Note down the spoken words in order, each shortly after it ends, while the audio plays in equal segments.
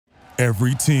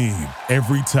Every team,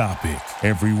 every topic,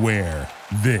 everywhere.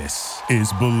 This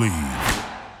is Believe.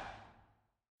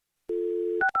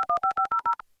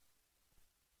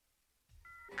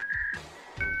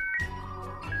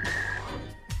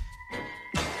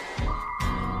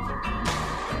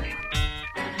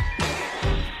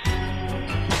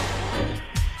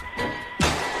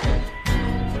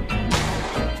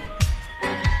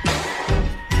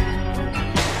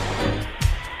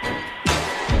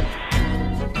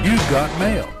 You've got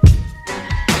mail.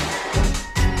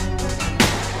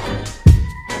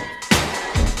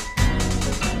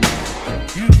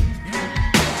 You've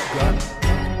got mail.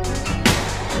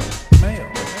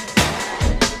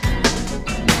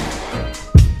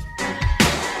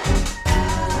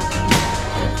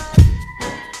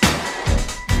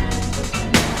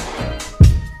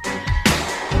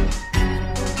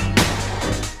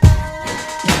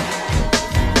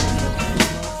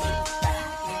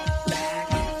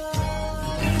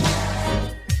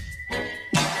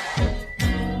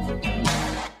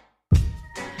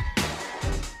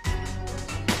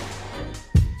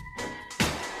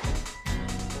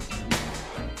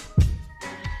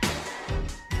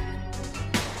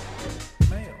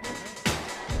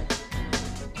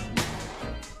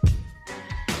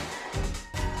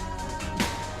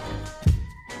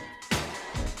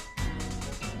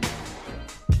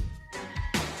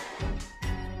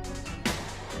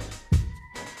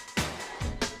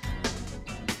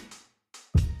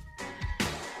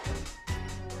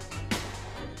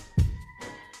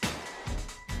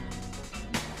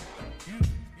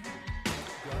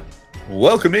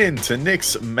 Welcome in to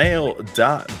Knicks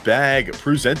Mail.bag,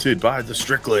 presented by the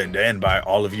Strickland and by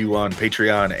all of you on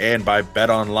Patreon and by Bet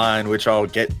Online, which I'll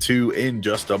get to in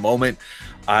just a moment.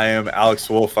 I am Alex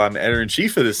Wolf. I'm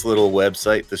editor-in-chief of this little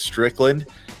website, the Strickland,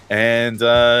 and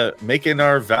making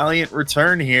our valiant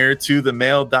return here to the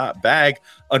Mail.bag.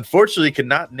 Unfortunately, could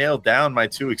not nail down my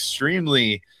two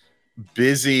extremely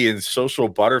busy and social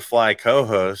butterfly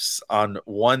co-hosts on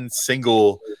one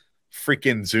single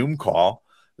freaking Zoom call.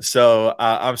 So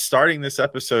I'm starting this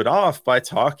episode off by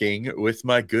talking with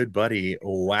my good buddy,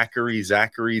 Wackery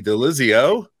Zachary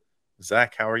Delizio.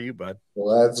 Zach, how are you, bud?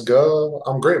 Let's go.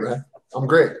 I'm great, man. I'm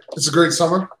great. It's a great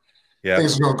summer. Yeah,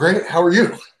 things are going great. How are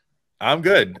you? I'm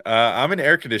good. I'm in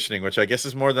air conditioning, which I guess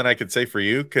is more than I could say for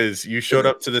you, because you showed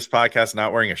up to this podcast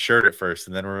not wearing a shirt at first,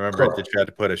 and then remembered that you had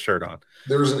to put a shirt on.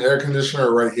 There's an air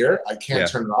conditioner right here. I can't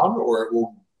turn it on, or it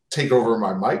will take over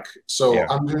my mic. So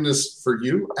I'm doing this for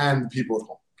you and the people at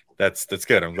home. That's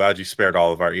good. I'm glad you spared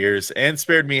all of our ears and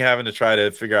spared me having to try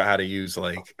to figure out how to use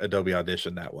like Adobe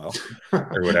Audition that well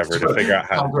or whatever to figure out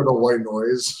how to the white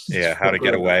noise. Yeah, how to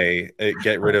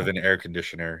get rid of an air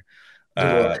conditioner.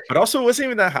 But also it wasn't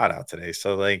even that hot out today.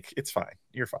 So like it's fine.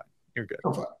 You're fine. You're good.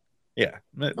 I'm fine. Yeah.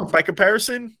 By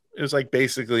comparison, it was like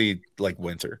basically like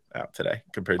winter out today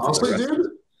compared to honestly, dude.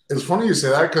 It's funny you say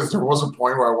that because there was a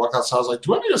point where I walked outside. I was like,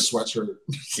 do I need a sweatshirt?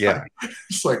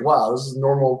 It's like, wow, this is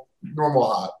normal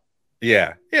hot.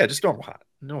 Yeah, just normal hot.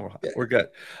 Yeah. We're good.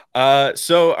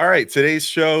 So, all right, today's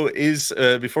show is,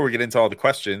 before we get into all the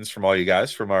questions from all you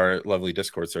guys from our lovely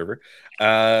Discord server,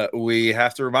 we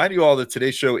have to remind you all that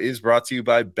today's show is brought to you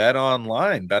by Bet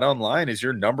Online. Bet Online is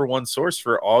your number one source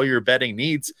for all your betting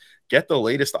needs. Get the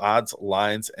latest odds,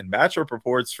 lines, and matchup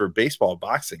reports for baseball,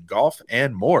 boxing, golf,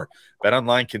 and more.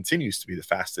 BetOnline continues to be the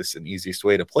fastest and easiest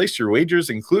way to place your wagers,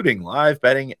 including live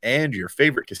betting and your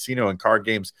favorite casino and card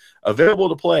games available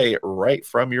to play right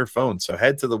from your phone. So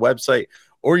head to the website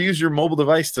or use your mobile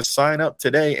device to sign up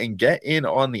today and get in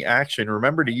on the action.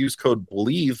 Remember to use code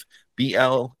BLEAV,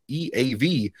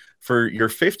 BLEAV, for your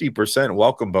 50%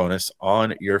 welcome bonus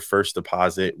on your first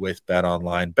deposit with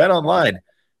BetOnline. BetOnline,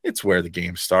 it's where the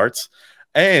game starts.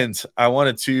 And I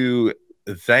wanted to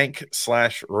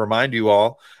remind you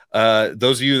all,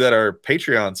 those of you that are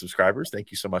Patreon subscribers,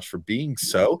 thank you so much for being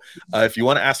so. If you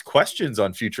want to ask questions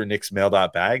on future Knicks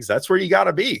Mail.bags, that's where you got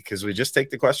to be, because we just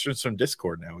take the questions from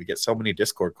Discord now. We get so many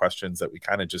Discord questions that we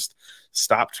kind of just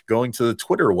stopped going to the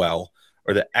Twitter well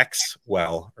or the X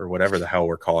well or whatever the hell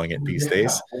we're calling it these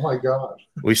days. Oh, my God.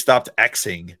 We stopped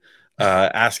Xing.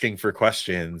 Asking for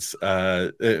questions.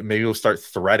 Maybe we'll start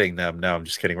threading them. No, I'm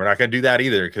just kidding. We're not going to do that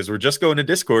either, because we're just going to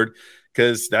Discord,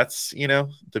 because that's,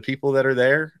 the people that are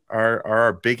there are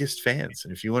our biggest fans.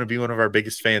 And if you want to be one of our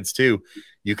biggest fans too,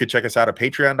 you could check us out at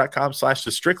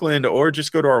patreon.com/thestrickland, or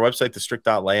just go to our website,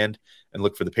 thestrick.land, and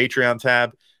look for the Patreon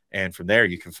tab. And from there,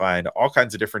 you can find all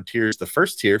kinds of different tiers. The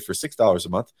first tier, for $6 a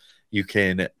month, you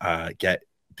can get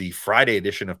the Friday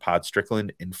edition of Pod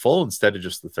Strickland in full instead of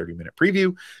just the 30-minute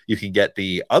preview. You can get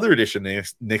the other edition, the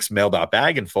Knicks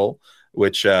Mail.bag, in full,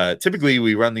 which typically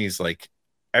we run these like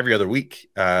every other week.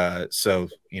 So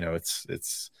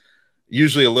it's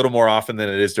usually a little more often than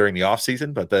it is during the off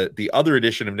season. But the other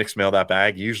edition of Knicks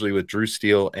Mail.bag, usually with Drew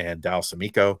Steele and Dallas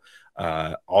Amico,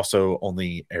 also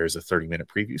only airs a 30-minute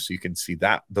preview, so you can see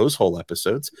those whole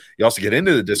episodes. You also get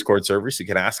into the Discord server, so you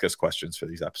can ask us questions for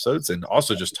these episodes, and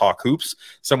also just talk hoops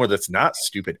somewhere that's not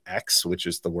Stupid X, which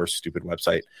is the worst stupid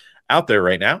website out there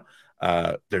right now.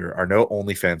 There are no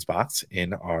OnlyFans bots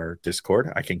in our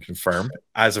Discord. I can confirm,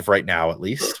 as of right now, at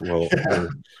least. We're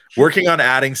working on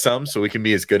adding some so we can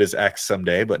be as good as X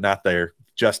someday, but not there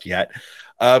just yet.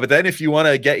 But then if you want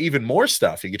to get even more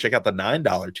stuff, you can check out the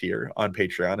 $9 tier on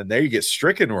Patreon, and there you get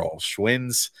Stricken Roll,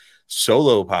 Schwinn's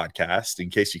solo podcast. In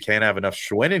case you can't have enough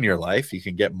Schwinn in your life, you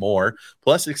can get more,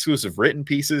 plus exclusive written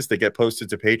pieces that get posted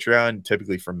to Patreon,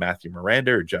 typically from Matthew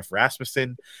Miranda or Jeff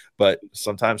Rasmussen, but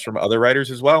sometimes from other writers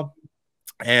as well.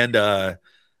 And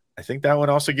I think that one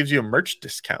also gives you a merch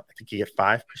discount. I think you get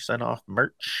 5% off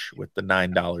merch with the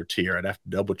 $9 tier. I'd have to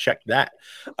double check that.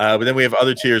 But then we have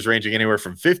other tiers ranging anywhere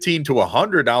from $15 to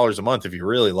 $100 a month if you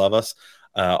really love us,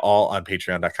 all on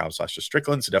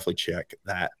patreon.com/Strickland. So definitely check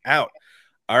that out.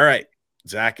 All right,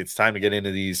 Zach, it's time to get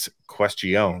into these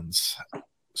questions.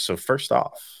 So first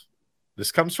off,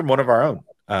 this comes from one of our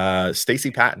own,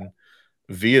 Stacy Patton,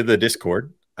 via the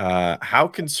Discord. How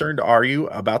concerned are you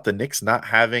about the Knicks not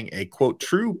having a, quote,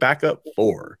 true backup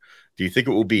four? Do you think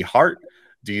it will be Hart?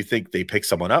 Do you think they pick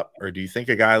someone up? Or do you think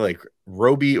a guy like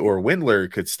Roby or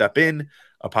Windler could step in?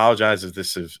 Apologies if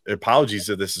this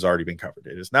has already been covered.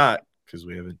 It is not, because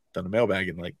we haven't done a mailbag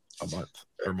in like a month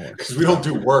or more. Because we don't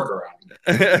do work around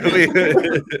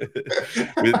it.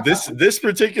 this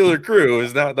particular crew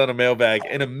has not done a mailbag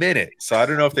in a minute. So I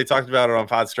don't know if they talked about it on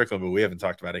Pod Strickland, but we haven't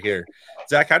talked about it here.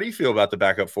 Zach, how do you feel about the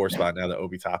backup four spot now that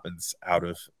Obi Toppin's out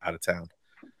of town?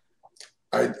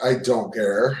 I don't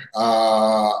care.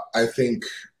 I think,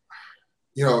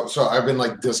 so I've been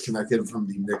like disconnected from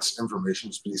the Knicks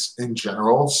information space in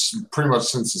general, pretty much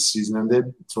since the season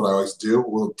ended. That's what I always do. A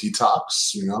little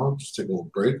detox, just take a little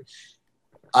break.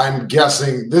 I'm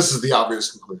guessing this is the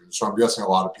obvious conclusion. So I'm guessing a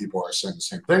lot of people are saying the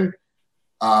same thing.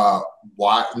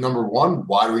 Why? Number one,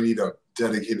 why do we need a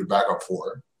dedicated backup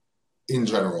four in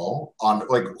general? On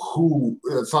like who?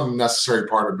 It's not a necessary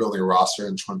part of building a roster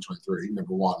in 2023.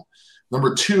 Number one.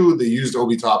 Number two, they used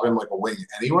Obi Toppin like a wing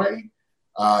anyway.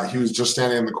 He was just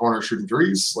standing in the corner shooting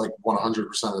threes like 100%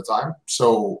 of the time.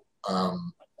 So,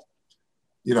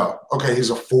 okay, he's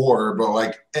a four, but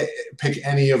like pick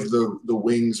any of the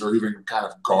wings or even kind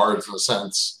of guards in a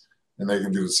sense, and they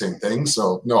can do the same thing.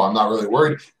 So, no, I'm not really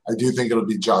worried. I do think it'll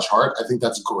be Josh Hart. I think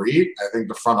that's great. I think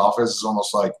the front office is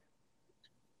almost like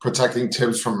protecting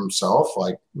Tibbs from himself.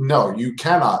 Like, no, you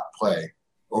cannot play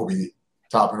Obi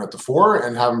Toppin at the four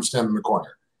and have him stand in the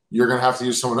corner. You're going to have to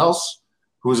use someone else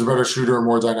who is a better shooter,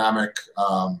 more dynamic,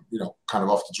 kind of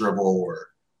off the dribble or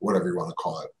whatever you want to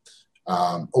call it.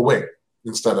 Away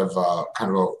instead of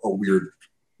kind of a weird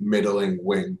middling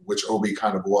wing, which Obi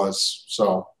kind of was.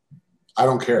 So I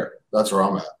don't care. That's where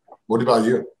I'm at. What about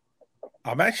you?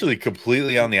 I'm actually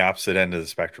completely on the opposite end of the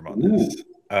spectrum on this.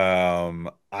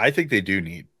 I think they do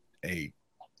need a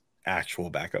actual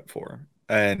backup for him.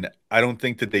 And I don't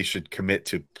think that they should commit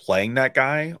to playing that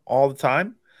guy all the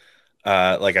time.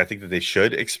 I think that they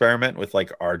should experiment with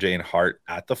like RJ and Hart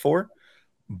at the four,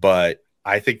 but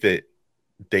I think that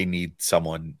they need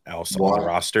someone else on the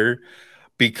roster,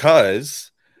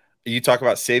 because you talk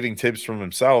about saving Tibbs from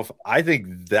himself. I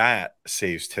think that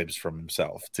saves Tibbs from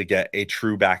himself to get a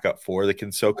true backup four that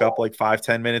can soak up like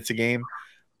 5-10 minutes a game,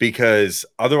 because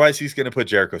otherwise he's going to put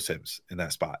Jericho Sims in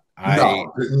that spot.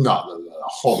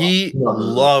 He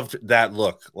loved that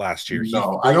look last year.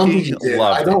 I don't think he did.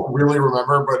 I don't really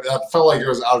remember, but that felt like it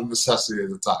was out of necessity at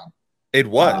the time. It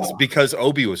was because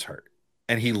Obi was hurt,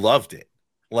 and he loved it.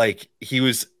 Like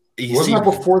wasn't that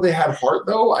before they had Hart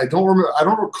though? I don't remember. I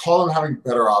don't recall them having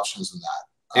better options than that.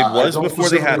 It was before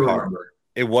they had Hart.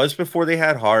 It was before they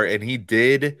had Hart, and he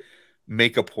did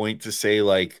make a point to say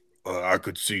like, I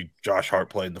could see Josh Hart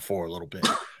playing the four a little bit,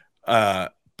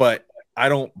 but I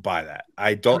don't buy that.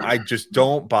 I just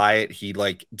don't buy it. He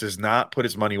like does not put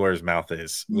his money where his mouth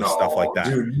is with stuff like that.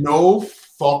 Dude, no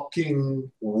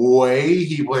fucking way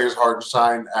he plays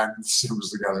Hartenstein and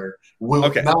Sims together.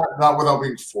 Not without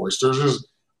being forced.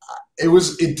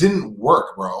 It didn't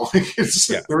work, bro.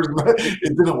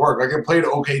 It didn't work. Like, it played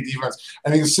okay defense. I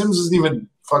mean, Sims isn't even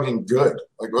fucking good.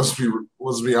 Like, let's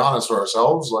be honest with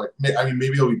ourselves. Like,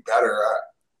 maybe he'll be better.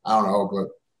 I don't know, but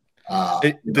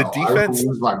the defense, I would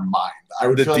lose my mind.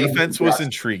 The defense was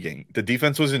intriguing. The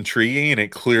defense was intriguing, and it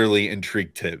clearly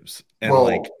intrigued Tibbs.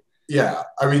 And yeah,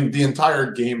 I mean, the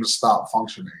entire game stopped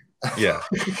functioning Yeah.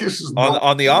 Just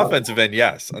On the offensive end,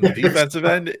 yes. On the defensive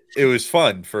end, it was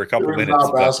fun for a couple it was minutes.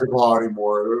 not basketball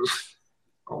anymore. It was,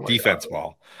 oh my Defense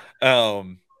God. ball.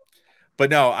 But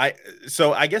no,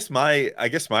 I guess my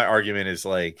argument is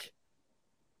like,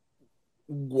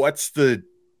 what's the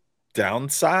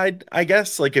downside? I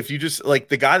guess like if you just like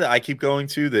the guy that I keep going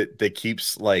to that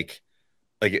keeps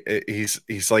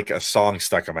he's like a song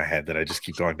stuck in my head that I just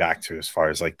keep going back to as far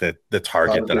as like the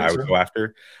target that I would go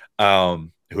after.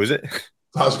 Who is it?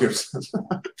 Taj Gibson.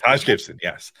 Taj Gibson,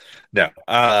 yes. No.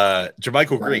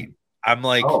 Jermichael Green. I'm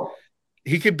like, Oh,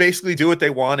 he could basically do what they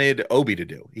wanted Obi to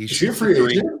do. is he a free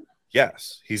agent?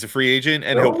 Yes, he's a free agent,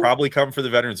 and Really? he'll probably come for the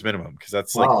veterans minimum because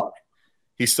that's like Wow.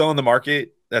 he's still in the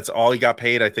market. That's all he got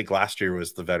paid. I think last year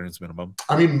was the veterans minimum.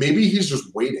 I mean, maybe he's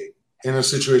just waiting in a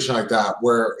situation like that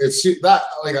where it's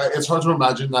hard to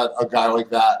imagine that a guy like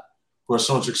that who has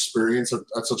so much experience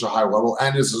at such a high level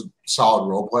and is a solid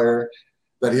role player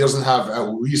that he doesn't have at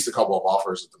least a couple of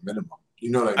offers at the minimum.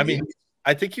 You know what I mean?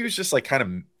 I think he was just like kind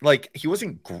of like he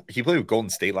played with Golden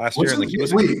State last year, and like he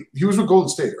was with Golden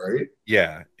State, right?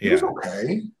 Yeah, he was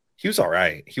okay. He was all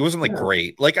right. He wasn't like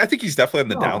great. Like I think he's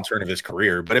definitely on the downturn of his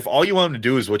career. But if all you want him to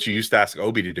do is what you used to ask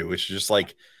Obi to do, which is just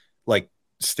like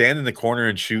stand in the corner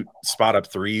and shoot spot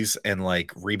up threes and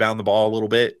like rebound the ball a little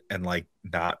bit and like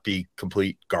not be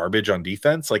complete garbage on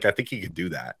defense, like I think he could do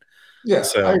that. Yeah,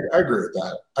 so, I agree with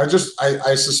that.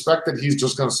 I suspect that he's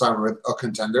just going to sign with a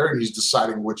contender, and he's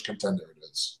deciding which contender it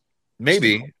is.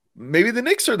 Maybe the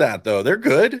Knicks are that though. They're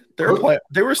good. They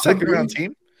were a second round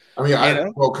team. I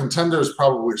mean, contender is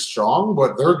probably strong,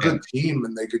 but they're a good team,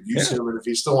 and they could use him. And if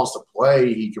he still wants to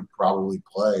play, he could probably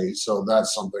play. So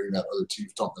that's something that other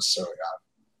teams don't necessarily have.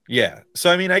 Yeah.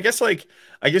 So I mean, I guess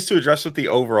to address what the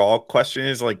overall question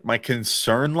is, like my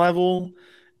concern level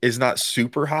is not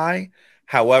super high.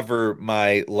 However,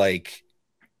 my like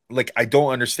I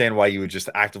don't understand why you would just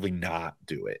actively not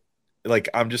do it. Like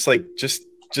I'm just like just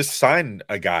sign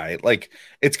a guy. Like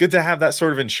it's good to have that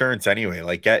sort of insurance anyway.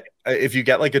 Like if you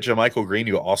get like a Jermichael Green,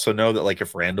 you also know that like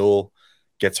if Randall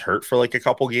gets hurt for like a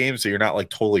couple games, so you're not like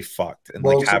totally fucked. And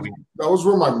that was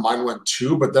where my mind went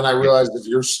too. But then I realized if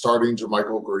you're starting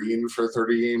Jermichael Green for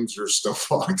 30 games, you're still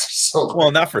fucked. So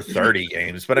well, not for 30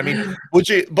 games, but I mean,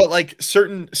 but like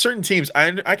certain teams,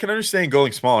 I can understand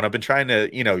going small. And I've been trying to,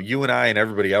 you and I and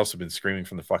everybody else have been screaming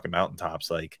from the fucking mountaintops,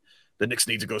 like the Knicks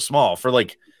need to go small for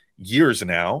like years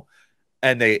now.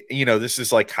 And they, this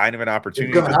is like kind of an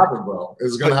opportunity. It's gonna happen, bro.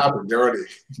 It's gonna happen. Get ready.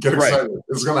 Get excited. Right.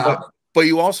 It's gonna happen. But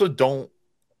you also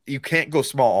you can't go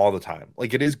small all the time.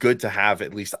 Like it is good to have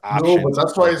at least options. No, but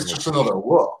that's why it's just another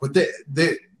look. But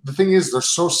the thing is, they're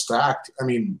so stacked. I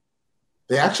mean,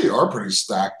 they actually are pretty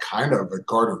stacked, kind of at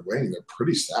guard and wing. They're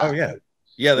pretty stacked. Oh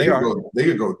yeah, they are. They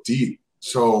could go deep.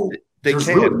 So there's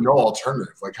really no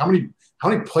alternative. Like how many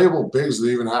playable bigs do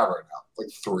they even have right now? Like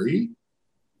three.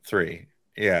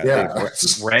 Yeah.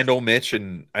 Randall, Mitch,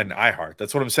 and Ihart.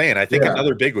 That's what I'm saying. I think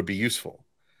another big would be useful.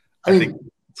 I think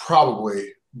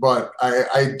probably. But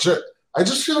I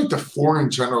just feel like the four in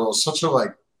general is such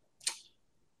a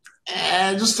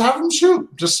just have them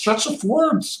shoot. Just stretch the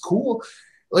floor. It's cool.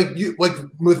 Like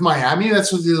with Miami,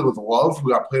 that's what they did with Love,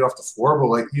 who got played off the floor. But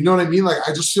like, you know what I mean? Like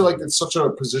I just feel like it's such a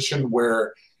position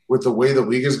where with the way the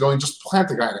league is going, just plant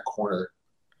the guy in a corner.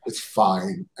 It's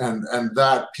fine. And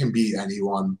that can be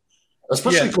anyone.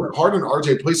 Especially because Harden and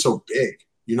RJ play so big.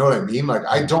 You know what I mean? Like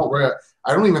I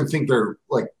don't even think they're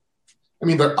like, I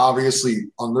mean, they're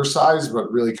obviously undersized,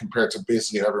 but really compared to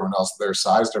basically everyone else their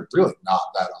size, they're really not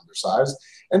that undersized.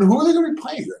 And who are they going to be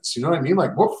playing against? You know what I mean?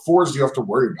 Like, what fours do you have to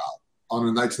worry about on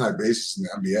a night-to-night basis in the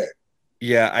NBA?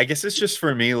 Yeah, I guess it's just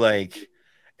for me, like,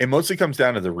 it mostly comes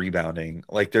down to the rebounding.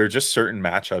 Like, there are just certain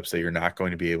matchups that you're not going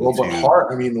to be able to. Well, but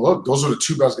Hart, I mean, look, those are the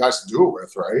two best guys to do it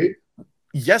with, right?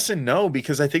 Yes and no,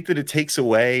 because I think that it takes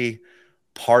away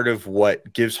part of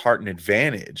what gives Hart an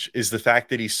advantage is the fact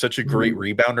that he's such a great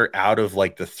rebounder out of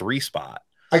like the 3 spot.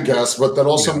 I guess, but that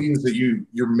also means that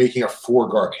you're making a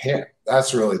 4-guard hand.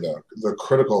 That's really the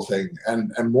critical thing,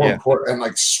 and more important, and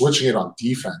like switching it on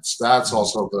defense. That's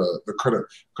also the critical,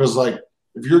 because like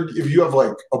if you have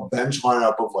like a bench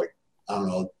lineup of like I don't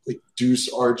know, like Deuce,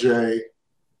 RJ,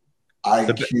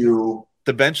 IQ.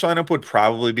 The bench lineup would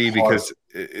probably be because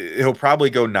he'll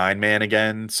probably go 9-man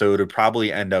again, so it'll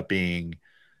probably end up being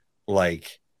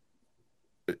like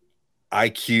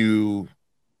IQ,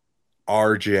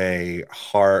 RJ,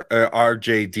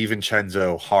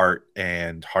 DiVincenzo, Hart,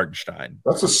 and Hartenstein.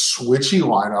 That's a switchy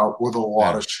lineup with a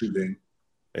lot of shooting,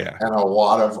 and a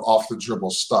lot of off the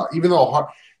dribble stuff. Even though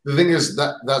the thing is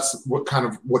that's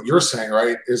what you're saying,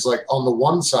 right? Is like on the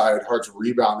one side, Hart's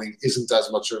rebounding isn't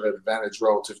as much of an advantage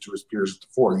relative to his peers at the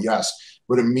 4, yes,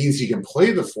 but it means he can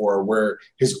play the 4 where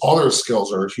his other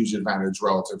skills are a huge advantage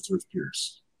relative to his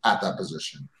peers at that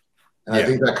position. And I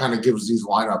think that kind of gives these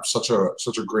lineups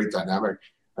such a great dynamic.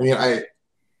 I mean, I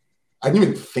didn't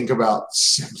even think about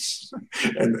Sims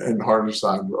and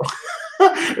Hartenstein, bro.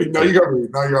 Now you got me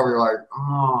like,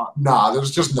 oh, nah,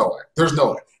 there's just no way. There's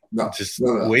no way. No, just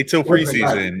no. wait till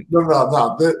preseason.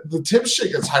 No. The Tibbs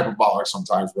shit gets hyperbolic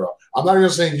sometimes, bro. I'm not even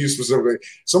saying you specifically.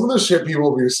 Some of the shit people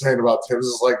will be saying about Tibbs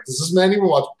is like, does this man even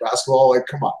watch basketball? Like,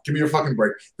 come on, give me a fucking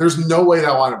break. There's no way that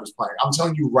lineup is playing. I'm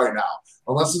telling you right now.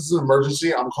 Unless it's an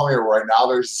emergency, I'm calling it right now.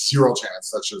 There's zero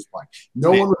chance that shit is playing.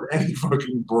 No one with any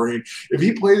fucking brain. If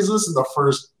he plays this in the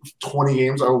first 20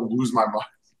 games, I will lose my mind.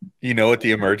 You know what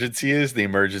the emergency is? The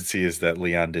emergency is that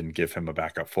Leon didn't give him a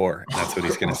backup 4. And that's what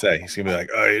he's going to say. He's going to be like,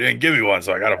 oh, you didn't give me one,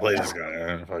 so I got to play this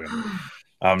guy.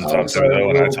 I'm talking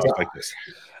when I talk like this.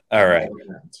 All right.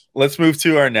 Let's move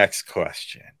to our next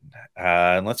question.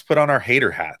 And let's put on our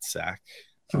hater hats, Zach.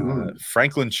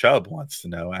 Franklin Chubb wants to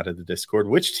know out of the Discord,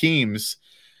 which teams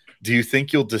do you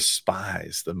think you'll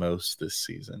despise the most this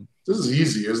season? This is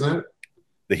easy, isn't it?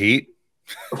 The Heat?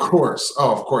 Of course.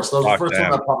 Oh, of course. That was the first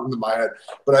one that popped into my head.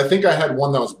 But I think I had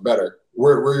one that was better.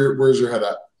 Where's your head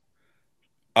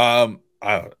at?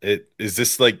 Is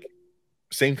this like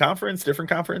same conference, different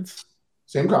conference?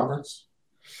 Same conference.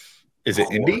 Is it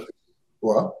Indy?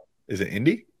 What? Is it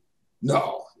Indy?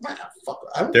 No.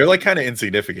 Fuck. They're like kind of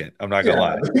insignificant. I'm not gonna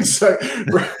lie. It's like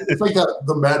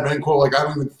the Madman quote. Like, I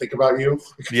don't even think about you.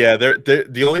 Yeah, they're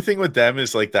the only thing with them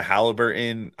is like the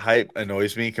Halliburton hype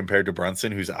annoys me compared to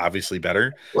Brunson, who's obviously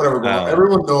better. Whatever, bro.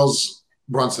 Everyone knows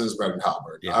Brunson is better than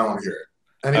Halliburton. Yeah. I don't want to hear it.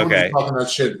 Anyone who's talking that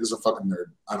shit is a fucking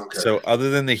nerd. I don't care. So, other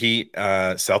than the Heat,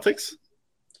 Celtics.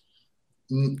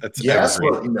 That's yes,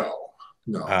 but no.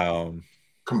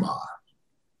 Come on,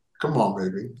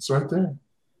 baby. It's right there.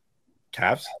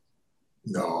 Cavs?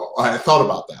 No, I thought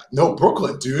about that. No,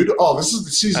 Brooklyn, dude. Oh, this is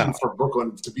the season for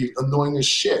Brooklyn to be annoying as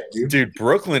shit, dude. Dude,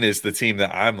 Brooklyn is the team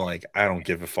that I'm like, I don't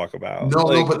give a fuck about.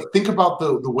 No, but think about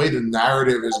the way the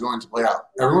narrative is going to play out.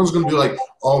 Everyone's going to be like,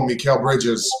 oh, Mikal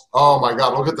Bridges. Oh, my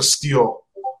God, look at the steal.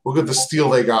 Look at the steal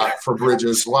they got for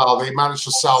Bridges. Wow, they managed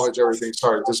to salvage everything.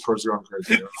 Sorry, Discord's going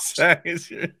crazy.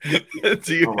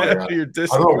 Do you have your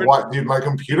Discord? I don't know what, dude. My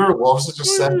computer loves to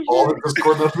just send all the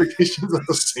Discord notifications at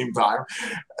the same time,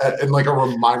 and like a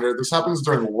reminder. This happens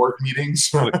during work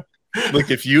meetings.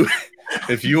 Look, if you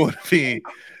want to be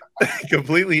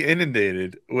completely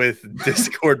inundated with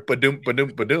Discord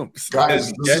badumps,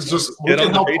 guys, this is just look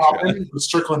at how popping the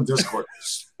Strickland Discord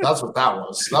is. That's what that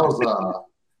was. That was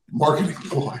marketing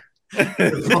ploy.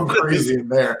 It's going crazy in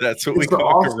there. That's what we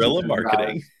call guerrilla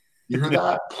marketing. Guys. You hear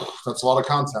that? That's a lot of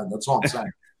content. That's all I'm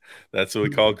saying. That's what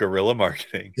we call guerrilla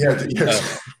marketing. Yeah.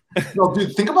 No,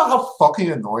 dude, think about how fucking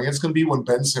annoying it's going to be when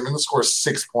Ben Simmons scores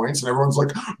 6 points and everyone's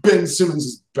like, Ben Simmons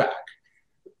is back.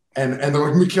 And they're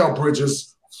like, Mikal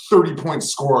Bridges, 30-point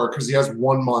scorer because he has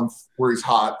 1 month where he's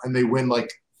hot and they win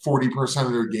like 40%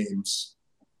 of their games.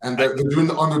 And they're doing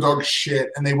the underdog shit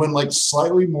and they win like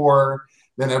slightly more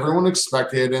than everyone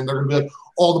expected, and they're gonna be like,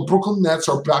 "Oh, the Brooklyn Nets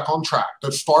are back on track.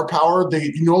 Their star power,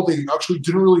 they actually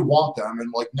didn't really want them,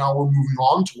 and like now we're moving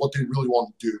on to what they really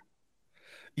want to do."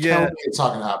 Yeah, it's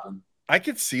not gonna happen. I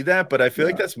could see that, but I feel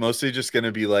like that's mostly just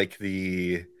gonna be like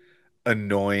the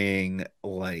annoying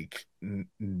like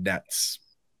Nets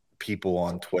people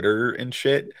on Twitter and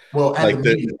shit. Well, and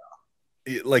the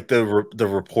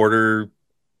reporter,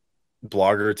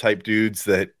 blogger type dudes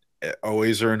that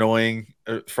always are annoying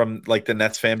from like the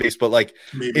Nets fan base, but like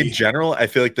in general, I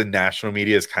feel like the national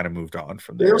media has kind of moved on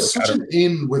from there. There's such an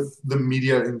in with the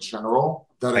media in general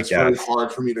that it's very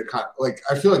hard for me to kind of like.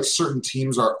 I feel like certain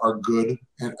teams are good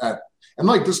and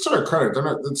like this to their credit,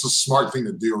 it's a smart thing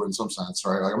to do in some sense,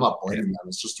 right? Like I'm not blaming them;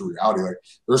 it's just a reality. Like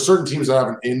there are certain teams that have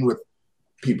an in with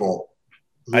people.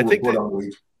 I think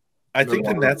the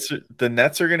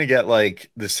Nets are going to get like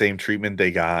the same treatment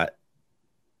they got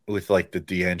with like the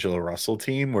D'Angelo Russell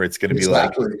team, where it's going to be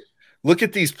like, look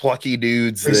at these plucky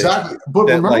dudes. But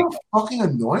remember how fucking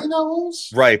annoying that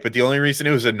was? Right. But the only reason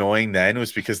it was annoying then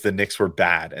was because the Knicks were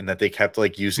bad and that they kept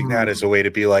like using that as a way to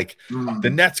be like, the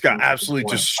Nets got absolutely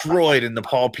destroyed in the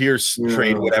Paul Pierce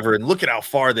trade, whatever. And look at how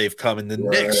far they've come. And the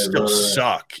Knicks still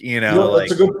suck,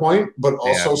 that's a good point, but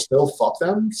also still fuck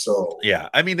them. So yeah,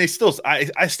 I mean, I still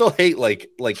hate like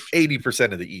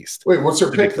 80% of the East. Wait, what's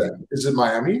your pick then? Is it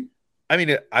Miami? I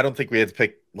mean, I don't think we had to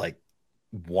pick like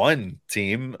one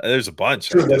team. There's a bunch.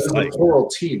 Sure, there's like plural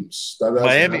teams.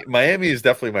 Miami is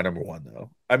definitely my number one, though.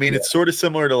 I mean, it's sort of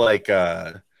similar to like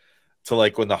to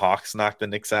like when the Hawks knocked the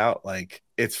Knicks out. Like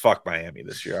it's fuck Miami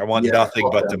this year. I want Yeah, nothing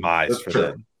fuck but them. demise That's for true.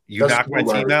 them. You That's knock my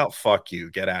cool, team right? out, fuck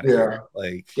you. Get out of Yeah. here.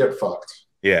 Like Get fucked.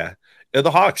 yeah. The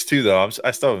Hawks too, though.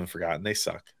 I still haven't forgotten. They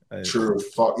suck. True.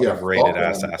 Fuck yeah. Overrated Fuck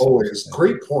ass them. assholes. Always.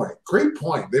 Great point. Great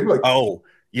point. They were like, Oh,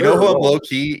 you know who I'm low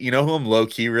key? You know who I'm low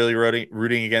key really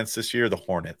rooting against this year? The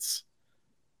Hornets.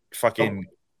 Fucking,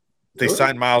 they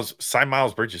signed Miles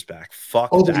Bridges back.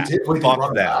 Fuck that. They did. Wait, fuck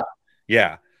them. Back?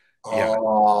 Yeah. Yeah.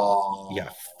 Oh. Yeah.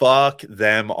 Fuck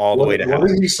them all the way to hell. What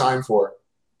did he sign for?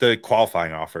 The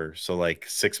qualifying offer, so like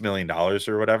 $6 million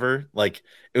or whatever. Like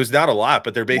it was not a lot,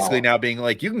 but they're basically now being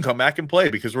like, you can come back and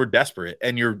play because we're desperate,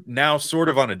 and you're now sort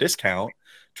of on a discount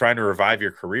trying to revive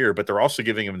your career, but they're also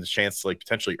giving him the chance to like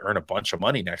potentially earn a bunch of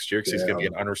money next year because he's going to be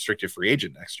an unrestricted free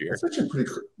agent next year. That's actually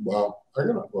pretty well.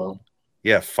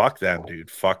 Yeah, fuck them, dude.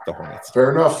 Fuck the Hornets.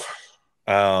 Fair enough.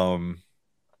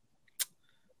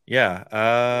 Yeah.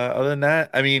 Other than that,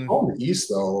 I mean, the East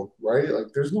though, right? Like,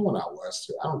 there's no one out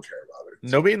West. I don't care about it.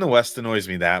 Nobody in the West annoys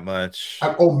me that much.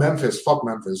 Memphis. Fuck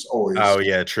Memphis. Always. Oh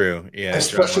yeah, true. Yeah,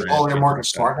 especially your Marcus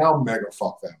Smart now. Mega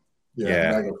fuck them.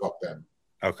 Yeah, mega fuck them.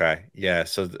 Okay. Yeah.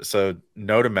 So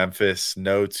no to Memphis.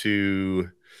 No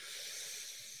to.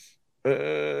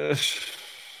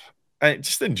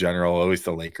 Just in general, always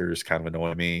the Lakers kind of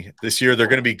annoy me. This year they're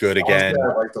going to be good again.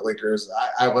 I like the Lakers.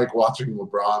 I like watching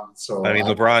LeBron. So I mean,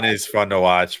 LeBron is fun to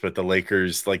watch, but the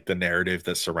Lakers, like the narrative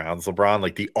that surrounds LeBron,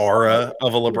 like the aura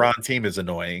of a LeBron team, is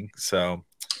annoying. So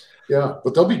yeah,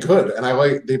 but they'll be good, and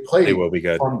they play. They will be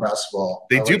good. Fun basketball.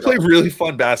 They do play really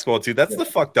fun basketball too. That's the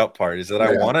fucked up part is that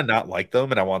I want to not like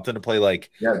them, and I want them to play like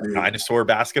dinosaur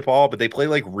basketball, but they play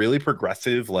like really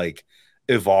progressive, like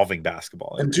evolving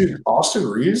basketball. And dude, Austin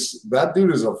Reeves, that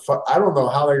dude is I don't know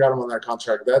how they got him on that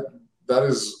contract.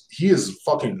 He is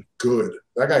fucking good.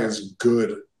 That guy is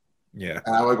good. Yeah.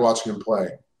 And I like watching him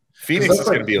play. Phoenix is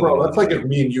going to be a little. That's like if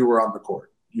me and you were on the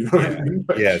court. You know what I mean?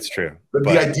 Like, yeah, it's true. But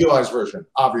the idealized version,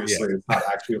 obviously, it's not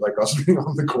actually like us being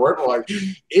on the court. But like,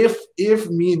 if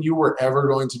me and you were ever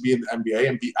going to be in the NBA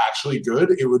and be actually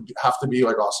good, it would have to be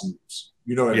like Austin Reeves.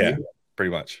 You know what I mean?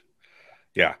 Pretty much.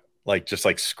 Yeah. Like just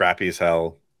like scrappy as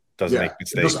hell, doesn't make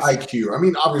mistakes. Just IQ. I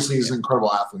mean, obviously he's an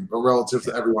incredible athlete, but relative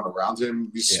to everyone around him,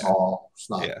 he's small.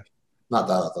 It's not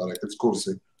that athletic. It's cool to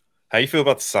see. How you feel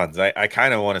about the Suns? I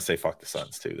kind of want to say fuck the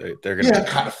Suns too. They're gonna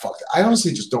kind of fuck. I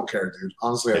honestly just don't care, dude.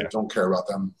 Honestly, I don't care about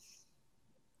them.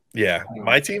 Yeah,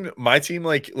 my team,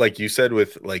 like you said,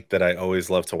 with like that, I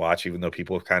always love to watch, even though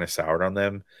people have kind of soured on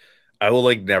them. I will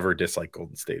like never dislike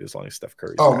Golden State as long as Steph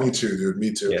Curry. Oh, me too, dude.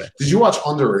 Me too. Yeah. Did you watch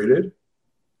Underrated?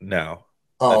 No.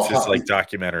 That's his like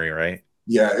documentary, right?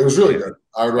 Yeah, it was really good.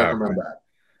 I would recommend that.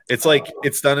 It's like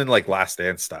it's done in like Last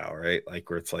Dance style, right? Like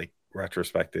where it's like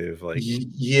retrospective, like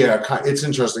it's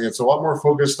interesting. It's a lot more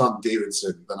focused on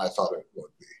Davidson than I thought it would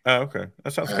be. Oh, okay,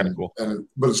 that sounds kind of cool.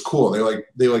 But it's cool.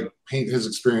 They paint his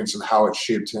experience and how it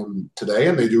shaped him today,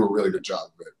 and they do a really good job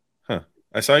of it. Huh?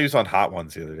 I saw he was on Hot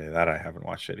Ones the other day. That I haven't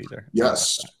watched it either.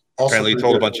 Yes. Apparently, he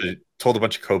told a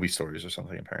bunch of Kobe stories or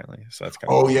something. Apparently, so that's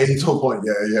kind of. Oh yeah, he told one.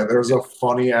 Yeah. There was a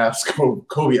funny ass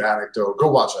Kobe anecdote.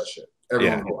 Go watch that shit.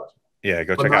 Everyone go watch it. Yeah,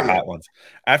 go check out Hot Ones.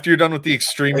 After you're done with the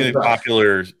extremely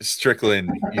popular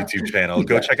Strickland YouTube channel,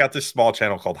 go check out this small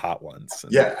channel called Hot Ones.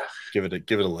 Give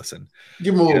it a listen.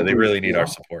 Give them a little they really need our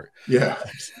support. Yeah.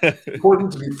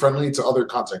 Important to be friendly to other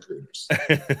content creators.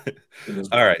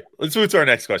 All right. Let's move to our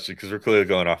next question because we're clearly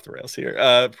going off the rails here.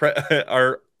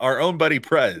 Our own buddy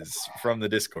Prez from the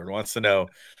Discord wants to know,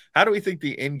 how do we think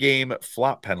the in-game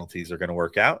flop penalties are going to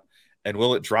work out? And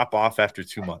will it drop off after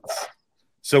 2 months?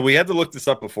 So we had to look this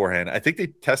up beforehand. I think they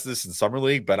tested this in Summer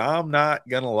League, but I'm not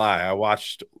going to lie. I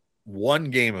watched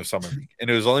one game of Summer League, and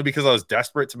it was only because I was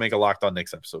desperate to make a Locked On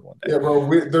Knicks episode one day. Yeah,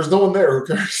 bro. There's no one there. Who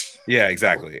cares? Yeah,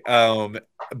 exactly.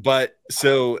 But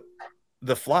so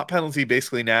the flop penalty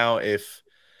basically now, if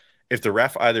the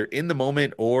ref either in the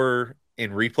moment or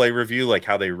in replay review, like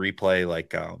how they replay,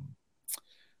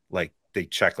 like they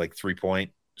check like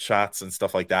 3-point shots and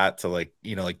stuff like that to like,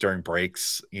 like during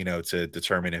breaks, to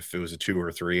determine if it was a 2 or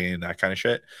a 3 and that kind of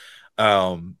shit.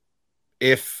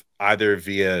 If either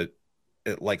via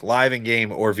like live in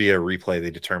game or via replay, they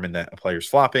determine that a player's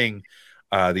flopping,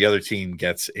 the other team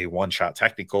gets a 1-shot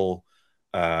technical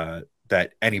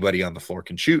that anybody on the floor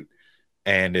can shoot.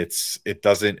 And it's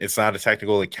not a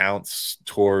technical. It counts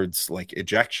towards like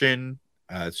ejection.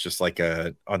 It's just like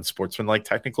a unsportsmanlike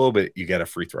technical, but you get a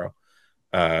free throw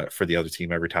for the other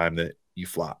team every time that you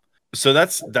flop. So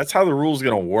that's how the rule is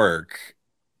going to work.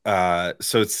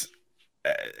 So it's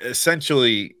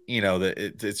essentially,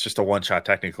 it's just a 1-shot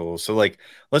technical. So like,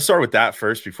 let's start with that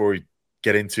first before we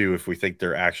get into if we think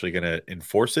they're actually going to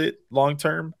enforce it long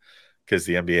term. because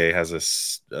the NBA has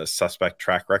a suspect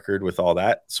track record with all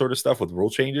that sort of stuff with rule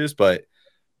changes. But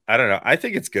I don't know. I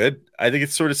think it's good. I think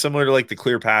it's sort of similar to like the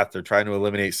clear path. They're trying to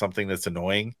eliminate something that's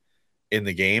annoying in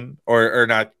the game, or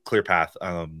not clear path.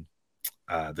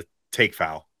 The take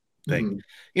foul thing.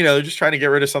 Mhm. They're just trying to get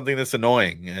rid of something that's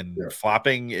annoying, and Yeah.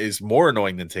 flopping is more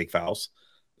annoying than take fouls.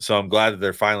 So I'm glad that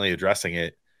they're finally addressing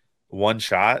it. One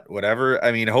shot, whatever.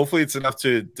 I mean, hopefully it's enough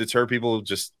to deter people,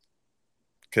 just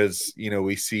because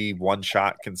we see one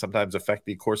shot can sometimes affect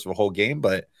the course of a whole game.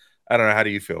 But I don't know. How do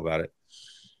you feel about it?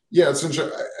 Yeah, it's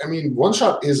interesting. I mean, one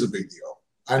shot is a big deal.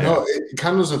 I know it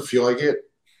kind of doesn't feel like it,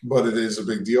 but it is a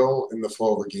big deal in the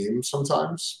flow of a game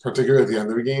sometimes, particularly at the end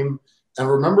of the game. And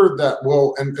remember that,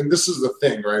 well, and this is the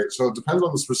thing, right? So it depends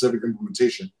on the specific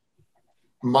implementation.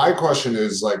 My question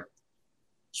is like,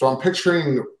 so I'm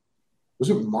picturing, was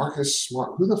it Marcus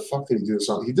Smart? Who the fuck did he do this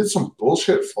on? He did some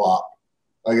bullshit flop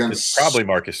against. It's probably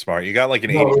Marcus Smart. You got like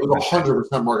an 80%. No, it was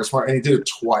 100% Marcus Smart, and he did it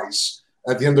twice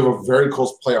at the end of a very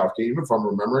close playoff game, if I'm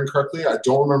remembering correctly. I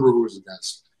don't remember who it was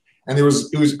against. And it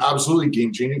was absolutely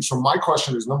game-changing. So my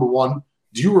question is, number one,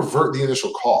 do you revert the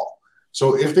initial call?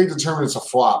 So if they determine it's a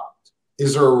flop,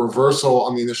 is there a reversal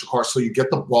on the initial call so you get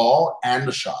the ball and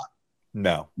the shot?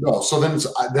 No. So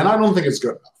then I don't think it's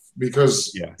good enough,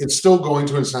 because it's still going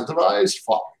to incentivize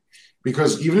flopping.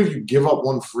 Because even if you give up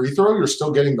one free throw, you're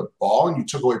still getting the ball and you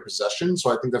took away possession.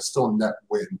 So I think that's still a net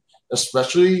win,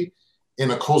 especially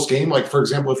in a close game. Like, for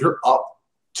example, if you're up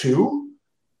 2,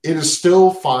 it is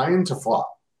still fine to flop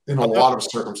in a lot of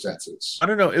circumstances. I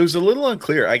don't know. It was a little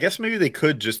unclear. I guess maybe they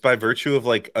could, just by virtue of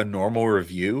like a normal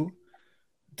review,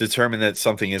 determine that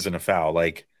something isn't a foul,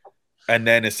 like, and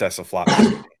then assess a flop.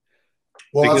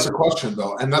 Well, that's the question,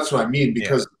 though. And that's what I mean,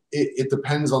 because it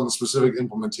depends on the specific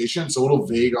implementation. It's a little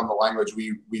vague on the language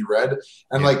we read.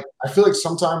 And like, I feel like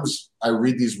sometimes I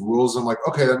read these rules and I'm like,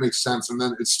 okay, that makes sense. And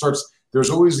then it starts, there's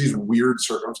always these weird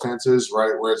circumstances,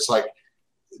 right? Where it's like,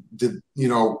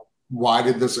 why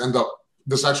did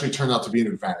this actually turned out to be an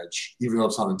advantage, even though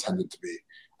it's not intended to be.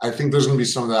 I think there's going to be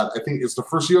some of that. I think it's the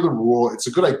first year of the rule. It's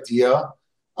a good idea.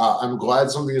 I'm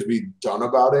glad something is being done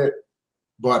about it.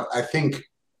 But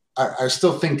I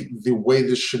still think the way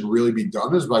this should really be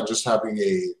done is by just having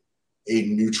a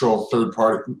neutral third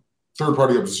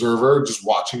party observer just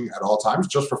watching at all times,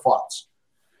 just for flops,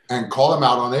 and call them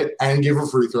out on it and give a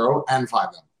free throw and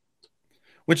fine them.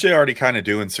 Which they already kind of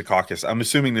do in Secaucus. I'm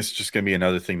assuming this is just going to be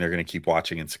another thing they're going to keep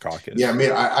watching in Secaucus. Yeah, I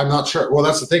mean, I'm not sure. Well,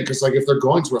 that's the thing, because like if they're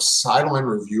going to a sideline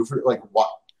review for like what?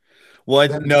 Well,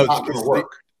 it's not going to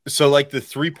work. So like the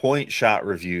 3-point shot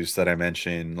reviews that I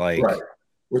mentioned, like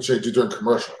which they do during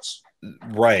commercials,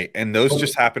 right? And those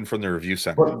just happen from the review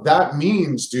center. But that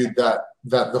means, dude, that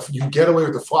you get away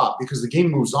with the flop because the game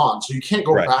moves on, so you can't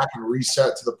go back and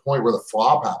reset to the point where the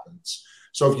flop happens.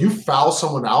 So if you foul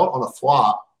someone out on a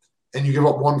flop and you give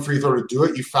up one free throw to do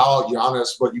it, you foul out Giannis,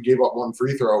 but you gave up one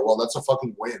free throw. Well, that's a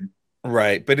fucking win.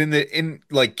 Right. But in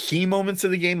like key moments of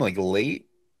the game, like late,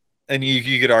 and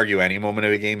you could argue any moment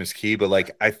of a game is key, but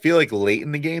like I feel like late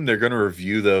in the game, they're going to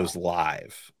review those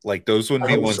live. Like those wouldn't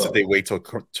be ones that they wait till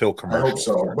commercial. I hope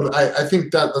so. But I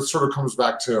think that sort of comes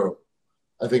back to,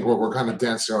 I think what we're kind of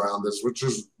dancing around this, which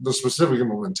is the specific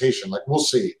implementation. Like, we'll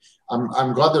see.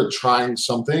 I'm glad they're trying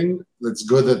something that's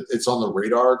good, that it's on the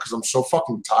radar, because I'm so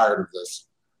fucking tired of this.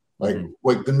 Like,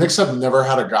 like the Knicks have never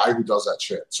had a guy who does that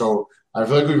shit. So I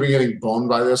feel like we've been getting boned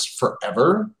by this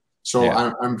forever. So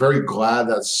I'm very glad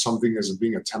that something is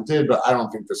being attempted, but I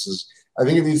don't think this is. I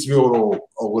think it needs to be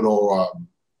a little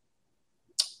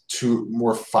too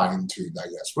more fine-tuned, I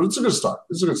guess. But it's a good start.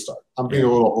 I'm being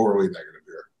a little overly negative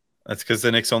here. That's because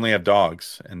the Knicks only have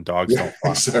dogs, and dogs don't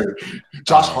flop. Exactly.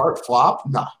 Josh Hart flop?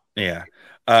 Nah. Yeah.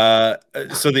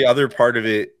 So the other part of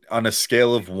it, on a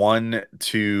scale of 1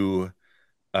 to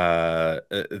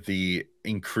the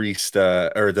increased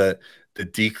or the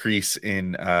decrease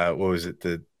in what was it,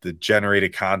 the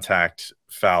generated contact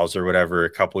fouls or whatever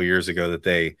a couple of years ago that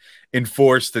they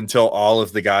enforced until all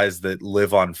of the guys that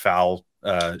live on foul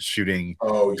shooting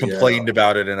complained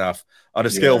about it enough. On a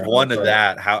scale of 1 to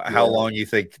that, how long you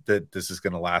think that this is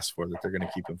going to last for, that they're going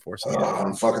to keep enforcing it? I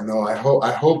don't fucking know. I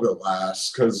hope it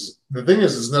lasts, because the thing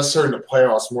is, it's necessary in the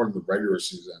playoffs more than the regular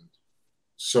season.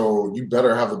 So you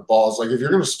better have the balls. Like, if you're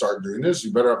going to start doing this,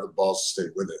 you better have the balls to stay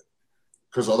with it,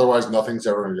 because otherwise nothing's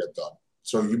ever going to get done.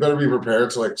 So you better be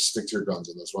prepared to like stick to your guns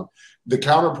in this one. The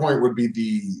counterpoint would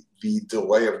be the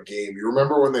delay of game. You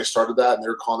remember when they started that and they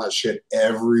were calling that shit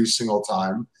every single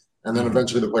time, and then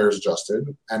eventually the players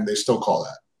adjusted and they still call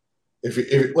that.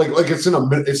 If like it's in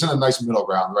a nice middle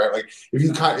ground, right? Like if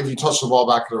you touch the ball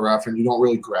back to the ref and you don't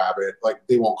really grab it, like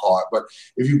they won't call it. But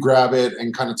if you grab it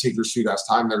and kind of take your sweet ass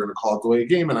time, they're going to call it delay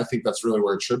game, and I think that's really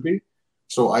where it should be.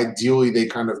 So ideally, they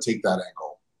kind of take that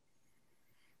angle.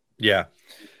 Yeah.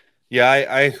 Yeah,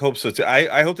 I hope so too.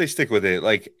 I hope they stick with it.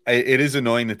 Like, it is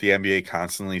annoying that the NBA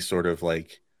constantly sort of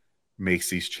like makes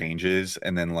these changes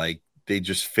and then like they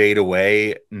just fade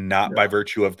away, not by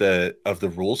virtue of the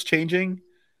rules changing,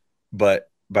 but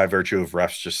by virtue of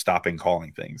refs just stopping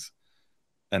calling things,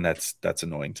 and that's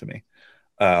annoying to me.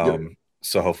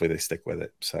 So hopefully they stick with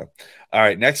it. So, all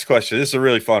right, next question. This is a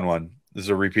really fun one. This is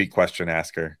a repeat question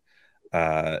asker.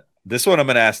 This one I'm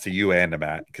going to ask to you and to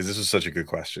Matt because this was such a good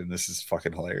question. This is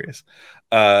fucking hilarious.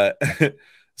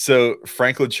 So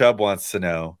Franklin Chubb wants to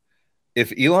know,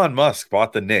 if Elon Musk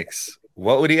bought the Knicks,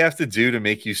 what would he have to do to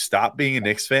make you stop being a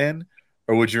Knicks fan,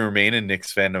 or would you remain a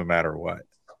Knicks fan no matter what?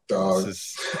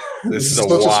 This is a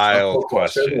wild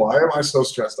question. Why am I so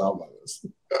stressed out by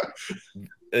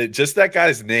this? Just that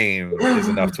guy's name is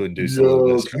enough to induce a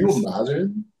little distress. Can you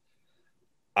imagine?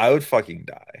 I would fucking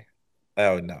die.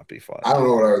 That would not be fun. I don't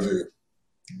know what I would do.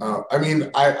 I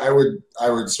mean, I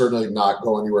would certainly not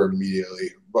go anywhere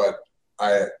immediately, but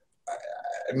I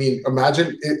mean,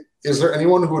 imagine it. Is there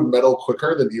anyone who would meddle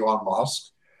quicker than Elon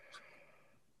Musk?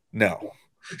 No.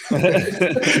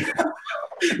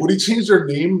 Would he change their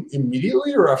name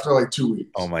immediately or after like 2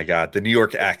 weeks? Oh my God, the New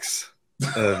York X.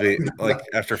 Like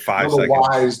after 5 seconds. The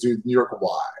Y's, dude. New York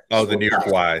Y. Oh, the New York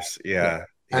Y's. Yeah.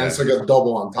 And it's like a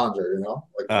double entendre, you know?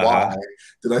 Like, why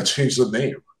did I change the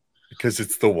name? Because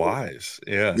it's the Y's.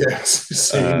 Yeah. Yes.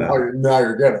 See, now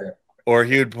you're getting it. Or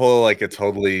he would pull like a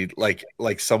totally like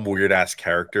some weird ass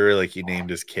character, like he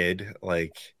named his kid,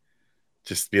 like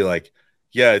just be like,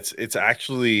 yeah, it's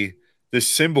actually, this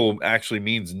symbol actually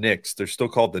means Knicks. They're still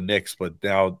called the Knicks, but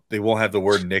now they won't have the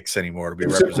word Knicks anymore to be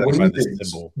represented by this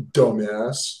symbol.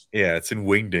 Dumbass. Yeah, it's in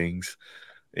wingdings.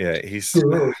 Yeah, he's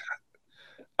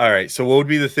all right. So what would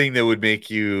be the thing that would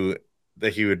make you,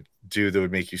 that he would do that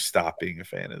would make you stop being a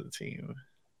fan of the team?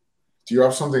 Do you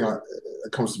have something that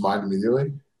comes to mind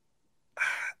immediately?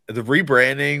 The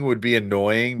rebranding would be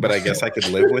annoying, but I guess I could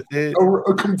live with it.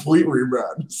 A complete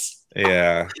rebrand.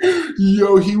 Yeah.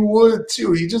 Yo, he would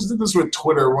too. He just did this with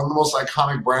Twitter, one of the most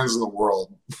iconic brands in the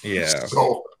world. Yeah.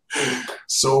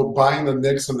 So buying the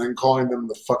Knicks and then calling them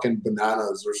the fucking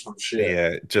bananas or some shit.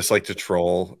 Yeah, just like to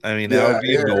troll. I mean, that would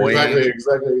be annoying.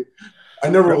 Exactly. I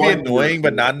never liked it. Annoying,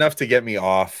 but not enough to get me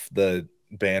off the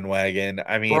bandwagon.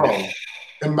 I mean, bro,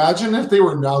 imagine if they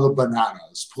were now the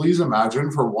bananas. Please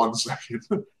imagine for 1 second.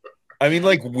 I mean,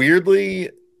 like, weirdly,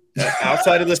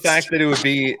 outside of the fact that it would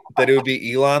be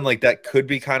Elon, like that could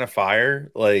be kind of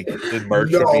fire. Like the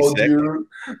merch would be sick. Dude.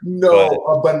 No,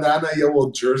 but a banana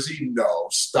yellow jersey. No,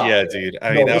 stop. Yeah, dude.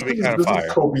 I mean, that would be kind of fire.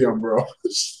 Copium, bro.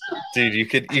 Dude, you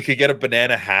could get a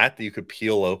banana hat that you could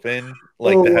peel open,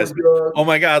 like that has. Oh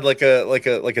my God, like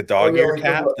a dog ear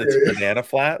cap that's banana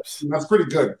flaps. That's pretty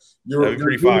good. You're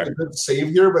pretty fire. A good save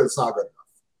here, but it's not good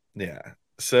enough. Yeah.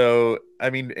 So, I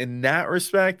mean, in that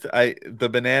respect, the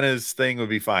bananas thing would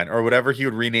be fine, or whatever he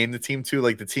would rename the team to.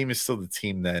 Like, the team is still the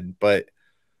team then, but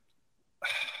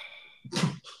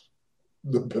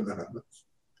the bananas.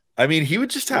 I mean, he would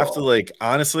just have to, like,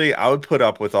 honestly, I would put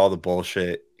up with all the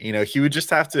bullshit. You know, he would just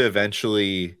have to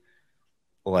eventually,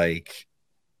 like,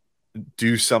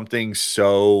 do something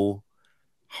so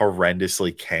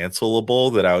horrendously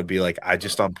cancelable that I would be like, I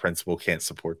just on principle can't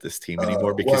support this team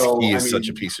anymore because he is such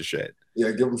a piece of shit.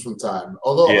 Yeah, give him some time.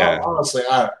 Although, honestly,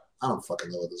 I don't fucking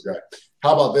know this guy.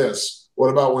 How about this? What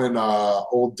about when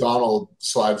old Donald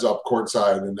slides up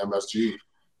courtside in MSG?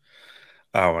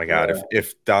 Oh my God!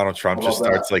 If Donald Trump just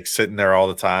starts like sitting there all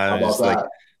the time, it's like,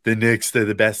 the Knicks, they're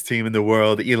the best team in the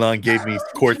world. Elon gave me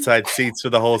courtside seats for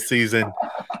the whole season.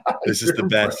 This is the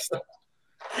best.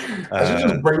 I should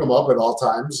just bring them up at all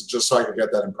times just so I can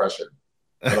get that impression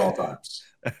at all times.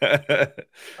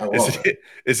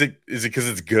 Is it because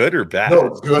it's good or bad? No,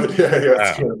 it's good. Yeah,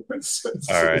 it's good.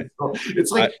 All right.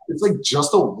 It's like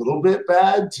just a little bit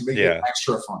bad to make it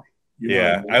extra funny. You know what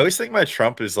I mean? I always think my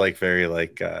Trump is like very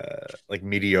like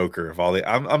mediocre of all the.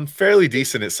 I'm fairly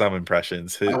decent at some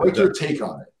impressions. I like your take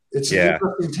on it. It's an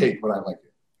interesting take, but I like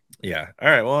it. Yeah. All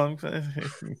right. Well, I'm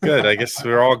good. I guess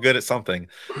we're all good at something.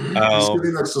 He's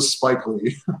sitting next to Spike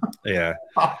Lee. Yeah.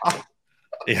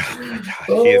 Yeah. Oh my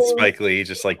God. He and Spike Lee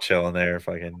just like chilling there.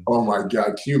 Fucking. Oh my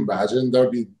God. Can you imagine? That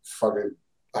would be fucking.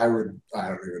 I don't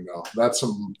even know. Let's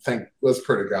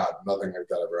pray to God nothing like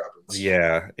that ever happens.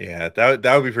 Yeah.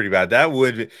 That would be pretty bad. That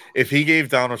would, if he gave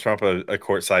Donald Trump a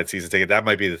courtside season ticket, that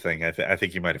might be the thing. I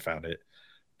think he might have found it.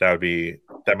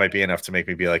 that might be enough to make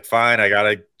me be like, fine, I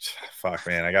gotta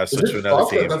Is switch to it another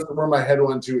fuck? team. That's where my head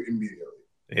went to immediately.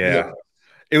 Yeah.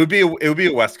 It would be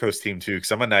a West Coast team too,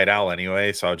 because I'm a night owl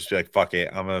anyway. So I'll just be like, fuck it,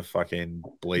 I'm a fucking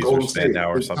Blazers Golden fan State, now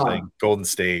or big something. time. Golden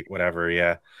State, whatever.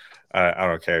 Yeah, I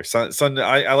don't care.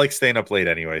 I like staying up late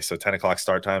anyway. So 10 o'clock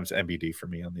start times, NBD for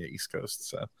me on the East Coast.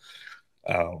 So,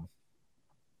 all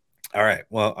right.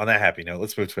 Well, on that happy note,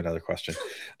 let's move to another question.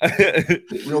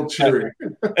 Real cheery.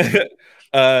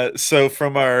 So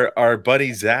from our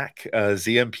buddy Zach,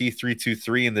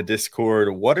 ZMP323 in the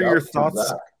Discord, what are your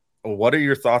thoughts? What are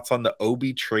your thoughts on the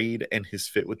Obi trade and his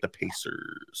fit with the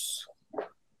Pacers?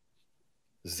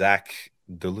 Zach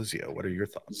Deluzio, what are your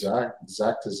thoughts?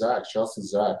 Zach to Zach. Shouts to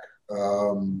Zach.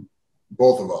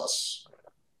 Both of us.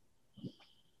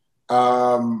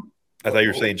 I thought you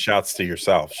were saying shouts to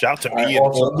yourself. Shout to me and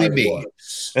only me.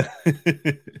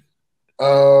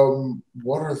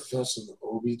 What are thoughts on the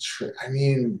Obi trade? I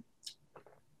mean,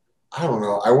 I don't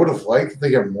know. I would have liked to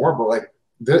get more, but like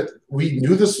we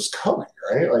knew this was coming,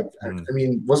 right? Like, I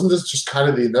mean, wasn't this just kind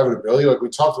of the inevitability? Like we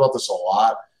talked about this a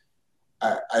lot.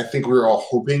 I think we were all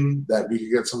hoping that we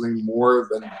could get something more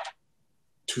than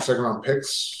 2 second-round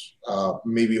picks,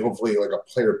 maybe hopefully like a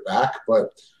player back, but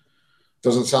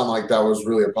doesn't sound like that was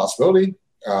really a possibility.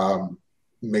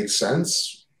 Makes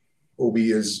sense. Obi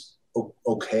is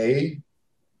okay.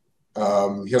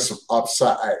 He has some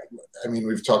upside. I mean,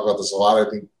 we've talked about this a lot. I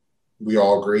think we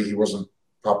all agree he wasn't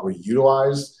properly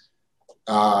utilized.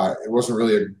 It wasn't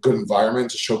really a good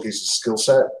environment to showcase his skill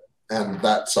set, and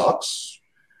that sucks.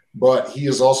 But he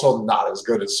is also not as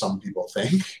good as some people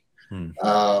think,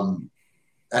 and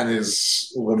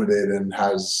is limited and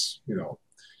has,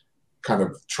 kind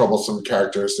of troublesome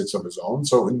characteristics of his own.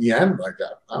 So in the end, like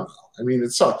that, I don't know. I mean,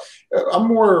 I'm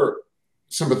more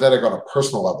sympathetic on a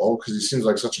personal level because he seems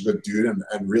like such a good dude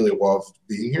and really loved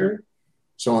being here.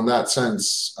 So in that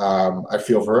sense, I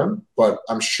feel for him, but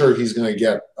I'm sure he's going to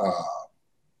get a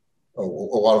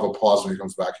lot of applause when he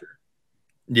comes back here.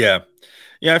 Yeah,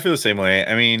 I feel the same way.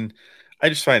 I mean, I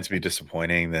just find it to be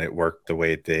disappointing that it worked the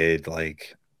way it did.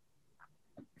 Like,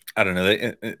 I don't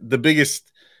know. The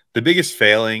biggest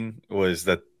failing was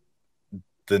that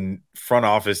the front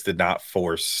office did not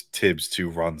force Tibbs to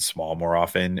run small more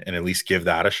often and at least give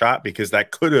that a shot, because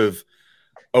that could have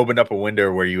opened up a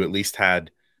window where you at least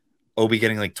had Obi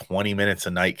getting like 20 minutes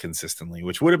a night consistently,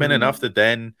 which would have been enough that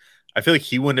then I feel like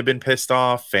he wouldn't have been pissed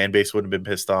off. Fan base wouldn't have been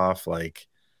pissed off. Like,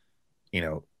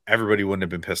 everybody wouldn't have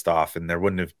been pissed off, and there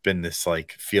wouldn't have been this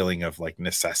like feeling of like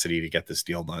necessity to get this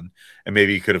deal done. And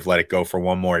maybe you could have let it go for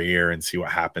one more year and see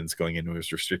what happens going into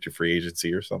his restricted free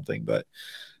agency or something. But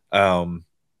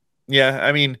yeah,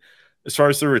 I mean, as far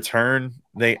as the return,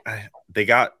 they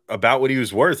got about what he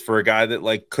was worth for a guy that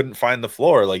like couldn't find the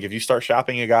floor. Like if you start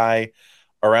shopping a guy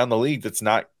around the league that's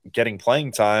not getting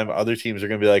playing time, other teams are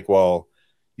going to be like, well,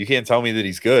 you can't tell me that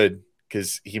he's good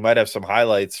because he might have some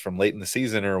highlights from late in the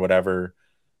season or whatever,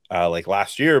 like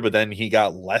last year, but then he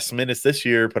got less minutes this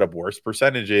year, put up worse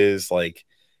percentages, like,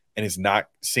 and is not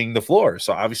seeing the floor.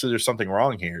 So obviously there's something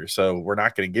wrong here. So we're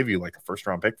not going to give you like a first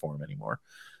round pick for him anymore.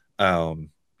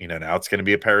 Now it's going to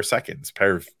be a pair of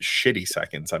shitty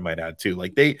seconds, I might add too.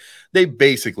 Like they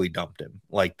basically dumped him.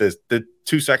 Like the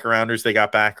 2 second rounders they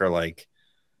got back are like,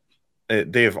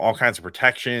 they have all kinds of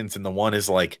protections, and the one is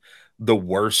like the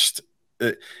worst.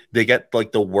 They get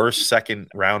like the worst second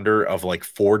rounder of like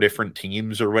 4 different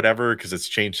teams or whatever, because it's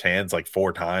changed hands like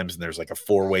 4 times, and there's like a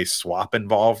 4-way swap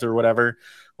involved or whatever.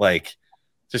 Like,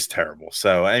 just terrible.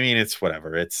 So I mean, it's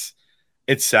whatever. It's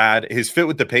sad. His fit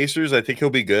with the Pacers, I think he'll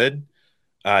be good.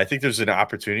 I think there's an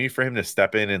opportunity for him to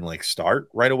step in and like start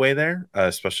right away there,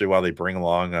 especially while they bring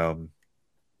along.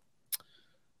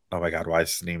 Oh my God, why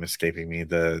is his name escaping me?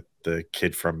 The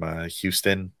kid from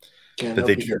Houston. Can't help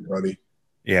you here, buddy.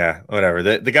 Yeah, whatever.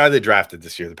 The guy they drafted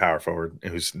this year, the power forward,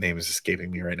 whose name is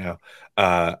escaping me right now.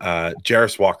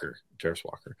 Jarris Walker.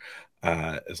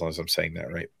 As long as I'm saying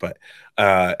that right. But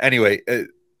anyway,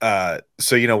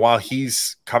 so while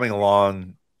he's coming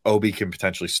along, Obi can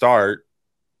potentially start.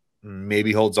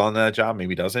 Maybe holds on to that job,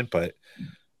 maybe doesn't. But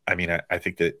I mean, I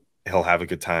think that he'll have a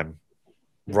good time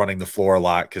running the floor a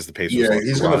lot because the Pacers. Yeah,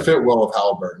 he's going to fit well with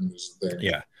Halliburton. Is the thing.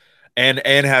 Yeah, and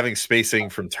having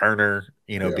spacing from Turner,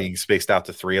 being spaced out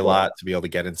to 3 a lot to be able to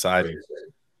get inside.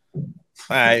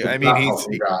 I mean,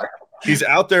 he's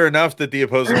out there enough that the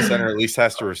opposing center at least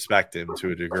has to respect him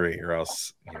to a degree, or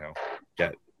else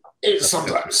get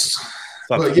sometimes.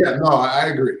 But yeah, no, I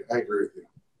agree. I agree with you.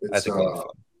 It's,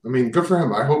 I mean, good for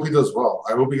him. I hope he does well.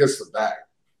 I hope he gets the bag.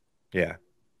 Yeah.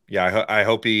 I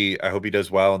hope he does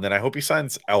well, and then I hope he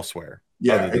signs elsewhere.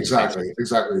 Yeah, exactly.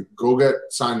 Go get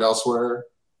signed elsewhere.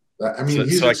 I mean,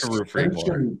 he's I can root for you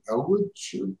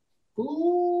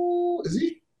more. Is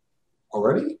he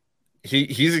already?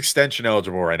 He's extension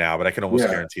eligible right now, but I can almost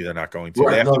guarantee they're not going to.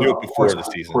 Right. They have to do it before the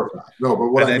season. No, but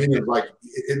what I mean is like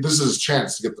this is his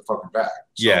chance to get the fucking bag.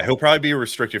 So. Yeah, he'll probably be a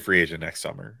restricted free agent next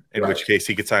summer, in which case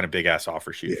he could sign a big ass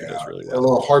offer sheet if he does really well. A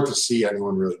little hard to see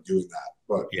anyone really doing that,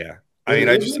 but yeah. I mean,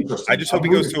 I just hope he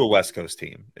goes to a West Coast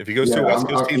team. If he goes to a West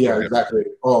Coast team, exactly.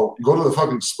 Oh, go to the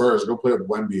fucking Spurs. Go play with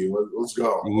Wemby. Let's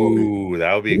go. Ooh,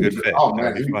 that would be a good fit. Oh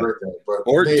man, he'd be great there.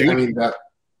 But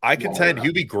I contend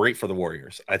he'd be great for the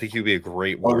Warriors. I think he'd be a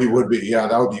great Warrior. Oh, he would be. Yeah,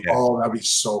 that would be. Yeah. Oh, that'd be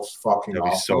so fucking. That'd be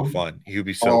awesome. so fun. He would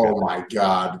be so. Oh my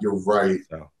god, you're right.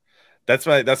 So that's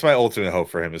my ultimate hope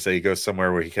for him is that he goes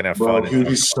somewhere where he can have fun. He would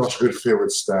be such a good fit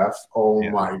with Steph. Oh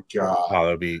my god.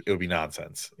 Oh, it would be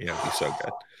nonsense. It'd be so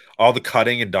good. All the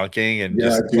cutting and dunking and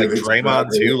just like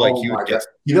Draymond too. Like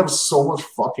he'd have so much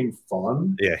fucking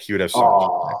fun. Yeah, he would have so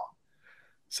much fun.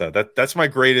 So that's my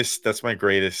greatest hope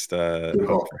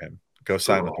for him. Go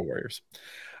sign with the Warriors.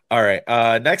 All right.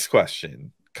 Next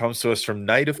question comes to us from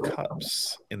Knight of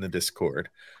Cups in the Discord.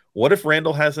 What if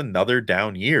Randall has another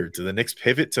down year? Do the Knicks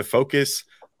pivot to focus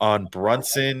on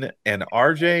Brunson and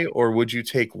RJ, or would you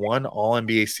take one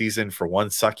All-NBA season for one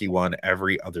sucky one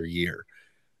every other year?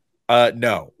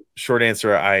 No. Short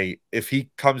answer, if he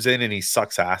comes in and he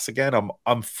sucks ass again,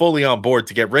 I'm fully on board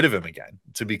to get rid of him again,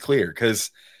 to be clear, because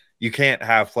you can't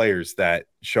have players that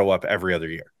show up every other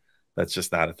year. That's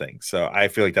just not a thing. So I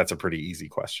feel like that's a pretty easy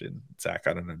question. Zach,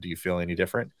 I don't know. Do you feel any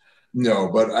different? No,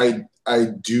 but I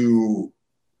do.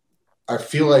 I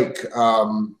feel like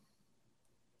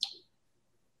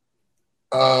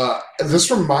this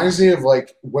reminds me of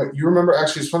like what you remember.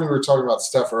 Actually, it's funny we were talking about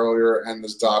Steph earlier and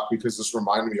this doc because this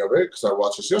reminded me of it because I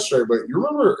watched this yesterday. But you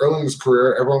remember early in his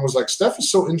career, everyone was like, Steph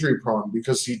is so injury prone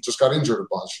because he just got injured a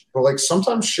bunch. But like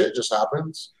sometimes shit just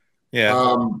happens.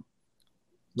 Yeah.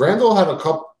 Randall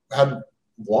had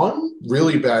one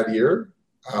really bad year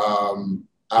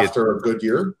after a good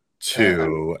year.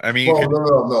 Two. I mean,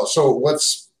 no. So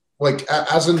what's like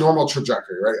as a normal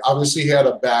trajectory, right? Obviously, he had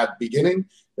a bad beginning,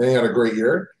 then he had a great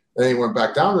year, then he went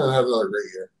back down, and then had another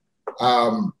great year.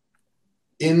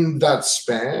 In that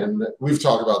span, we've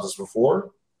talked about this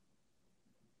before.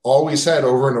 All we said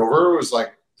over and over was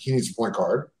like he needs a point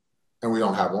guard, and we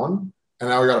don't have one. And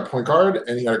now we got a point guard,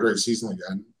 and he had a great season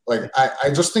again. Like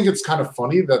I just think it's kind of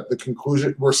funny that the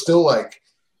conclusion we're still like,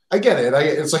 I get it.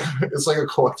 It's like a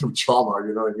collective trauma.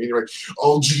 You know what I mean? You're like,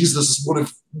 oh Jesus, what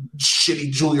if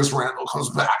shitty Julius Randle comes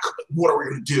back? What are we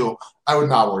gonna do? I would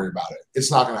not worry about it.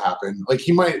 It's not gonna happen. Like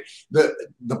he might the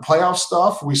playoff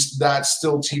stuff. That's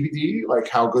still TBD. Like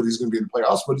how good he's gonna be in the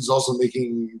playoffs. But he's also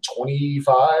making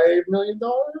 $25 million.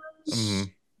 Mm-hmm.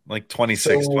 Like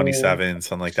 26, 27,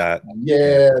 something like that.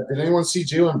 Yeah. Did anyone see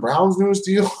Jaylen Brown's newest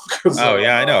deal?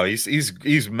 I know.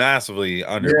 He's massively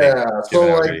underpaid. Yeah.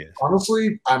 So like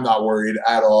honestly, I'm not worried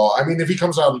at all. I mean, if he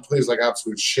comes out and plays like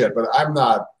absolute shit, but I'm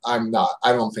not. I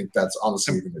don't think that's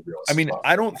honestly even the realistic. I mean,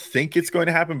 I don't think it's going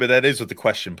to happen, but that is what the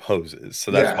question poses.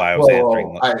 So that's why I was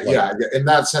answering. In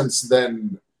that sense,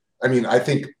 then I mean, I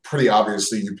think pretty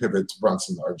obviously you pivot to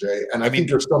Brunson and RJ, and I think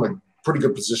you're still in a pretty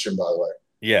good position, by the way.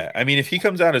 Yeah, I mean, if he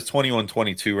comes out as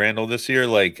 21-22 Randall this year,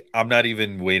 like I'm not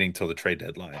even waiting till the trade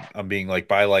deadline. I'm being like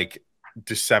by like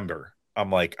December,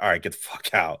 I'm like, all right, get the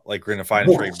fuck out. Like we're gonna find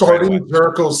a trade. Starting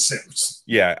Jericho Sims.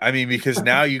 Yeah, I mean, because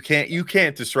now you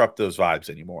can't disrupt those vibes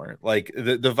anymore. Like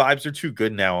the vibes are too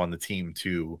good now on the team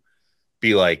to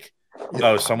be like,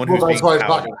 someone who's being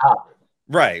touted.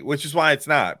 Right, which is why it's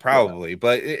not probably.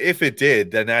 But if it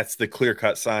did, then that's the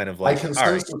clear-cut sign of like, I can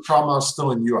sense the trauma is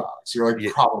still in you, Alex. You're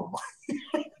like, probably.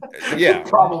 Yeah,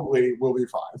 probably will be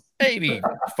fine.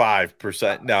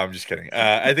 85%. No, I'm just kidding.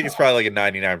 I think it's probably like a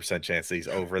 99% chance that he's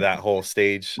over that whole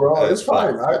stage. Bro, it's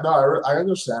fine. I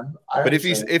understand. But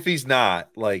if he's not,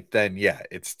 like, then yeah,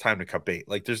 it's time to cut bait.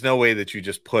 Like, there's no way that you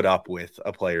just put up with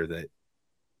a player that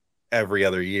every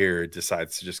other year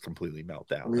decides to just completely melt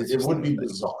down. I mean, it would be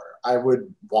bizarre. I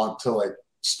would want to like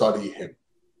study him.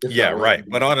 Yeah, right.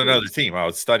 But on another team, I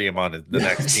would study him on the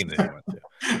next team that he went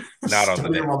to, not on the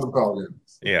Knicks. On the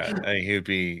Pelicans. Yeah, I mean, he would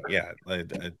be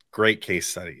a great case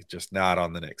study, just not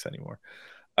on the Knicks anymore.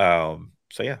 So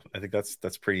yeah, I think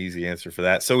that's pretty easy answer for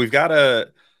that. So we've got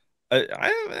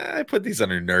I put these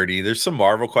under nerdy. There's some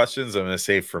Marvel questions I'm going to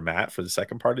save for Matt for the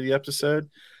second part of the episode.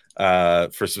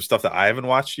 for some stuff that I haven't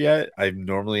watched yet. I'm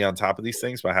normally on top of these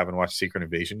things, but I haven't watched Secret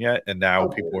Invasion yet. And now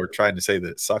people are trying to say that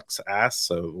it sucks ass.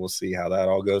 So we'll see how that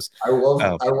all goes. I love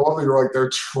that you're like, they're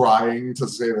trying to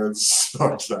say that it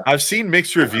sucks ass. I've seen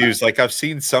mixed reviews. Like I've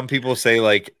seen some people say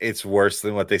like it's worse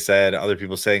than what they said. Other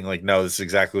people saying like, no, this is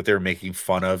exactly what they were making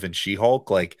fun of in She-Hulk.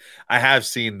 Like I have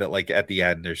seen that like at the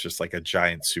end, there's just like a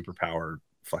giant superpower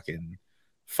fucking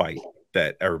fight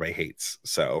that everybody hates.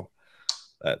 So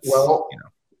that's,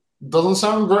 doesn't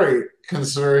sound great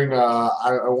considering I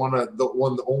want to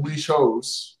one of the only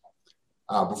shows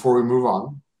before we move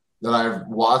on that I've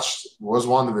watched was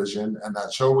WandaVision, and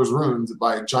that show was ruined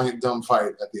by a giant dumb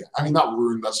fight at the end. I mean, not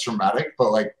ruined, that's dramatic,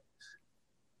 but like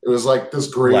it was like this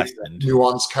great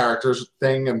nuanced characters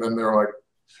thing, and then they're like,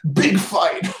 big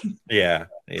fight. Yeah.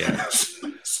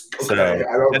 Okay,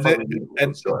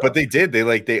 but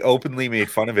they openly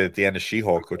made fun of it at the end of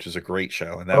She-Hulk, which is a great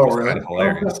show, and that was kind of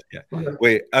hilarious. Yeah.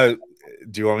 Wait, do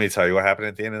you want me to tell you what happened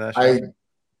at the end of that show?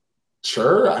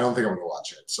 Sure. I don't think I'm gonna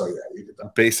watch it. So yeah, you can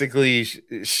tell. Basically,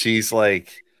 she's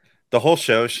like the whole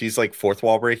show. She's like fourth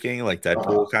wall breaking, like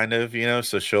Deadpool, kind of,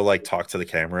 So she'll like talk to the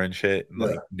camera and shit, and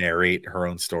like narrate her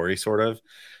own story, sort of.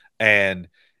 And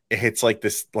it hits like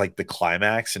this, like the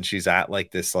climax, and she's at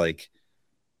like this, like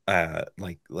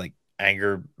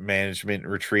anger management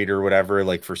retreat or whatever,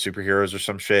 like for superheroes or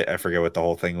some shit. I forget what the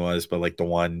whole thing was, but like the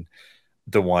one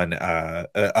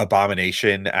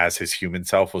Abomination as his human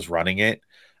self was running it.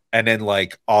 And then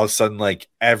like all of a sudden, like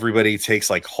everybody takes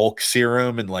like Hulk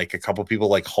serum, and like a couple people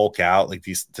like Hulk out, like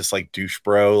this like douche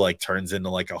bro like turns into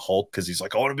like a Hulk because he's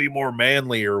like, I want to be more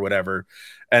manly or whatever.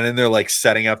 And then they're like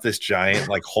setting up this giant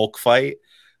like Hulk fight.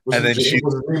 Was his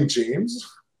name James?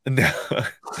 No,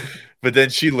 but then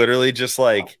she literally just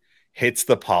like hits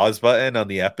the pause button on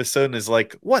the episode and is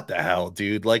like, what the hell,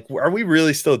 dude? Like, are we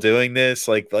really still doing this?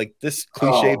 Like this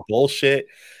cliche bullshit.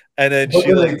 And then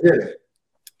she like did it.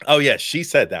 Oh yeah, she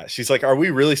said that. She's like, "Are we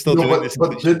really still doing this?"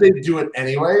 But did they do it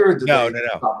anyway, or did no?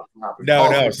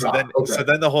 No. So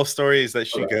then the whole story is that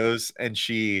she goes and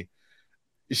she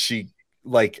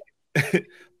like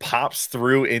pops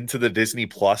through into the Disney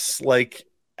Plus like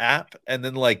app, and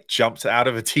then like jumps out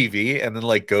of a TV, and then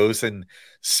like goes and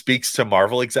speaks to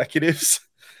Marvel executives,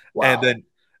 and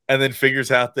then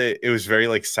figures out that it was very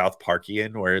like South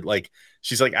Parkian, where like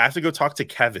she's like, I have to go talk to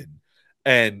Kevin.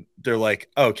 And they're like,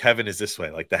 oh, Kevin is this way,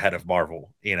 like the head of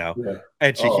Marvel,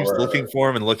 And she keeps looking for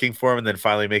him, and then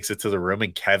finally makes it to the room.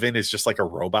 And Kevin is just like a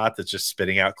robot that's just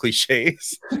spitting out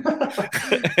cliches.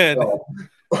 And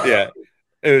yeah,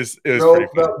 it was pretty funny.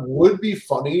 That would be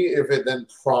funny if it then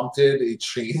prompted a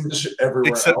change everywhere.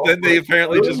 Except then they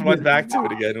apparently just went back to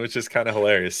it again, which is kind of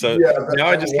hilarious. So now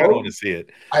I just kind of want to see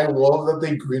it. I love that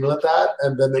they greenlit that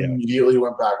and then immediately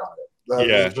went back on it.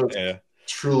 That was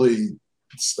truly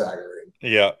staggering.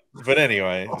 Yeah, but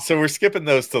anyway, so we're skipping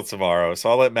those till tomorrow.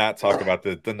 So I'll let Matt talk about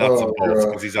the nuts and bolts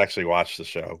because he's actually watched the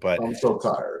show. But I'm so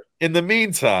tired. In the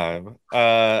meantime,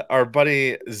 our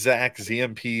buddy Zach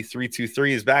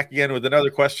ZMP323 is back again with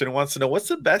another question and wants to know, what's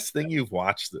the best thing you've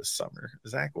watched this summer?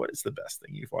 Zach, what is the best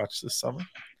thing you've watched this summer?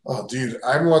 Oh, dude,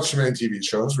 I haven't watched many TV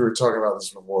shows. We were talking about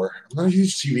this before. I'm not a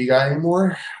huge TV guy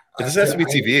anymore. It doesn't have to be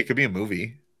TV. It could be a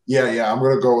movie. Yeah. I'm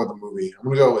going to go with a movie. I'm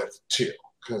going to go with two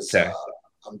because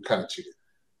I'm kind of cheating.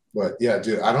 But yeah,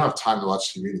 dude, I don't have time to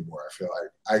watch TV anymore. I feel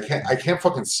like I can't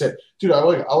fucking sit. Dude,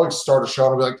 I'll start a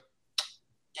show and I'll be like,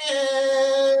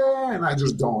 and I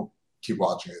just don't keep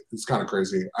watching it. It's kind of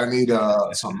crazy. I need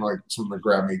something to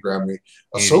grab me.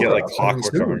 Ahsoka, like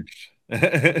Clockwork Orange.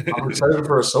 I'm excited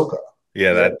for Ahsoka.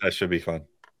 Yeah, that should be fun.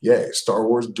 Yay, Star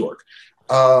Wars dork.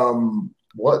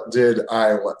 What did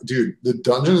dude? The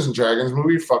Dungeons and Dragons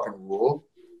movie fucking ruled.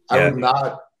 Yeah. I would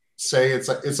not say it's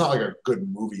not like a good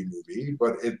movie,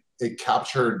 but it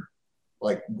captured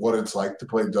like what it's like to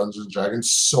play Dungeons and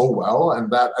Dragons so well,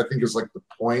 and that I think is like the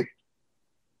point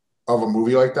of a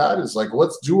movie like that is like,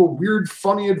 let's do a weird,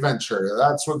 funny adventure.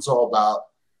 That's what it's all about.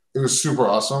 It was super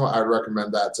awesome. I'd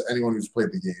recommend that to anyone who's played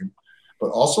the game. But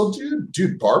also,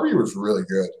 dude, Barbie was really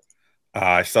good.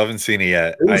 I still haven't seen it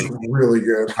yet. It was really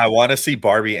good. I want to see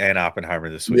Barbie and Oppenheimer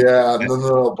this week. Yeah,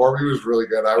 no. Barbie was really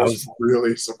good. I was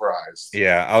really surprised.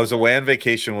 Yeah, I was away on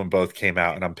vacation when both came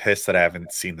out, and I'm pissed that I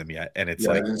haven't seen them yet. And it's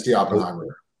like, I didn't see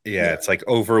Oppenheimer. Yeah, it's like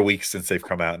over a week since they've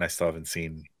come out, and I still haven't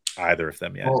seen either of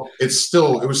them yet. Well, it was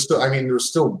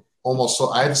still almost so.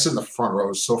 I had to sit in the front row. It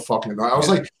was so fucking annoying. I was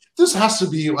like, this has to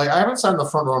be like, I haven't sat in the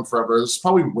front row in forever. This is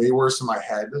probably way worse in my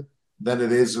head than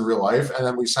it is in real life. And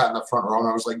then we sat in the front row and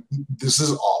I was like, this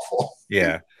is awful.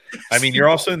 Yeah. I mean, you're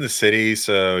also in the city,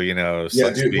 so, Yeah, dude,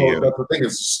 that's the thing,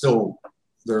 is still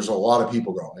There's a lot of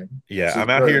people going. Yeah, So I'm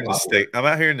it's out very here in the popular. stick. I'm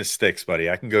out here in the sticks, buddy.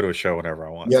 I can go to a show whenever I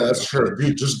want. Yeah, that's true.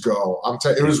 Dude, just go.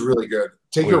 It was really good.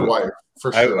 Take We your will. wife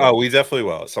for sure. We definitely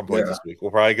will at some point Yeah. this week.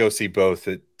 We'll probably go see both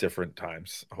at different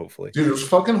times, hopefully. Dude, it was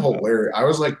fucking hilarious. I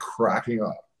was like cracking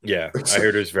up. Yeah, I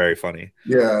heard it was very funny.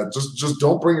 Yeah, just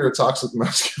don't bring your toxic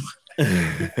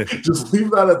masculinity. Just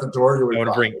leave that at the door. I want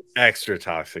to bring extra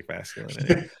toxic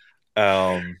masculinity.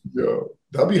 Yo,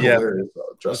 that'd be hilarious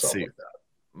though. Dress up like that.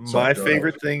 My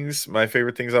favorite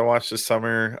things I watched this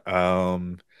summer. I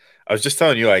was just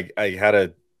telling you, I had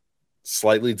a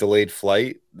slightly delayed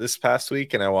flight this past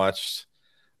week, and I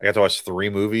got to watch 3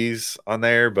 movies on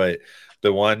there, but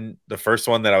the first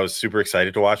one that I was super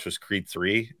excited to watch was Creed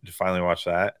 3. To finally watch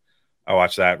that. I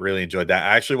watched that, really enjoyed that.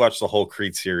 I actually watched the whole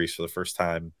Creed series for the first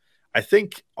time, I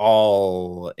think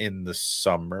all in the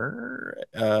summer,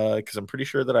 because I'm pretty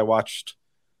sure that I watched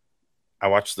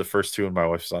the first 2 when my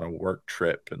wife was on a work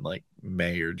trip in like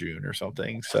May or June or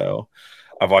something. So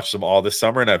I've watched them all this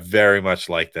summer, and I very much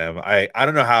like them. I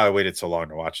don't know how I waited so long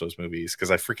to watch those movies,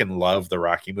 because I freaking love the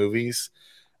Rocky movies.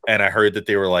 And I heard that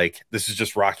they were like, this is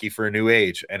just Rocky for a new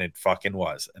age. And it fucking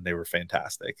was. And they were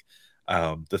fantastic.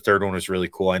 The third one was really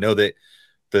cool. I know that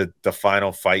the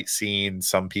final fight scene,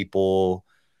 some people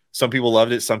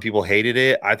loved it, some people hated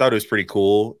it. I thought it was pretty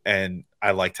cool, and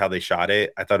I liked how they shot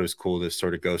it. I thought it was cool to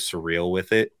sort of go surreal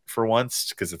with it for once,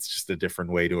 because it's just a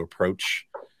different way to approach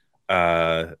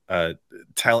talent,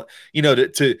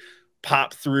 to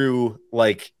pop through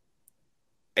like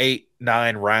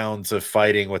 8-9 rounds of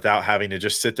fighting without having to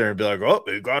just sit there and be like, oh,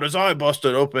 he got his eye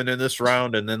busted open in this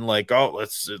round, and then like, oh,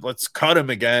 let's cut him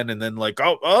again, and then like,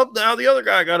 oh, now the other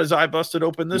guy got his eye busted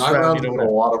open this round. A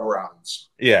lot of rounds.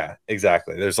 Yeah,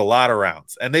 exactly. There's a lot of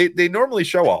rounds, and they normally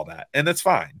show all that, and that's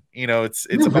fine. It's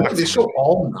really? They show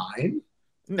all 9.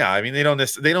 No, I mean they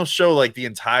don't show like the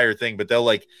entire thing, but they'll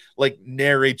like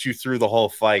narrate you through the whole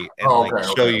fight and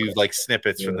show you like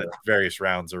snippets from the various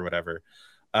rounds or whatever.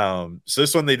 So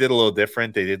this one they did a little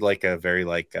different. They did like a very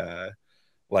like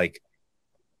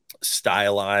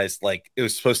stylized, like it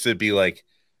was supposed to be like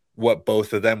what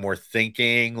both of them were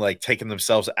thinking, like taking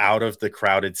themselves out of the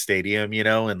crowded stadium,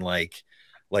 and like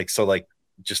so like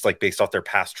just like based off their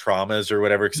past traumas or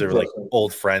whatever, because they were like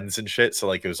old friends and shit. So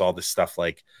like it was all this stuff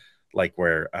like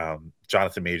where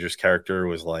Jonathan Majors' character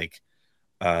was like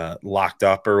locked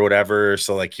up or whatever.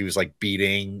 So like he was like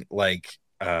beating like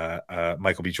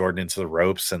Michael B. Jordan into the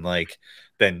ropes, and like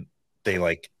then they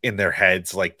like in their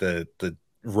heads like the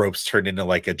ropes turned into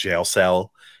like a jail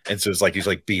cell, and so it's like he's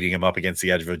like beating him up against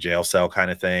the edge of a jail cell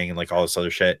kind of thing, and like all this other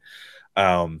shit.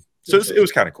 So it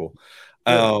was kind of cool.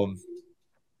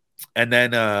 And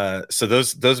then so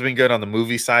those have been good on the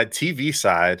movie side. TV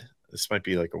side, this might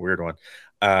be like a weird one.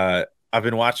 I've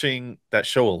been watching that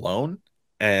show Alone,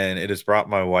 and it has brought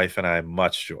my wife and I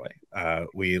much joy.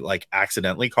 We like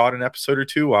accidentally caught an episode or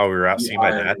 2 while we were out seeing my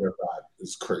dad.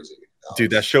 It's crazy,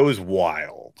 dude. That show is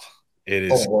wild. It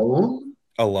is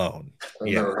Alone.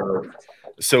 Yeah.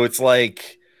 So it's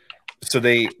like, so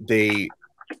they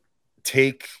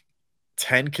take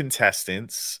 10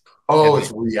 contestants. Oh,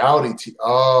 it's reality.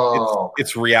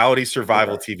 It's reality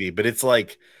survival TV, but it's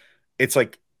like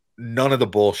none of the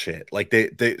bullshit. Like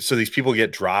so these people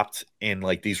get dropped in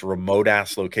like these remote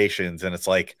ass locations, and it's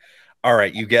like, all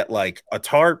right, you get like a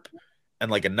tarp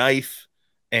and like a knife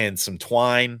and some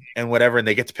twine and whatever, and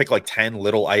they get to pick like 10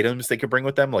 little items they could bring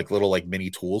with them, like little like mini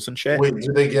tools and shit. Wait,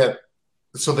 do they get?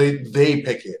 So they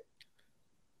pick it.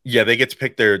 Yeah, they get to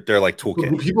pick their like toolkit.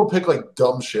 Do people pick like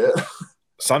dumb shit?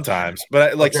 Sometimes,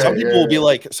 but like some people will be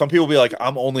like,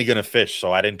 I'm only gonna fish,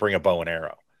 so I didn't bring a bow and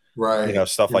arrow, right?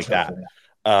 Stuff like that.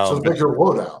 So it's like your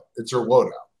loadout. It's your loadout.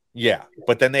 Yeah,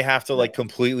 but then they have to like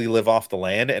completely live off the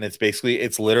land, and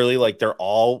it's literally like they're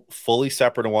all fully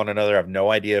separate of one another. I have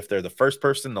no idea if they're the first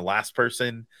person, the last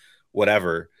person,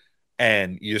 whatever,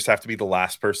 and you just have to be the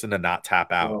last person to not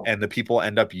tap out. Oh. And the people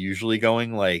end up usually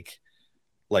going like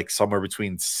somewhere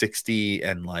between 60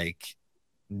 and like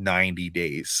 90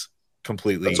 days.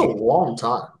 Completely. That's a long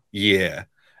time. Yeah.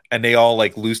 And they all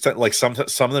like lose like some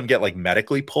of them get like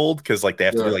medically pulled because like they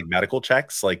have to do like medical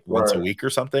checks like once a week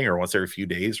or something, or once every few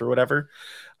days or whatever.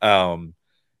 And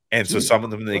so some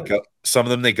of them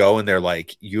they go and they're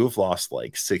like, you have lost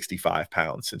like 65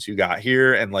 pounds since you got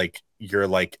here, and like you're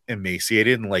like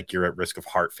emaciated and like you're at risk of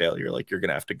heart failure, like you're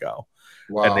gonna have to go.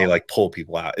 Wow. And they like pull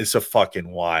people out. It's a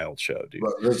fucking wild show, dude.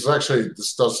 But this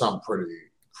does sound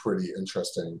pretty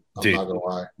interesting. I'm not gonna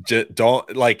lie.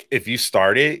 Don't like, if you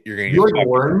start it, you're gonna get like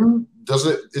learn.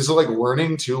 Is it like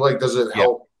learning too? Like, does it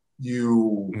help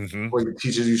you Mm-hmm. like it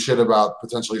teaches you shit about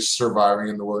potentially surviving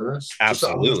in the wilderness?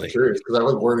 Absolutely. I'm just curious because I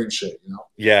like learning shit, you know.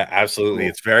 Yeah, absolutely. Cool.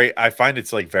 It's very. I find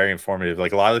it's like very informative.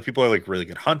 Like a lot of the people are like really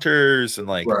good hunters and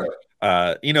like,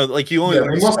 Right. you know, like you only. Yeah,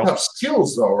 they must have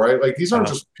skills though, right? Like these aren't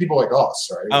just people like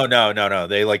us, right? Oh no.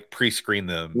 They like pre-screen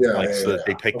them, Yeah, like yeah, so that yeah.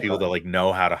 they pick people that like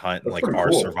know how to hunt and That's like pretty are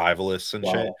cool. survivalists and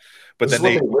Wow. shit. But this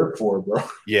then is what they live for, bro.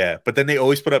 Yeah, but then they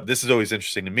always put up. This is always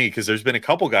interesting to me because there's been a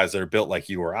couple guys that are built like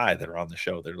you or I that are on the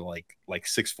show. They're like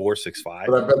 6'4", 6'5".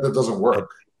 But I bet that doesn't work.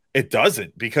 It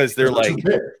doesn't because they're like too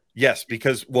big. yes,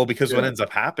 because what ends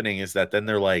up happening is that then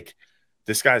they're like,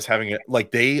 this guy's having it.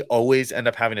 Like they always end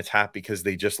up having a tap because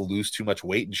they just lose too much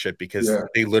weight and shit because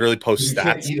they literally post stats.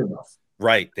 Can't eat enough.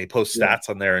 Right, they post stats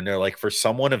on there and they're like, for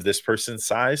someone of this person's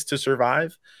size to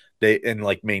survive, they and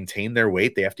like maintain their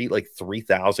weight, they have to eat like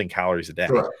 3,000 calories a day.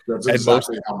 Correct. That's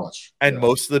exactly how much. And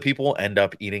most of the people end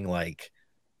up eating like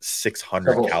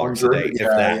 600 calories a day, if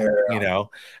that, you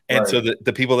know. And so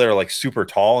the people that are like super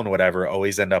tall and whatever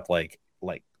always end up like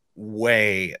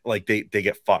way like they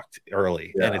get fucked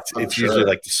early, and it's usually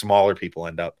like the smaller people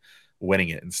end up winning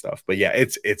it and stuff. But yeah,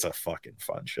 it's a fucking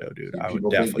fun show, dude. I would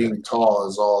definitely being tall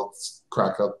is all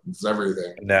crack up. It's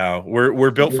everything. No,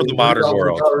 we're built for the modern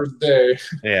world.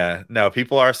 Yeah, no,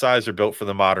 people our size are built for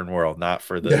the modern world, not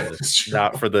for the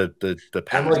not for the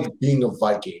past. I'm like being a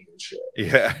Viking and shit.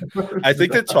 Yeah, I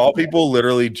think that tall people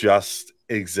literally just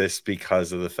exist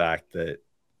because of the fact that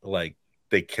like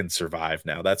they can survive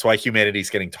now. That's why humanity's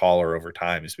getting taller over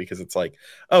time, is because it's like,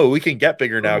 oh, we can get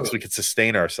bigger now because we can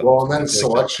sustain ourselves. Well, and then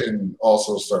selection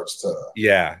also starts to.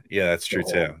 Yeah, that's true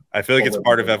too. I feel like it's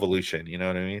part of evolution. You know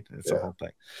what I mean? It's a whole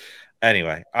thing.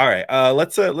 Anyway, all right.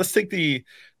 Let's take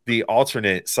the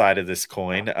alternate side of this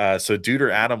coin. So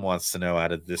Duder Adam wants to know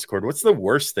out of the Discord, what's the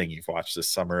worst thing you've watched this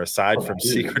summer aside from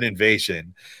Secret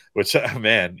Invasion? Which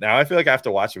man, now I feel like I have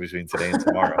to watch it between today and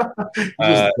tomorrow.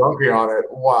 Just dunking on it.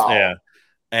 Wow. Yeah.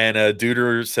 And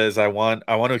Duder says, I want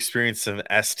to experience some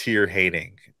S tier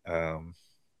hating. I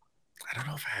don't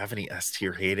know if I have any S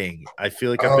tier hating. I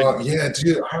feel like I've been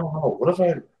dude, I don't know.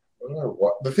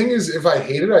 What the thing is, if I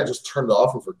hate it, I just turn it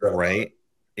off and forget. Right.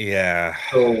 Yeah.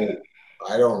 So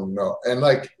I don't know. And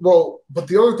like, well, but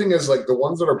the other thing is like the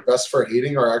ones that are best for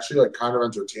hating are actually like kind of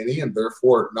entertaining and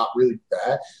therefore not really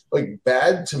bad. Like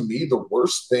bad to me, the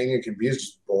worst thing it can be is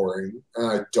just boring, and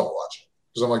I don't watch it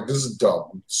because I'm like, this is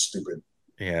dumb, stupid.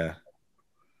 Yeah.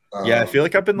 I feel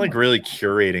like I've been like really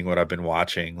curating what I've been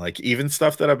watching. Like even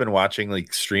stuff that I've been watching,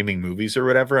 like streaming movies or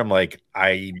whatever, I'm like,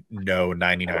 I know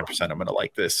 99% I'm gonna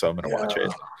like this, so I'm gonna watch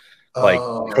it. Like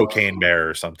Cocaine Bear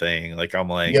or something. Like I'm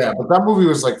like, yeah, but that movie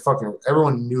was like fucking.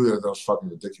 Everyone knew that was fucking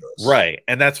ridiculous, right?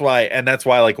 And that's why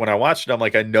like when I watched it, I'm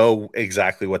like, I know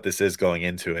exactly what this is going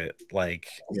into it. Like,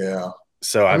 yeah.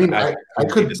 So I mean, I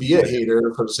could be a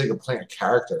hater for the sake of playing a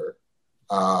character,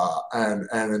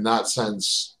 and in that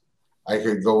sense, I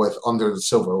could go with Under the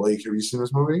Silver Lake. Have you seen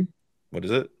this movie? What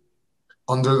is it?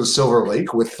 Under the Silver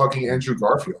Lake with fucking Andrew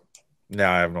Garfield. No,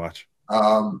 I haven't watched.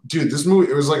 Dude, this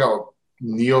movie, it was like a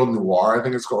neo-noir, I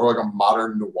think it's called, or like a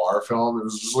modern noir film. It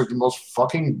was just like the most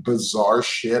fucking bizarre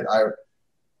shit.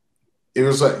 It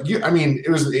was like, it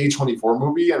was an A24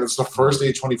 movie, and it's the first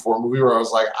A24 movie where I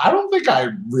was like, I don't think I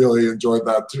really enjoyed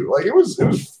that too. Like it was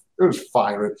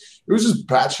fine, but it was just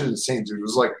batshit insane, dude. It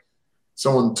was like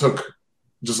someone took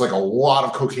just like a lot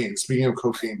of cocaine. Speaking of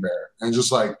Cocaine Bear, and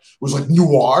just like was like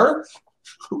noir.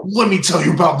 Let me tell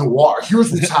you about noir.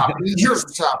 Here's what's happening. Here's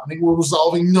what's happening. We're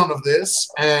resolving none of this,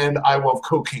 and I love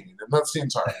cocaine, and that's the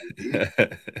entire movie.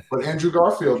 But Andrew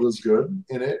Garfield was good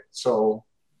in it, so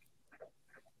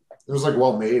it was like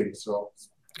well made. So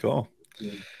cool.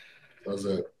 Yeah, that was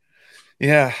it.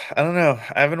 Yeah, I don't know.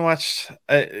 I haven't watched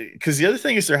because the other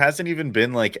thing is there hasn't even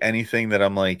been like anything that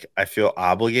I'm like I feel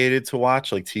obligated to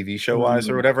watch, like TV show wise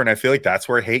or whatever. And I feel like that's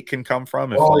where hate can come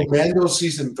from. If, Mando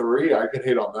season 3, I could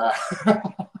hate on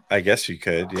that. I guess you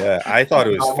could. Yeah, I thought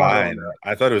it was fine.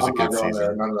 I thought it was a good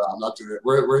season. No, I'm not doing it.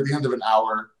 We're at the end of an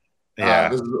hour. Yeah,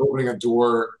 this is opening a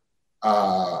door.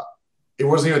 It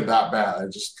wasn't even that bad.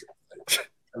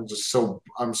 I'm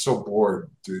so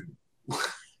bored, dude.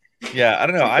 Yeah, I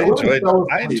don't know. I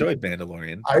enjoyed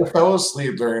Mandalorian. I fell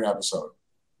asleep during an episode.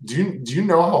 Do you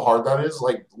know how hard that is?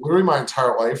 Like literally my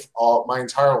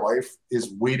entire life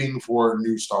is waiting for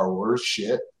new Star Wars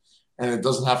shit, and it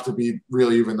doesn't have to be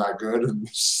really even that good. And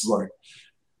it's like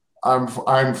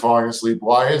I'm falling asleep.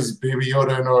 Why is Baby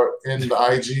Yoda in the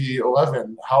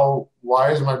IG-11?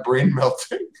 Why is my brain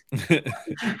melting?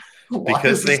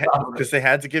 Because they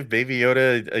had to give Baby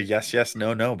Yoda a yes,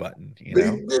 no button. You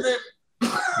know? They did it.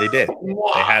 They did.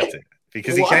 Why? They had to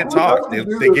because he can't talk.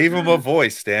 They gave him a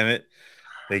voice. Damn it!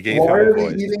 They gave Why him a are they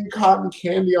voice. eating cotton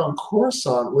candy on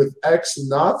Coruscant with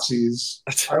ex-Nazis?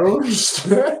 I don't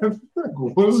understand. Like,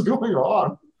 what is going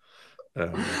on? Oh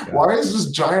my God. Why is this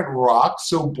giant rock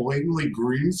so blatantly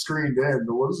green screened in?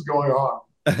 What is going on?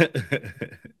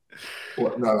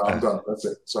 No, I'm done. That's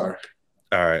it. Sorry.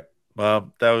 All right.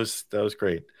 Well, that was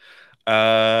great.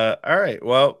 All right.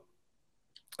 Well,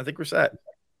 I think we're set.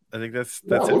 I think that's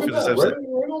Yeah, it look for at this that. episode.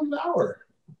 Right on an hour.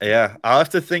 Yeah, I'll have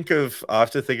to think if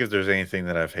there's anything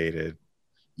that I've hated.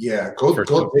 Yeah, go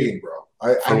digging, bro.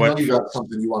 I know you got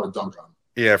something you want to dunk on.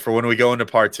 Yeah, for when we go into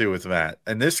part 2 with Matt.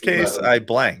 In this case, Exactly. I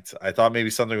blanked. I thought maybe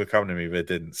something would come to me, but it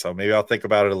didn't. So maybe I'll think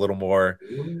about it a little more.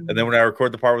 And then when I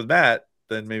record the part with Matt,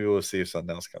 then maybe we'll see if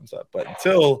something else comes up. But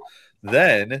until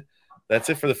then, that's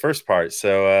it for the first part.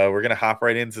 So we're going to hop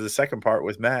right into the second part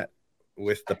with Matt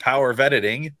with the power of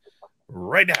editing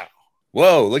right now.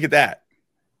 Whoa, look at that.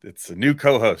 It's a new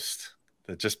co-host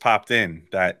that just popped in.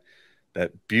 That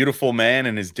beautiful man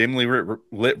in his dimly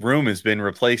lit room has been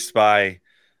replaced by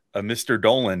a Mr.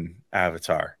 Dolan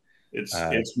avatar.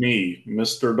 It's me,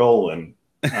 Mr. Dolan.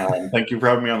 Thank you for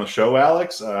having me on the show,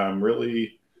 Alex.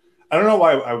 I don't know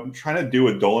why I'm trying to do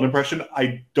a Dolan impression.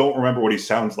 I don't remember what he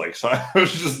sounds like, so I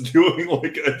was just doing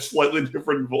like a slightly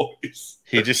different voice.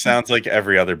 He just sounds like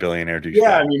every other billionaire douchebag.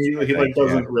 Yeah, I mean, he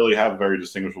doesn't really have a very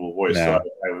distinguishable voice, No. so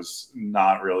I was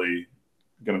not really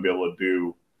going to be able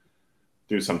to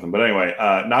do something. But anyway,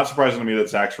 not surprising to me that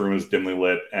Zach's room is dimly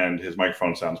lit and his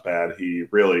microphone sounds bad. He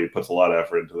really puts a lot of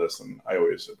effort into this, and I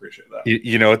always appreciate that.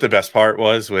 You know what the best part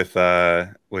was with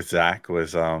Zach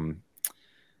was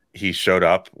he showed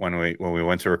up when we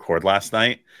went to record last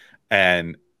night,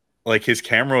 and like his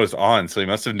camera was on, so he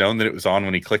must have known that it was on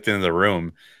when he clicked into the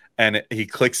room, and he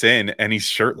clicks in and he's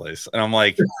shirtless, and I'm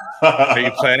like, are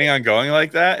you planning on going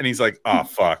like that? And he's like, oh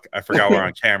fuck, I forgot we're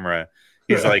on camera.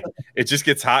 He's like, it just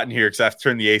gets hot in here because I have to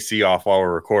turn the AC off while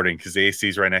we're recording because the AC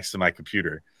is right next to my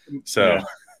computer. So, yeah.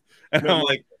 And I'm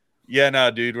like, yeah,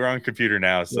 no, dude, we're on computer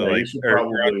now. So we're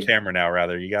on camera now.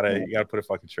 Rather, you gotta put a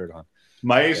fucking shirt on.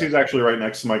 My AC is actually right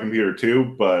next to my computer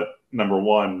too. But number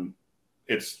one,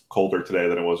 it's colder today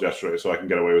than it was yesterday, so I can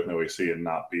get away with no AC and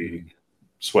not be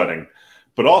sweating.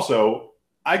 But also,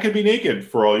 I could be naked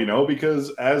for all you know because,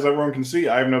 as everyone can see,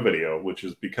 I have no video, which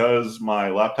is because my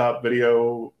laptop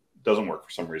video doesn't work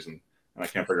for some reason, and I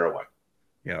can't figure out why.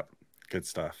 Yeah, good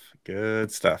stuff.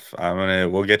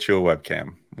 We'll get you a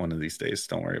webcam one of these days.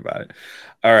 Don't worry about it.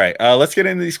 All right, let's get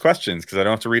into these questions because I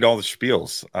don't have to read all the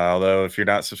spiels. Although if you're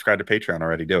not subscribed to Patreon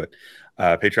already, do it.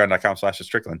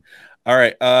 Patreon.com/Strickland. All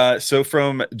right. So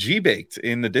from G Baked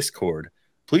in the Discord,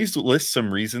 please list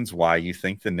some reasons why you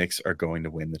think the Knicks are going to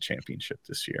win the championship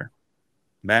this year.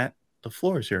 Matt, the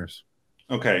floor is yours.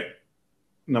 Okay.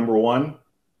 Number one,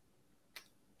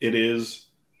 it is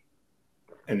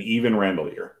an even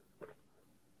Randall year.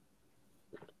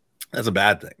 That's a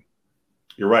bad thing.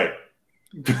 You're right.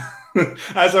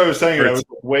 As I was saying, I was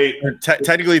wait.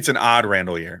 Technically, it's an odd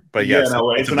Randall year, but yes,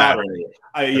 it's an odd Randall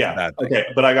year. Okay,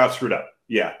 but I got screwed up.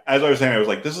 Yeah, as I was saying, I was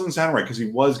like, this doesn't sound right because he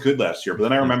was good last year. But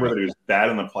then I remember that he was bad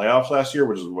in the playoffs last year,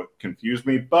 which is what confused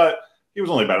me. But he was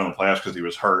only bad in the playoffs because he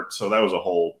was hurt, so that was a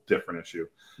whole different issue.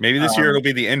 Maybe this year it'll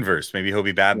be the inverse. Maybe he'll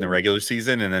be bad in the regular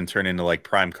season and then turn into like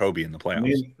prime Kobe in the playoffs. I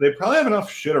mean, they probably have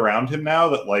enough shit around him now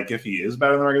that like if he is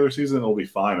bad in the regular season, it'll be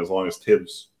fine as long as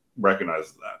Tibbs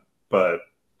recognizes that. But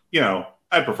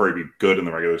I'd prefer he be good in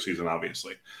the regular season,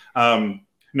 obviously.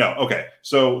 No, okay.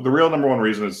 So the real number one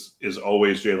reason is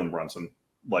always Jalen Brunson.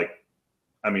 Like,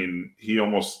 I mean, he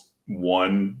almost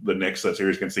won the Knicks that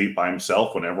series against the Heat by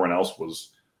himself when everyone else was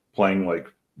playing like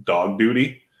dog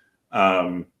duty.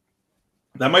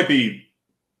 That might be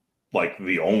like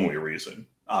the only reason,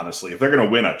 honestly. If they're going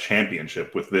to win a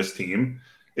championship with this team,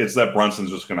 it's that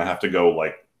Brunson's just going to have to go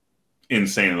like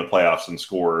insane in the playoffs and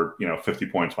score, 50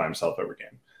 points by himself every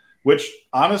game, which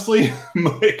honestly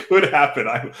it could happen.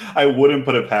 I wouldn't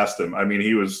put it past him. I mean,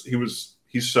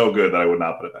 he's so good that I would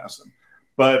not put it past him.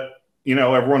 But,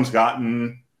 everyone's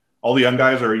gotten all the young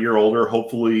guys are a year older.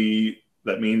 Hopefully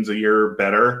that means a year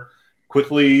better.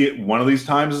 Quickly, one of these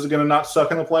times is going to not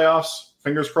suck in the playoffs.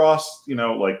 Fingers crossed,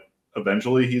 like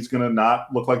eventually he's going to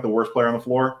not look like the worst player on the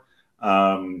floor.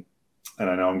 And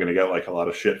I know I'm going to get like a lot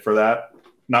of shit for that.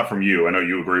 Not from you. I know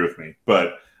you agree with me,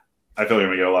 but I feel like I'm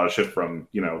going to get a lot of shit from,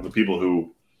 the people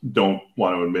who don't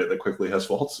want to admit that Quickly has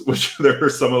faults, which there are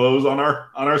some of those on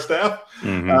our staff.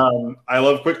 Mm-hmm. I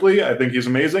love Quickly. I think he's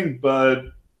amazing, but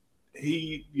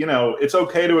he, it's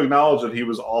okay to acknowledge that he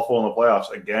was awful in the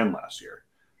playoffs again last year.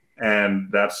 And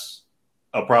that's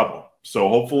a problem. So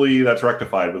hopefully that's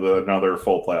rectified with another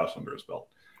full playoffs under his belt.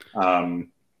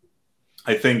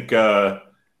 I think,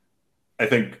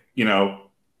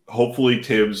 hopefully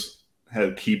Tibbs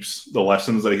keeps the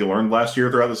lessons that he learned last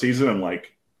year throughout the season and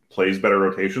like plays better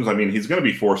rotations. I mean, he's going to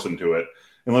be forced into it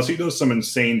unless he does some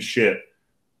insane shit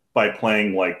by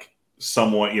playing like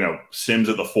someone, Sims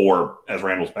at the 4 as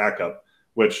Randall's backup,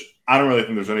 which I don't really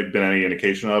think there's been any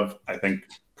indication of. I think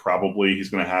probably he's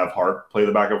going to have Hart play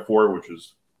the backup 4, which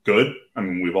is good. I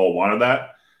mean, we've all wanted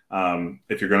that.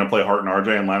 If you're going to play Hart and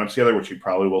RJ and line up together, which you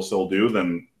probably will still do,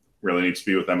 then really needs to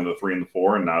be with them in the 3 and the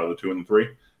 4 and not the 2 and the 3.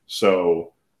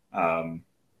 So, I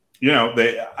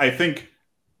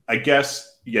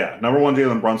guess, number 1,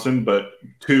 Jalen Brunson, but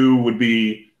 2 would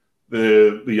be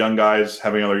the young guys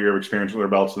having another year of experience with their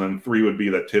belts, and then 3 would be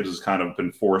that Tibbs has kind of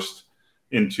been forced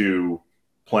into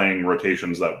playing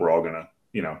rotations that we're all going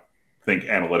to, think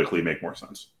analytically make more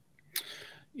sense.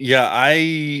 Yeah,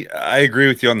 I agree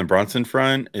with you on the Brunson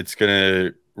front. It's going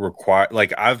to require,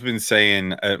 like I've been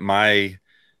saying, my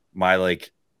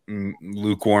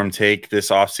lukewarm take this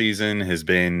offseason has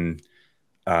been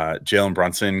Jalen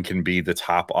Brunson can be the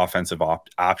top offensive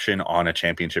option on a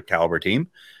championship caliber team.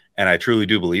 And I truly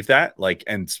do believe that,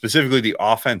 and specifically the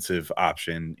offensive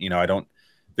option. I don't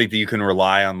think that you can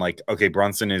rely on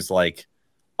Brunson is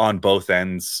on both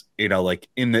ends, in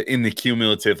the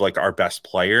cumulative, our best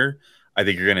player. I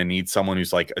think you're going to need someone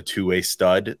who's a two-way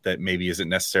stud that maybe isn't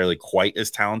necessarily quite as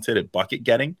talented at bucket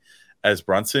getting as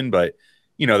Brunson, but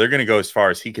they're going to go as far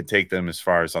as he could take them as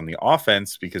far as on the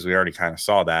offense, because we already kind of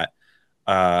saw that.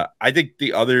 I think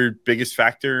the other biggest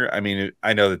factor, I mean,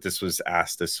 I know that this was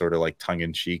asked as sort of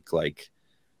tongue-in-cheek,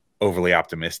 overly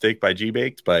optimistic by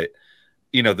G-Baked, but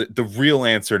the real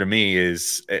answer to me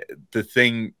is the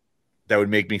thing that would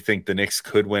make me think the Knicks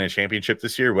could win a championship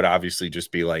this year would obviously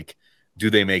just be do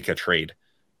they make a trade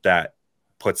that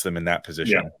puts them in that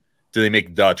position? Yeah. Do they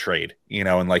make the trade,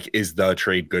 and is the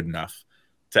trade good enough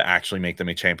to actually make them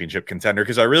a championship contender?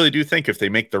 Because I really do think if they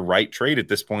make the right trade at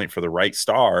this point for the right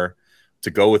star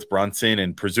to go with Brunson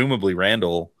and presumably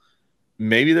Randall,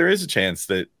 maybe there is a chance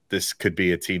that this could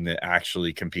be a team that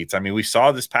actually competes. I mean, we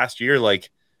saw this past year, the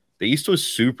East was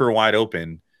super wide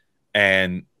open,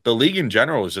 and the league in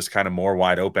general is just kind of more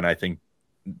wide open, I think,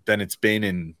 than it's been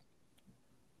in,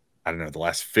 I don't know, the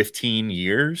last 15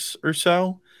 years or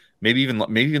so, maybe even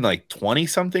 20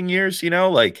 something years, we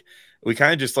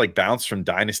kind of just bounced from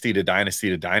dynasty to dynasty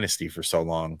to dynasty for so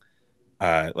long.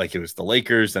 It was the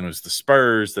Lakers, then it was the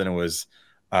Spurs, then it was,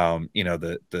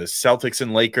 the Celtics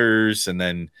and Lakers, and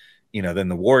then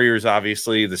the Warriors,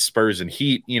 obviously the Spurs and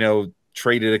Heat,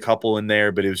 traded a couple in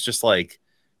there, but it was just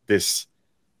this,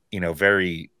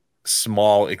 very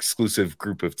small exclusive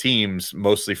group of teams,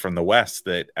 mostly from the West,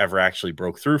 that ever actually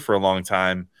broke through for a long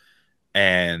time.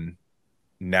 And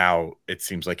now it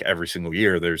seems like every single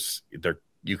year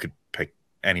you could pick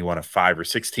any one of 5 or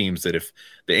 6 teams that, if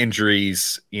the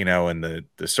injuries, and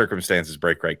the circumstances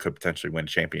break right, could potentially win a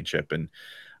championship. And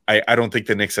I don't think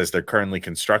the Knicks, as they're currently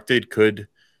constructed, could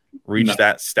reach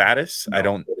that status. No.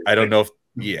 I don't know if,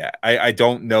 I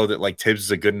don't know that Tibbs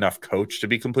is a good enough coach, to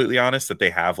be completely honest, that they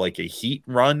have a Heat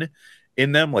run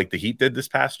in them like the Heat did this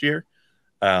past year.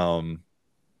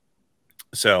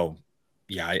 So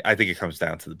yeah, I think it comes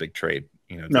down to the big trade.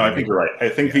 No, I think you're right. I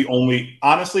think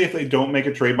honestly, if they don't make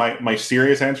a trade, my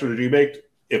serious answer to G-Baked,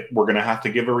 if we're going to have to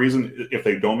give a reason, if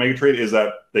they don't make a trade, is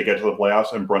that they get to the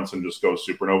playoffs and Brunson just goes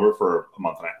supernova for a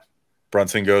month and a half.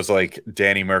 Brunson goes like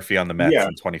Danny Murphy on the Mets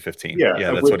in 2015.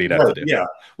 Yeah, that's what he'd have to do. Yeah,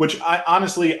 which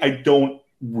I don't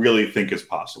really think is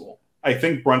possible. I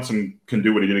think Brunson can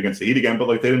do what he did against the Heat again, but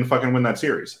they didn't fucking win that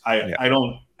series. I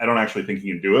don't actually think he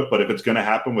can do it. But if it's going to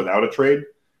happen without a trade,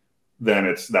 then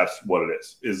that's what it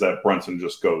is. Is that Brunson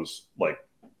just goes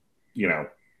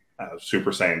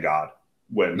Super Saiyan God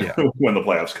when when the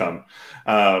playoffs come.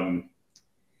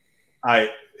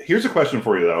 Here's a question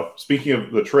for you though. Speaking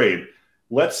of the trade.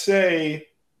 Let's say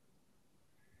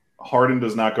Harden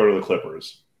does not go to the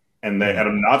Clippers, and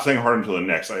I'm not saying Harden to the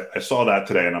Knicks. I saw that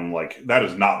today, and I'm like, that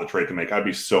is not the trade to make. I'd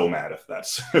be so mad if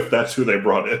that's who they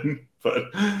brought in,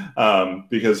 but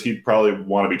because he'd probably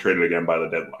want to be traded again by the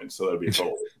deadline, so that'd be a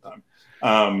total waste of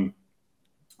time.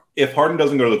 If Harden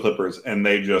doesn't go to the Clippers and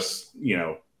they just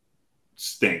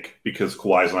stink because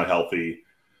Kawhi's not healthy,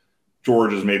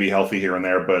 George is maybe healthy here and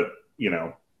there, but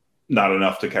not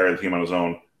enough to carry the team on his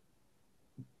own.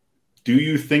 Do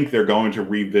you think they're going to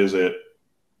revisit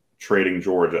trading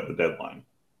George at the deadline?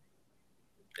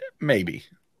 Maybe.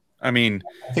 I mean,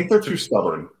 I think they're too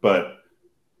stubborn, but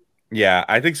yeah,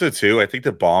 I think so too. I think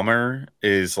the Bomber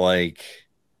is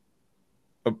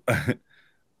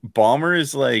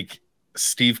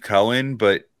Steve Cohen,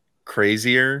 but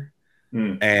crazier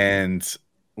and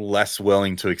less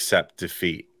willing to accept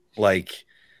defeat.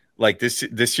 like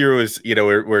this year was,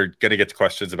 we're gonna get to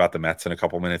questions about the Mets in a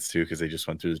couple minutes too, because they just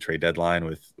went through the trade deadline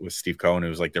with Steve Cohen. It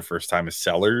was like their first time as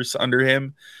sellers under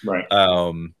him. Right.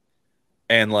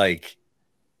 And like,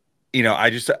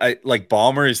 I like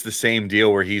Ballmer is the same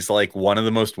deal where he's like one of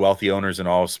the most wealthy owners in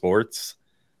all of sports,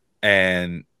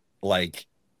 and like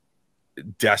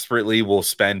desperately will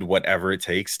spend whatever it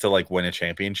takes to like win a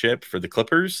championship for the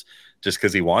Clippers just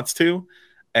because he wants to.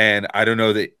 And I don't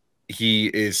know that he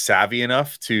is savvy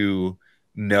enough to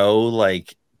know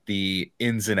like the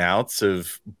ins and outs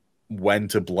of when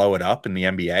to blow it up in the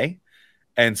NBA.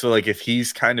 And so like if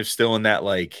he's kind of still in that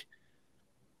like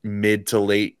mid to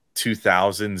late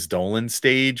 2000s Dolan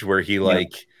stage where he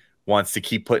like wants to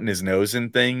keep putting his nose in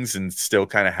things and still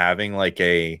kind of having like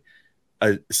a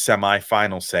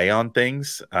semi-final say on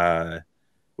things,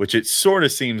 which it sort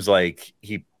of seems like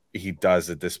he does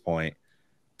at this point,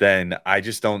 then I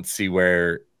just don't see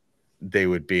where they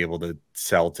would be able to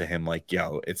sell to him like,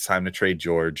 yo, it's time to trade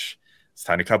George. It's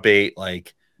time to cut bait.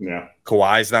 Like,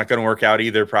 Kawhi's not going to work out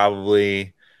either,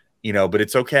 probably, but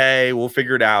it's okay. We'll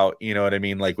figure it out. You know what I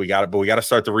mean? Like we got to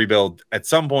start the rebuild at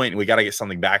some point, and we got to get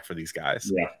something back for these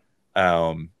guys. Yeah.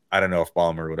 I don't know if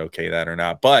Ballmer would okay that or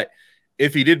not, but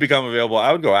if he did become available,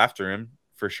 I would go after him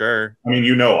for sure. I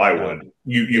mean, I would.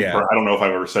 I don't know if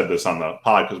I've ever said this on the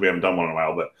pod because we haven't done one in a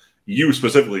while, but you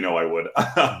specifically know I would.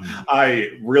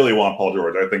 I really want Paul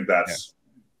George. I think that's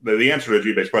the answer to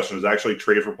G-Base's question is actually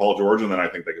trade for Paul George, and then I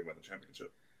think they could win the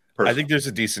championship. Personally. I think there's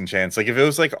a decent chance. Like if it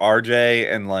was like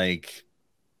RJ and like,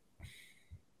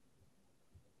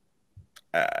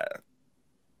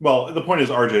 well, the point is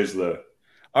RJ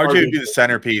would be the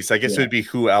centerpiece. I guess it would be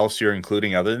who else you're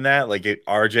including other than that. Like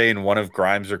RJ and one of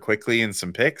Grimes or Quickly and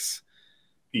some picks.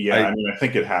 Yeah, I mean, I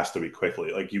think it has to be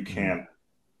Quickly. Like you can't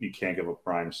give up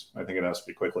Grimes. I think it has to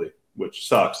be Quickly, which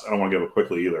sucks. I don't want to give up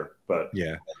Quickly either. But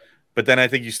yeah, but then I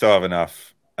think you still have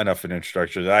enough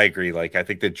infrastructure. I agree. Like I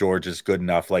think that George is good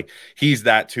enough. Like he's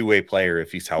that two-way player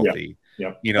if he's healthy.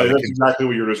 Yeah. That's exactly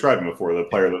what you were describing before. The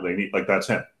player that they need. Like that's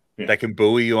him. Yeah. That can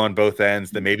buoy you on both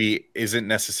ends, that maybe isn't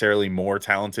necessarily more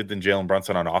talented than Jalen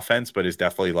Brunson on offense, but is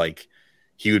definitely like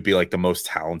he would be like the most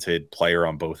talented player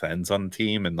on both ends on the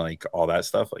team and like all that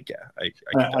stuff. Like, yeah,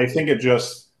 I think it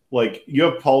just like you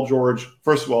have Paul George.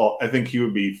 First of all, I think he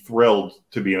would be thrilled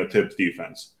to be in a Tibbs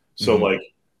defense. So like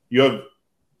you have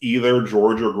either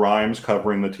George or Grimes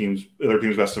covering their team's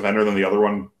best defender, then the other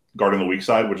one guarding the weak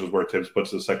side, which is where Tibbs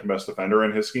puts the second best defender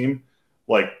in his scheme.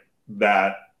 Like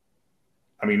that.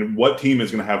 I mean, what team is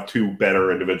going to have two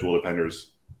better individual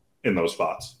defenders in those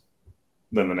spots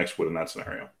than the Knicks would in that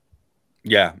scenario?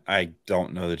 Yeah, I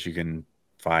don't know that you can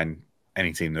find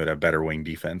any team that would have better wing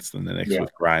defense than the Knicks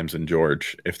with Grimes and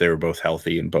George if they were both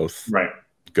healthy and both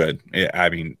good. Yeah, I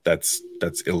mean, that's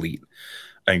elite.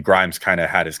 I mean, Grimes kind of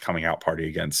had his coming out party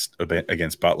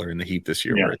against Butler in the Heat this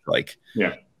year, where it's like,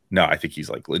 no, I think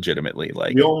he's like legitimately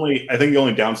like I think the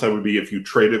only downside would be if you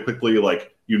trade it quickly,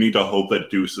 like you need to hope that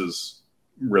Deuce is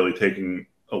really taking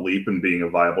a leap and being a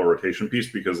viable rotation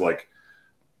piece, because like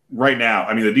right now,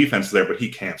 I mean, the defense is there, but he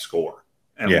can't score.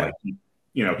 And like,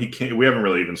 he can't, we haven't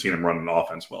really even seen him run an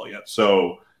offense well yet.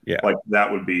 So like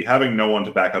that would be having no one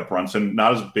to back up Brunson,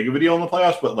 not as big of a deal in the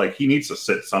playoffs, but like he needs to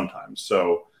sit sometimes.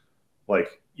 So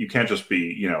like, you can't just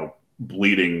be,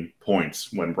 bleeding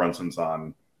points when Brunson's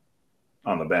on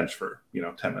the bench for,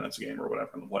 10 minutes a game or whatever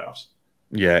in the playoffs.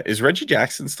 Yeah. Is Reggie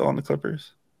Jackson still on the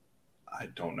Clippers? I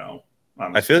don't know.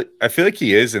 Honestly. I feel like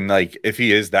he is, and like if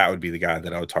he is, that would be the guy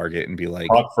that I would target and be like,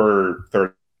 talk for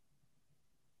third.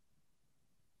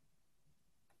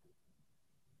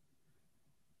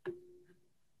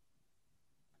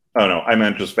 Oh no, I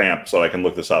meant just vamp so I can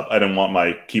look this up. I didn't want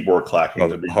my keyboard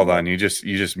clacking. Hold on, you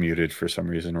just muted for some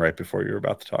reason right before you were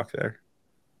about to talk there.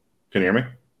 Can you hear me?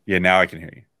 Yeah, now I can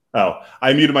hear you. Oh,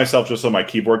 I muted myself just so my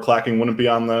keyboard clacking wouldn't be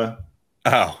on the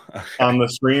on the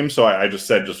stream. So I just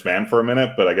said just vamp for a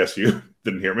minute, but I guess you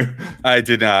didn't hear me. I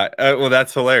did not. Well,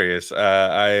 that's hilarious.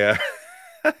 Well,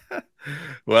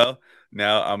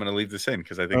 now I'm going to leave this in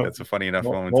because I think that's a funny enough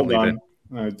moment to leave it.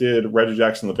 I did Reggie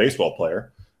Jackson, the baseball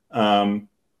player.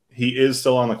 He is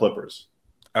still on the Clippers.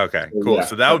 Okay, cool. Yeah,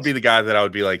 so that would be the guy that I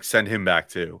would be like, send him back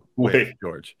to. Wait,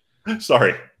 George.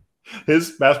 Sorry.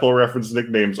 His basketball reference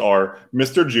nicknames are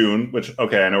Mr. June, which,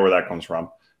 okay, I know where that comes from.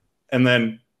 And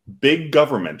then Big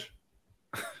Government.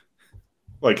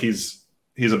 Like he's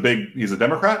a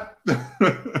Democrat.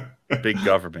 Big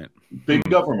Government. Big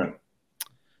Government.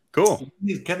 Cool.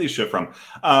 Get these shit from.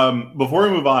 Before we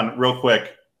move on, real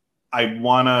quick, I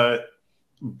want to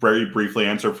very briefly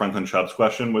answer Franklin Chubb's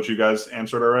question, which you guys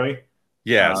answered already.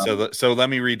 Yeah. So let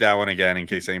me read that one again in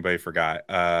case anybody forgot.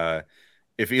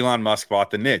 if Elon Musk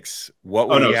bought the Knicks, what Oh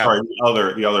would no, he have? sorry,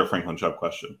 the other Franklin Chubb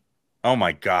question. Oh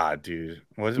my God, dude.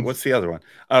 What's the other one?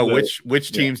 Which Yeah.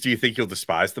 teams do you think you'll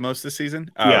despise the most this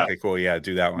season? Oh, Yeah. okay, cool. Yeah,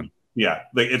 do that one. Yeah,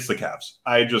 it's the Cavs.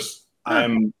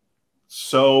 I'm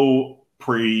so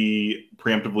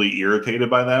preemptively irritated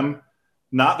by them.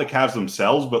 Not the Cavs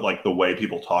themselves, but like the way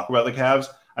people talk about the Cavs.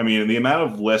 I mean, the amount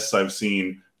of lists I've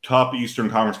seen, top Eastern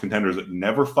Conference contenders that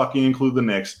never fucking include the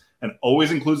Knicks and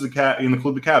always include the Cavs,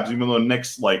 even though the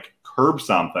Knicks like curb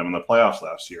stomped them in the playoffs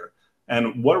last year.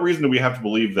 And what reason do we have to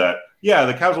believe that? Yeah,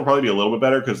 the Cavs will probably be a little bit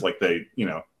better because like they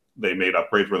made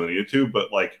upgrades where they needed to,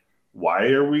 but like. Why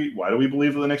do we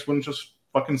believe that the Knicks wouldn't just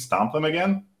fucking stomp them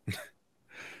again?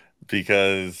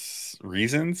 Because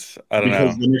reasons? I don't know.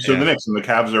 Because the Knicks are the Knicks and the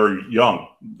Cavs are young.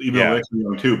 Even though the Knicks are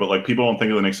young too, but like people don't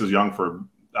think of the Knicks as young for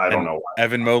I don't know why.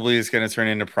 Evan Mobley is going to turn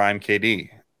into prime KD.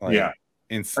 Like,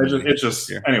 instantly.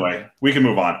 Anyway, we can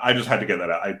move on. I just had to get that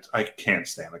out. I can't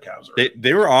stand the Cavs.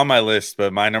 They were on my list,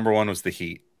 but my number one was the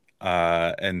Heat.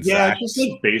 And yeah, it's just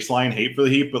like baseline hate for the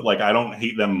Heat, but like I don't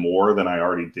hate them more than I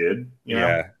already did. You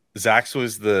know? Zach's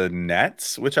was the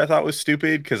Nets, which I thought was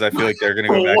stupid because I feel like they're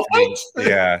going to go back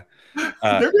to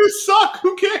they're going to suck.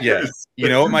 Who cares? Yeah. You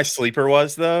know what my sleeper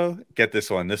was, though? Get this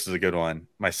one. This is a good one.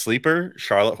 My sleeper,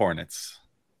 Charlotte Hornets.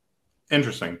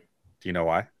 Interesting. Do you know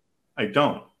why? I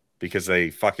don't. Because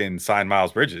they fucking signed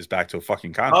Miles Bridges back to a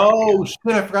fucking contract. Oh, shit.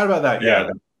 I forgot about that.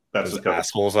 Yeah. That's the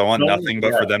assholes. I want nothing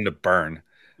but for them to burn.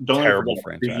 Terrible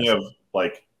franchise. Speaking of,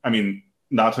 like, I mean,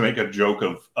 not to make a joke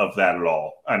of that at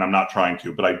all, and I'm not trying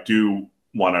to, but I do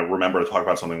want to remember to talk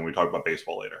about something when we talk about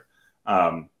baseball later.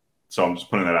 So I'm just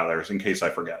putting that out there in case I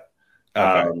forget.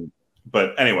 Okay.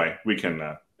 But anyway, we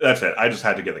can. That's it. I just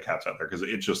had to get the Cavs out there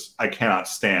because I cannot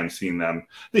stand seeing them.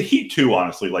 The Heat too,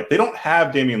 honestly, like they don't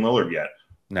have Damian Lillard yet.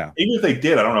 No. Even if they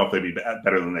did, I don't know if they'd be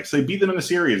better than the Knicks. They beat them in the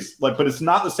series, like, but it's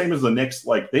not the same as the Knicks.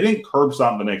 Like they didn't curb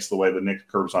stomp the Knicks the way the Knicks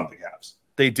curb stomped the Cavs.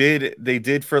 They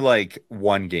did for like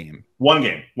one game. One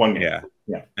game. Yeah.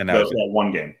 And that was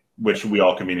one game, which we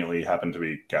all conveniently happened to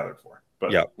be gathered for.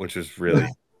 But yeah, which was really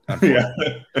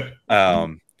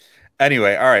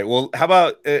Anyway, all right. Well, how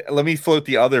about let me float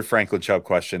the other Franklin Chubb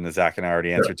question that Zach and I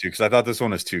already answered to, because I thought this one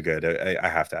was too good. I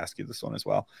have to ask you this one as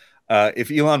well.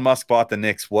 If Elon Musk bought the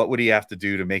Knicks, what would he have to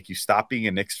do to make you stop being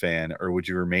a Knicks fan, or would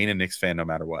you remain a Knicks fan no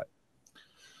matter what?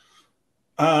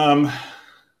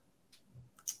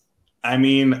 I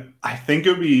mean, I think it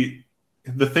would be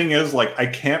the thing is, like, I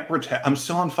can't pretend. I'm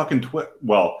still on fucking Twitter.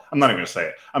 Well, I'm not even going to say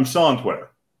it. I'm still on Twitter.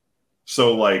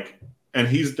 So, like, and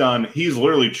he's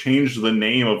literally changed the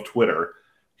name of Twitter.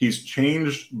 He's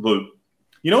changed you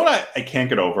know what I can't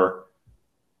get over?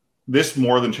 This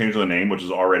more than changing the name, which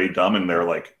is already dumb, and they're,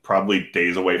 like, probably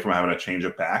days away from having to change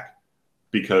it back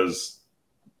because,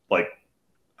 like,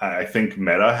 I think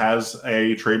Meta has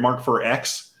a trademark for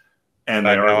X. And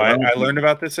I learned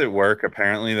about this at work.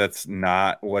 Apparently, that's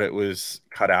not what it was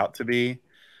cut out to be.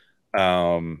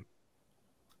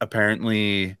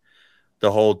 Apparently,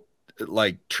 the whole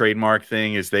like trademark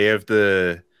thing is they have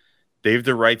the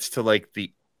rights to like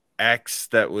the X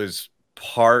that was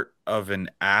part of an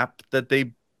app that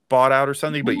they bought out or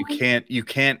something, but you can't.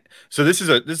 So this is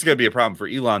going to be a problem for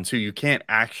Elon too. You can't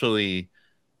actually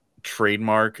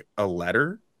trademark a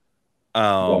letter.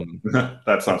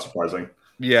 That's not surprising.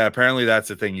 Yeah, apparently that's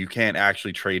the thing. You can't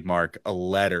actually trademark a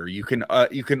letter. You can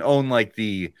own like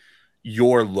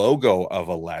your logo of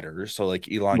a letter. So like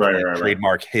Elon can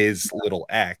trademark his little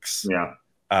X.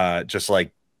 Yeah. Just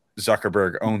like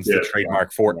Zuckerberg owns the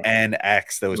trademark for an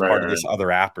X that was part of this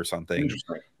other app or something.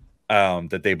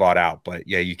 That they bought out. But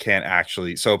yeah, you can't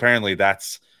actually. So apparently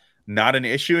that's not an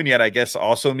issue, and yet I guess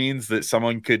also means that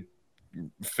someone could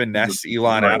finesse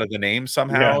Elon out of the name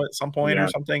somehow at some point or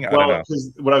something. I don't know.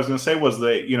 What I was going to say was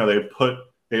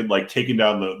they'd like taken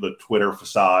down the Twitter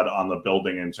facade on the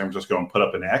building in San Francisco and put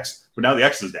up an X, but now the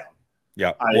X is down.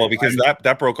 Yeah, because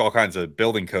that broke all kinds of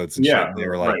building codes and shit. And they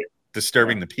were like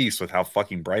disturbing the peace with how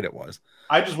fucking bright it was.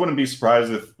 I just wouldn't be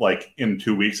surprised if like in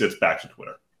 2 weeks it's back to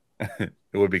Twitter.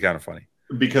 It would be kind of funny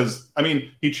because I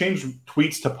mean he changed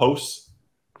tweets to posts.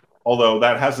 Although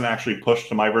that hasn't actually pushed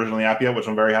to my version of the app yet, which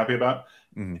I'm very happy about.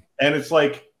 Mm-hmm. And it's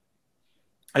like,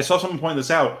 I saw someone point this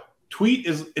out.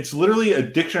 It's literally a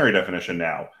dictionary definition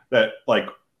now that like,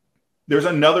 there's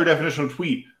another definition of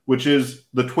tweet, which is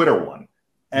the Twitter one.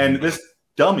 And this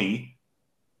dummy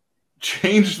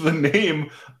changed the name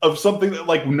of something that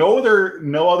like no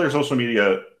other social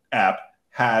media app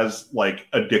has like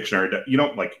a dictionary. You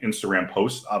know, like Instagram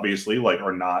posts obviously like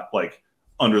are not like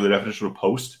under the definition of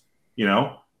post, you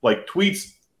know? Like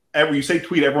tweets, you say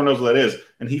tweet, everyone knows what that is,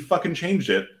 and he fucking changed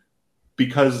it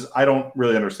because I don't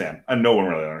really understand. And no one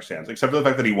really understands, except for the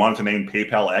fact that he wanted to name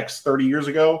PayPal X 30 years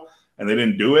ago, and they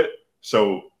didn't do it.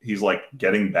 So he's like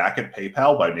getting back at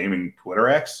PayPal by naming Twitter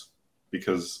X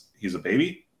because he's a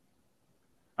baby.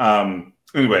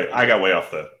 Anyway, I got way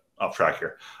off track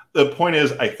here. The point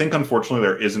is, I think unfortunately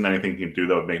there isn't anything you can do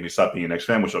that would make me stop being a Knicks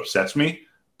fan, which upsets me,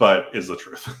 but is the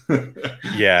truth.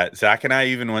 Yeah, Zach and I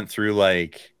even went through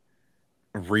like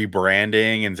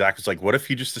rebranding, and Zach was like, "What if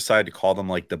you just decided to call them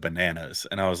like the Bananas?"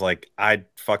 And I was like, "I'd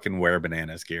fucking wear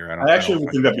Bananas gear." I actually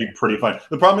would think that'd be pretty fun.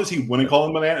 The problem is he wouldn't call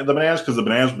them the Bananas because the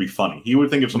Bananas would be funny. He would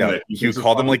think of something that he would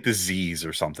call them like the Z's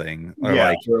or something. Or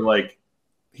or like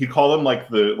he'd call them like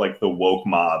the woke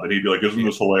mob, and he'd be like, "Isn't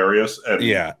this hilarious?" And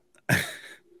yeah.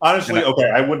 Honestly, okay,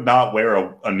 I would not wear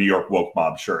a New York woke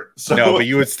mob shirt. So no, but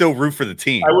you would still root for the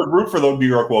team. I would root for the New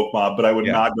York woke mob, but I would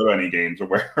not go to any games or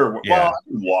wear. Well, I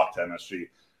would walk to MSG.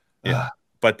 Yeah,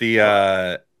 but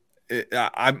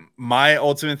my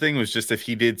ultimate thing was just if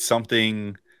he did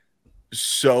something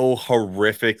so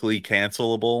horrifically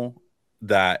cancelable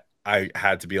that I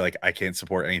had to be like, I can't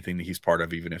support anything that he's part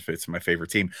of, even if it's my favorite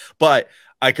team. But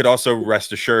I could also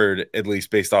rest assured, at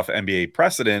least based off NBA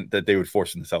precedent, that they would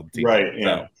force him to sell the team. Right.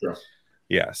 Yeah. So, sure.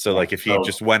 Yeah. So like if he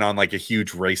just went on like a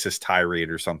huge racist tirade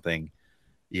or something,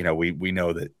 you know, we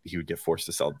know that he would get forced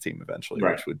to sell the team eventually,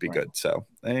 which would be good. So,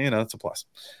 you know, it's a plus.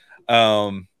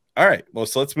 All right. Well,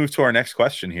 so let's move to our next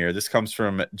question here. This comes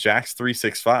from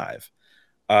Jax365.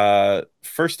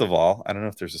 First of all, I don't know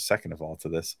if there's a second of all to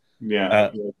this. Yeah.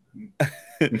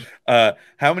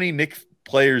 How many Knicks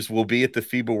players will be at the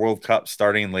FIBA World Cup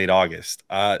starting in late August?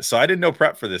 So I did no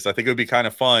prep for this. I think it would be kind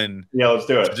of fun. Yeah, let's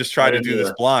do it. To just try to do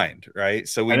this blind, right?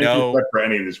 So we know for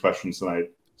any of these questions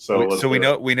tonight. So we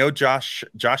know Josh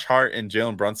Hart and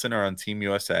Jalen Brunson are on Team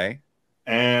USA,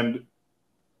 and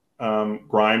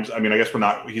Grimes. I mean, I guess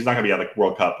he's not going to be at the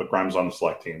World Cup, but Grimes on the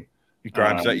select team.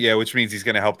 Grimes, which means he's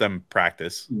going to help them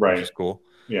practice, right? Which is cool.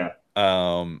 Yeah.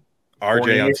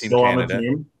 RJ on Team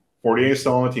Canada. 48 is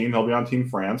still on the team. He'll be on Team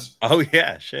France. Oh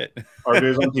yeah, shit.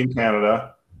 RJ's on Team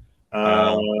Canada.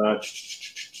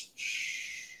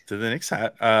 Do the Knicks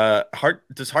have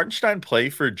does Hartenstein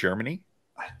play for Germany?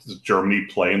 Does Germany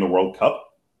play in the World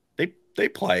Cup? They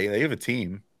play. They have a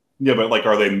team. Yeah, but like,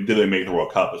 did they make the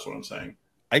World Cup? Is what I'm saying.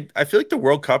 I feel like the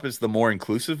World Cup is the more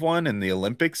inclusive one, and the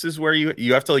Olympics is where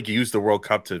you have to like use the World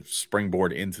Cup to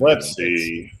springboard into. Let's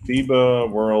see,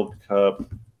 FIBA World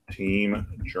Cup Team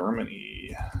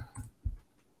Germany.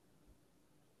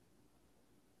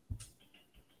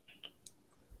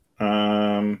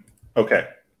 Okay.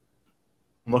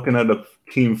 I'm looking at a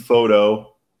team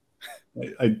photo.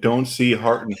 I don't see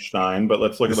Hartenstein, but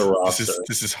let's look at the roster.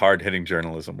 This is hard-hitting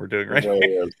journalism we're doing right now.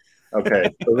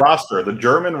 Okay. The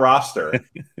German roster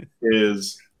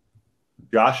is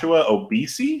Joshua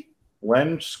Obisi,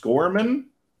 Len Skorman,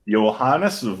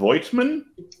 Johannes Voigtman,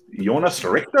 Jonas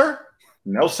Richter,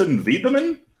 Nelson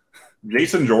Wiedemann,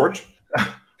 Jason George,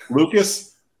 Lucas.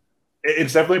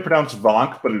 It's definitely pronounced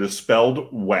Vonk, but it is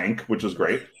spelled Wank, which is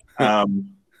great.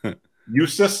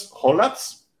 Justus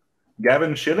Holatz,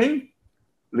 Gavin Schilling,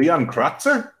 Leon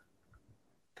Kratzer,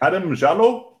 Kadem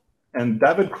Jalo, and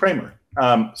David Kramer.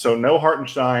 So no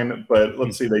Hartenstein, but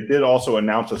let's see. They did also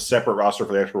announce a separate roster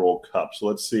for the actual World Cup. So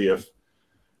let's see if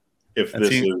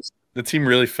the team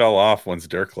really fell off once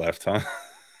Dirk left, huh?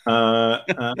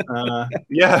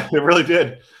 Yeah, it really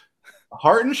did.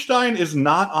 Hartenstein is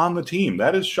not on the team.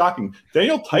 That is shocking.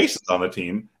 Daniel Tyson's on the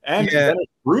team, and Dennis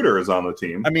Bruder is on the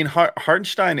team. I mean,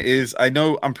 Hartenstein is.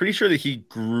 I'm pretty sure that he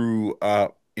grew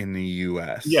up in the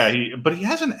U.S. Yeah, but he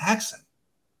has an accent.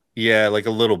 Yeah, like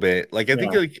a little bit. Like I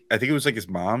think it was like his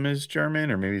mom is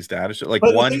German, or maybe his dad is like.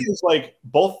 But the thing is, like,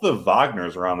 both the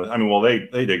Wagners are on the. I mean, well, they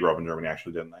did grow up in Germany,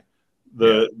 actually, didn't they?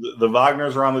 The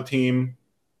Wagners are on the team.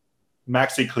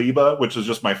 Maxi Kleba, which is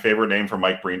just my favorite name for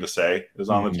Mike Breen to say, is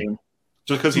on the team.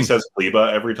 Just because he says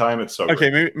Kleba every time, it's so okay.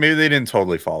 Great. Maybe they didn't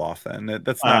totally fall off then.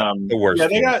 That's not the worst. Yeah,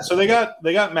 they got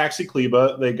Maxi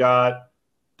Kleba, they got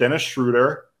Dennis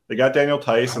Schroeder, they got Daniel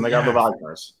Tice, and they got the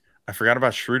Wagners. I forgot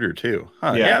about Schroeder too.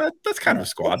 Huh, yeah, that's kind of a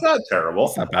squad. That's not terrible.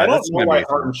 That's not bad. I don't know why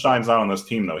Hartenstein's not on this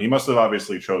team though. He must have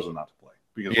obviously chosen not to play.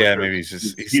 Because maybe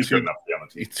he's good enough to be on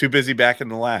the team. He's too busy back in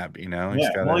the lab, you know.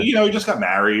 He just got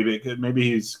married.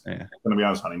 Maybe he's going to be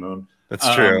on his honeymoon.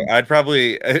 That's true. I'd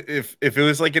probably if it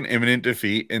was like an imminent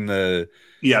defeat in the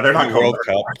they're not World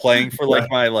Cup, playing for like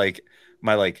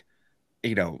my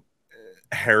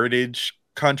heritage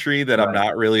country that I'm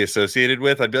not really associated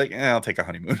with, I'd be like, I'll take a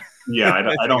honeymoon.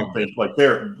 I don't think like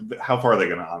how far are they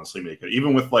going to honestly make it?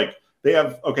 Even with like they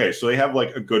have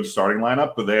like a good starting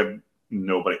lineup, but they have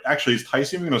nobody. Actually, is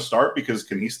Tyson even going to start? Because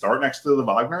can he start next to the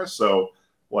Wagner? So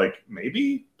Like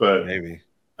maybe, but maybe.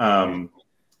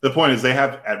 The point is they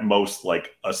have at most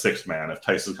like a sixth man if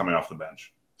Tice is coming off the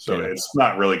bench. So it's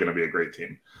not really going to be a great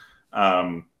team.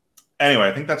 Anyway,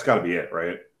 I think that's got to be it,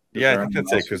 right? I think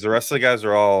that's it because the rest of the guys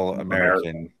are all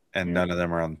American and none of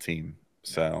them are on the team.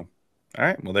 So, all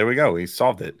right. Well, there we go. We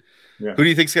solved it. Yeah. Who do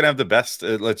you think's going to have the best?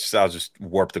 I'll just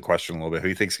warp the question a little bit. Who do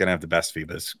you think's going to have the best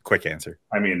FIBAs? Quick answer.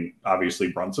 I mean,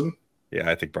 obviously Brunson. Yeah,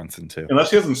 I think Brunson too.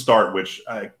 Unless he doesn't start, which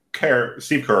I care.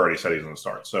 Steve Kerr already said he's going to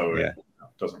start. So it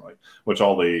doesn't really, which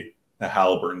all the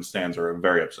Halliburton stands are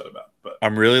very upset about. But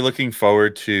I'm really looking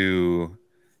forward to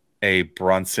a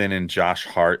Brunson and Josh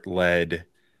Hart led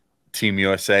Team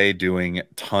USA doing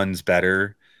tons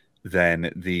better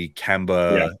than the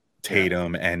Kemba,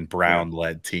 Tatum, and Brown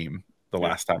led team the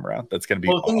last time around. That's going to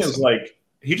be the thing is, like,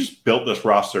 he just built this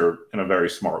roster in a very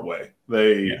smart way.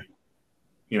 They,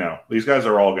 these guys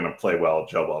are all going to play well,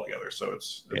 gel well together. So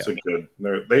it's a good.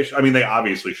 They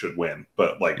obviously should win,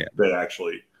 but they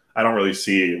actually, I don't really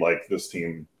see like this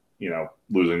team,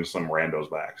 losing some randos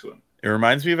by accident. It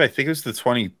reminds me of, I think it was the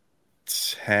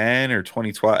 2010 or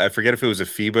 2012. I forget if it was a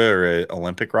FIBA or an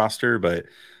Olympic roster, but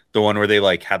the one where they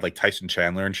had Tyson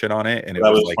Chandler and shit on it, and it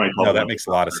was like, no, that makes a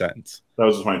lot of sense. That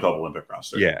was the 2012 Olympic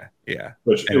roster. Yeah.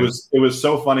 Which it was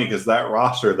so funny because that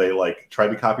roster, they tried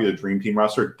to copy the Dream Team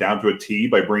roster down to a T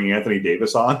by bringing Anthony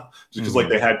Davis on, just because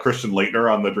they had Christian Laettner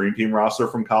on the Dream Team roster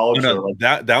from college. Oh,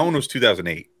 no, that one was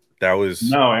 2008. That was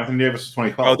Anthony Davis was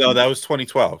 2012. Oh no, that was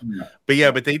 2012.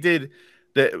 Yeah. But they did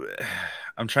that.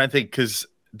 I'm trying to think because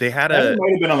they had might have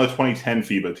been on the 2010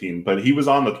 FIBA team, but he was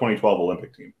on the 2012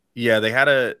 Olympic team. Yeah, they had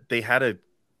a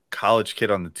college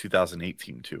kid on the 2008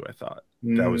 team too. I thought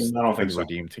that was I don't think the so.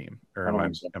 Redeem team, or am I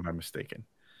mistaken?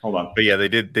 Hold on. But yeah, they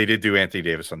did do Anthony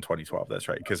Davis on 2012. That's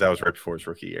right, because that was right before his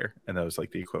rookie year, and that was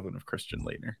like the equivalent of Christian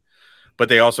Laettner. But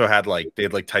they also had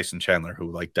Tyson Chandler,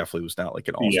 who definitely was not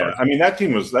an all-star. Yeah, I mean that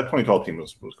 2012 team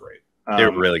was great. They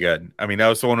were really good. I mean, that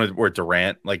was the one where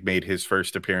Durant made his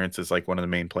first appearance as one of the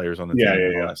main players on the team.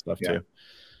 And all that stuff too.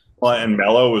 Well, and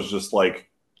Melo was just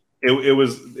it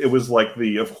was like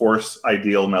the, of course,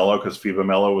 ideal Melo, because FIBA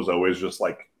Melo was always just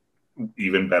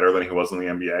even better than he was in the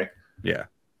NBA. Yeah.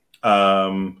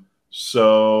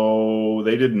 So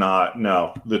they did not.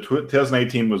 No, the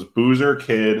 2018 was Boozer,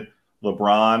 Kidd,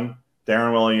 LeBron,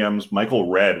 Darren Williams, Michael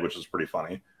Redd, which is pretty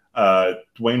funny,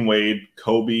 Dwayne Wade,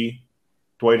 Kobe,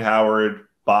 Dwight Howard,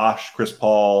 Bosh, Chris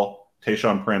Paul,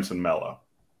 Tayshaun Prince, and Melo.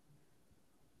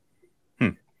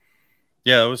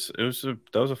 Yeah, that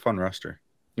was a fun roster.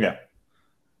 Yeah.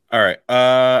 All right.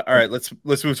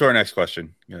 Let's move to our next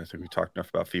question. I think we talked enough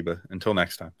about FIBA. Until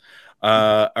next time.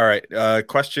 All right.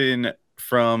 Question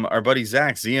from our buddy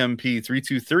Zach,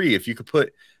 ZMP323. If you could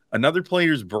put another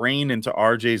player's brain into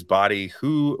RJ's body,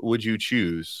 who would you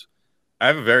choose? I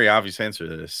have a very obvious answer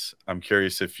to this. I'm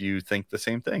curious if you think the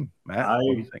same thing, Matt. What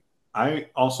do you think? I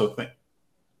also think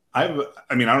I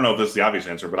don't know if this is the obvious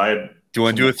answer, but do you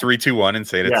want to do a 3, 2, 1 and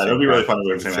say it? Yeah, it would be really fun to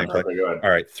do the same play. Go ahead. All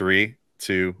right, 3,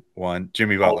 2, 1.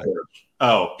 Jimmy Butler.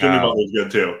 Jimmy Butler's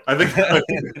good too. I think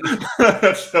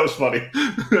that was funny.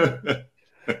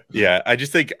 Yeah, I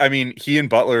just think, he and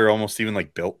Butler are almost even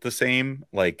built the same,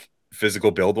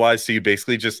 physical build wise. So you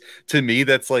basically just, to me,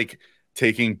 that's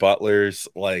taking Butler's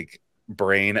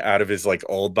brain out of his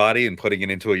old body and putting it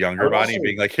into a younger body and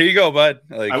being here you go, bud.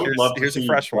 I would love to here's see a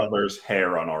fresh Butler's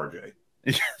hair on RJ.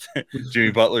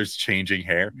 Jimmy Butler's changing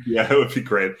hair. Yeah, it would be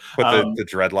great. Put the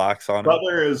dreadlocks on.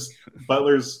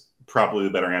 Butler's probably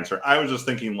the better answer. I was just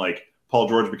thinking Paul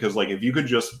George, because if you could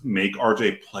just make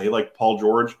RJ play like Paul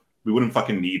George, we wouldn't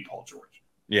fucking need Paul George.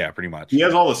 Yeah, pretty much. He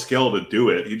has all the skill to do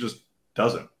it. He just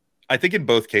doesn't. I think in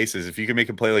both cases, if you can make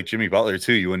him play like Jimmy Butler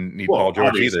too, you wouldn't need Paul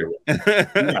George either. No.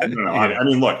 I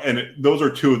mean, look, and those are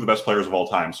two of the best players of all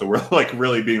time. So we're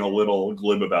really being a little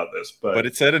glib about this, but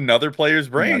it said another player's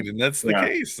brain, and that's the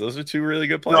case. Those are two really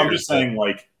good players. No, I'm just saying,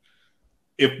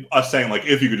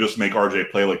 if you could just make RJ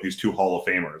play like these two Hall of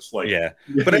Famers,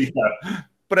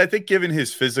 but I think given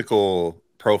his physical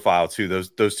profile too,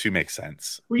 those two make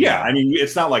sense. Well, yeah, I mean,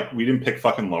 it's not like we didn't pick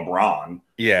fucking LeBron.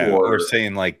 Yeah, or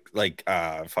saying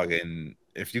fucking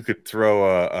if you could throw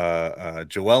a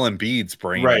Joel Embiid's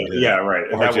brain, right? Yeah, right.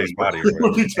 RJ's body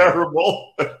would be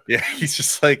terrible. Yeah, he's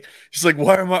just like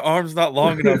why are my arms not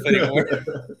long enough anymore?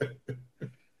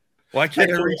 Why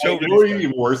can't I reach over? You know what would be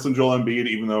even worse than Joel Embiid,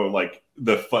 even though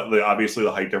obviously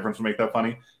the height difference would make that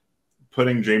funny.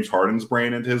 Putting James Harden's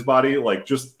brain into his body,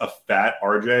 just a fat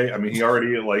RJ. I mean, he already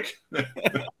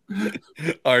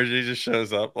RJ just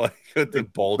shows up with the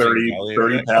bulging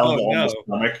 30 pounds on his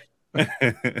stomach.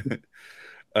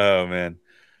 Oh man.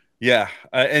 Yeah,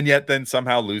 and yet then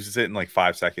somehow loses it in like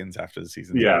 5 seconds after the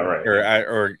season. Yeah, right.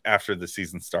 Or after the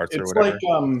season starts or It's whatever.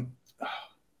 like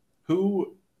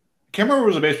who can't remember who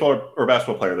was a baseball or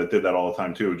basketball player that did that all the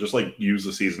time too. Just like use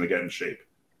the season to get in shape.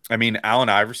 I mean, Allen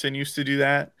Iverson used to do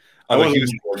that. I Although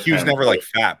wasn't he was never like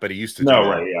fat, but he used to do No, that.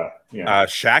 right, yeah.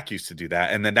 Shaq used to do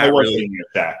that, and then I that was really, thinking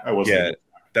of Shaq. I was thinking of Shaq.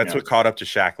 that's what caught up to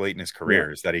Shaq late in his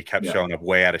career is that he kept Yeah. showing up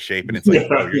way out of shape, and it's like,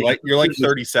 bro, you're like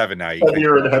 37 now. You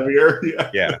Heavier and heavier.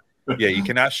 yeah, you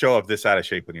cannot show up this out of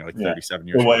shape when you're like 37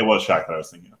 years old. old. It was Shaq that I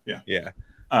was thinking of. Yeah.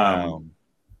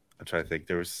 I'm trying to think.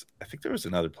 I think there was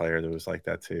another player that was like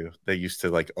that too. They used to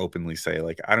like openly say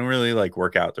like, I don't really like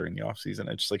work out during the off season.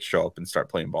 I just like show up and start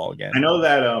playing ball again. I know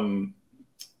that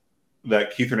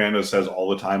that Keith Hernandez says all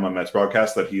the time on Mets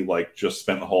broadcast that he like just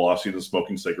spent the whole offseason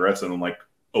smoking cigarettes, and then like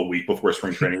a week before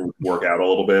spring training would work out a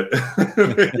little bit.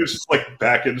 He was just like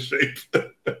back in shape.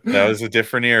 That was a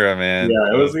different era, man.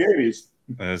 Yeah, it was the 80s.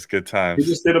 It was good times. He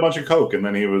just did a bunch of coke, and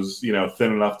then he was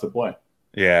thin enough to play.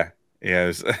 Yeah. It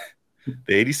was.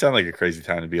 The 80s sound like a crazy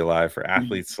time to be alive for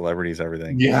athletes, celebrities,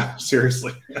 everything. Yeah,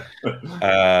 seriously.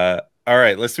 All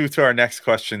right, let's move to our next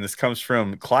question. This comes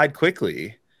from Clyde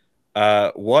Quickly.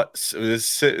 This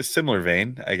is similar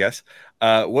vein, I guess.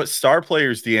 What star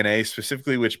player's DNA,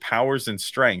 specifically which powers and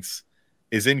strengths,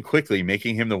 is in Quickly,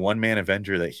 making him the one-man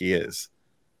Avenger that he is?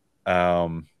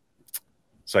 So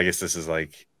I guess this is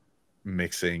like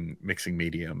mixing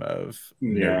medium of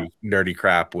nerdy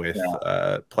crap with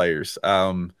players.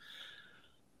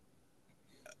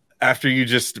 After you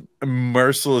just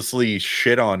mercilessly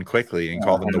shit on Quickly and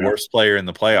called him the worst player in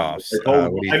the playoffs,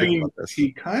 what do you think about this?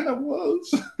 He kind of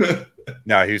was.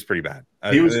 No, he was pretty bad.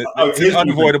 It's an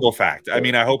unavoidable fact. I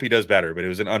mean, I hope he does better, but it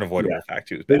was an unavoidable fact.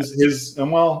 He was bad. You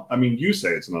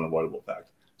say it's an unavoidable fact.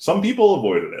 Some people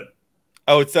avoided it.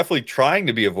 Oh, it's definitely trying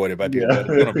to be avoided by people. But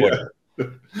it's unavoidable.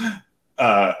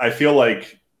 I feel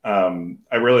like I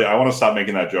want to stop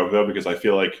making that joke though, because I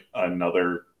feel like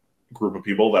another group of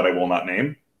people that I will not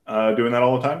name doing that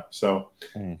all the time. So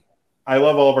I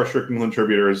love all of our strict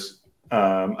contributors.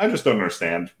 I just don't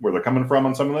understand where they're coming from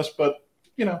on some of this, but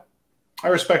I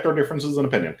respect our differences in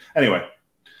opinion. Anyway,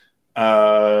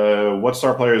 what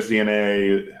star player's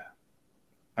DNA?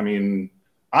 I mean,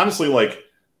 honestly, like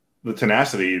the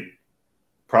tenacity,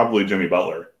 probably Jimmy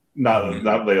Butler.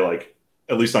 Not they like,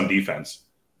 at least on defense.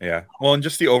 Yeah. Well, and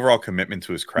just the overall commitment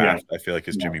to his craft, I feel like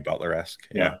is Jimmy Butler-esque.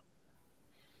 Yeah.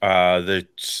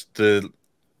 The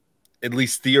at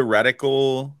least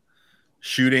theoretical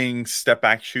shooting, step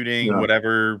back shooting,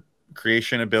 whatever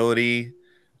creation ability,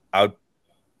 I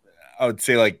would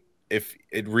say like if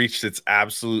it reached its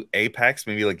absolute apex,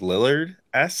 maybe like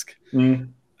Lillard-esque.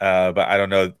 But I don't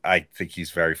know. I think he's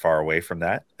very far away from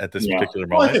that at this particular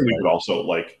moment. I think we could also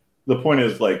like, the point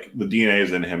is like the DNA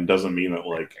is in him doesn't mean that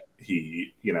like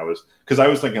he is, because I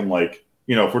was thinking like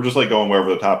if we're just like going way over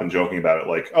the top and joking about it,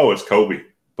 like, oh, it's Kobe,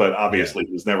 but obviously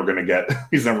he's never going to get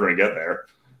there.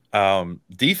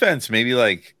 Defense, maybe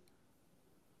like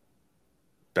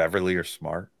Beverly or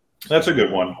Smart. That's a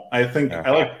good one. I think I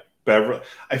like Beverly.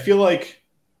 I feel like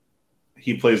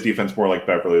he plays defense more like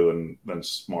Beverly than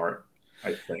Smart.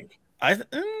 I think.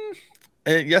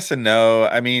 Yes and no.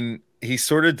 I mean, he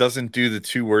sort of doesn't do the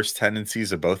two worst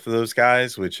tendencies of both of those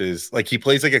guys, which is like he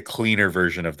plays like a cleaner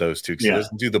version of those two. Because he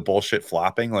doesn't do the bullshit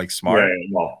flopping like Smart,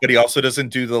 but he also doesn't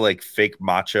do the like fake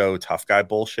macho tough guy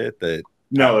bullshit that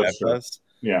that's does.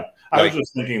 Yeah, I was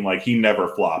just thinking like he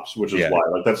never flops, which is why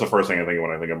like that's the first thing I think of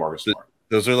when I think of Marcus Smart.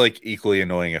 Those are like equally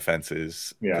annoying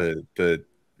offenses. Yeah, the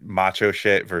macho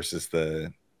shit versus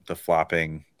the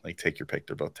flopping. Like take your pick,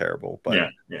 they're both terrible. But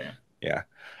yeah.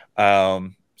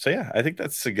 So yeah, I think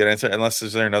that's a good answer. Unless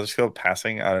is there another skill?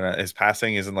 Passing? I don't know. His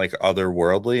passing isn't like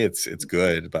otherworldly. It's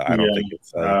good, but I don't think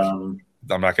it's like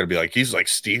I'm not gonna be like he's like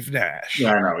Steve Nash.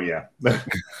 Yeah, I know, yeah. But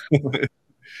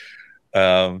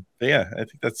yeah, I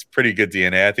think that's pretty good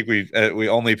DNA. I think we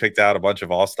only picked out a bunch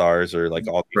of all-stars or like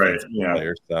all players,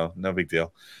 so no big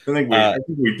deal. I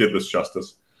think we did this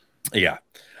justice. Yeah.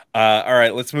 All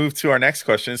right, let's move to our next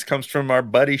question. This comes from our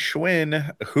buddy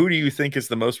Schwinn. Who do you think is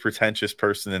the most pretentious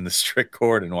person in the strict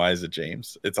court, and why is it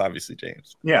James? It's obviously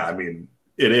James. Yeah, I mean,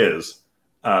 it is.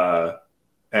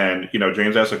 And,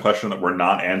 James asked a question that we're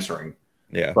not answering.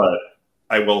 Yeah. But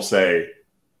I will say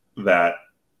that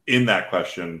in that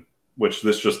question, which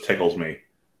this just tickles me,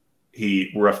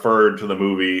 he referred to the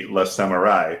movie Les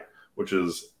Samurai, which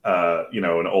is,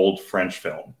 an old French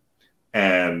film.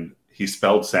 And he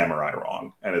spelled samurai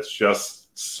wrong, and it's just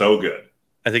so good.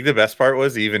 I think the best part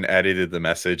was he even edited the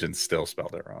message and still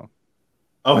spelled it wrong.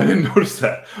 Oh, I didn't notice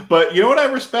that. But you know what I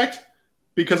respect?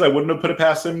 because I wouldn't have put it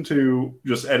past him to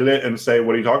just edit it and say,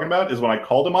 what are you talking about? Is when I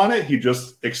called him on it, he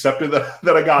just accepted that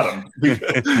I got him.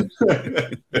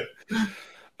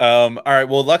 All right.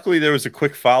 Well, luckily there was a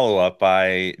quick follow-up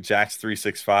by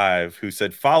Jax365 who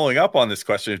said, following up on this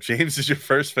question, if James is your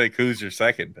first pick, who's your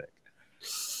second pick?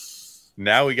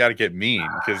 Now we got to get mean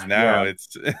because now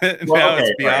it's it's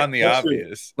beyond the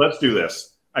obvious. Let's do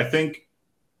this. I think,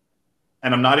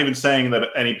 and I'm not even saying that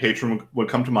any patron would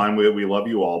come to mind. We love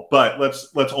you all, but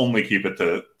let's only keep it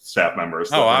to staff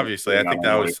members. Oh, obviously, I think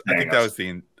that was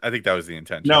the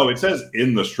intention. No, it says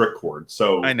in the strict cord.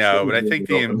 So I know, but I think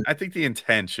the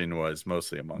intention was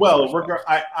mostly among. Well,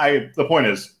 the point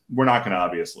is we're not going to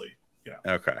obviously. Yeah.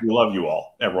 Okay. We love you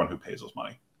all, everyone who pays us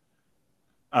money.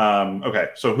 Okay,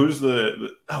 so who's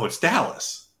it's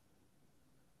Dallas.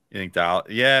 You think Dallas?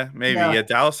 Yeah, maybe. Yeah,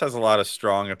 Dallas has a lot of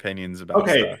strong opinions about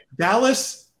stuff.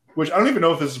 Dallas, which I don't even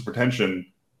know if this is pretension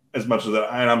as much as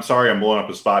that. And I'm sorry I'm blowing up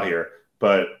a spot here,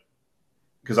 but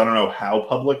because I don't know how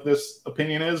public this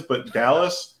opinion is, but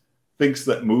Dallas thinks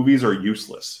that movies are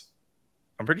useless.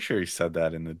 I'm pretty sure he said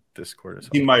that in the Discord or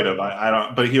something. He might have. I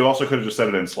don't. But he also could have just said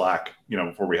it in Slack,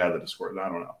 before we had the Discord. I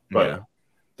don't know. But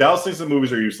Dallas thinks that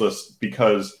movies are useless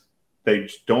because they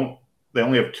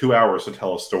only have 2 hours to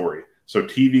tell a story. So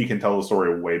TV can tell the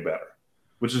story way better,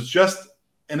 which is just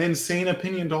an insane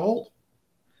opinion to hold.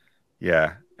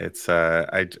 Yeah, it's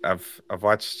I've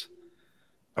watched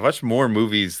more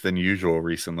movies than usual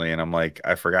recently, and I'm like,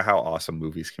 I forgot how awesome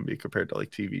movies can be compared to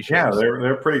like TV shows. Yeah,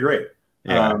 they're pretty great.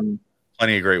 Yeah,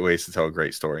 plenty of great ways to tell a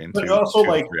great story in 2 also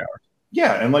 3 hours.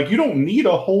 Yeah, and you don't need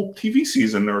a whole TV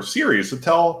season or series to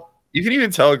tell. You can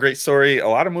even tell a great story. A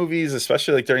lot of movies,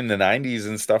 especially during the 90s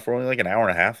and stuff, were only like an hour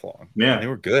and a half long. Yeah, and they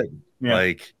were good.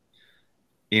 Yeah.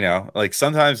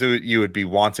 Sometimes you would be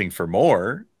wanting for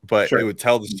more, but it would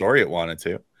tell the story it wanted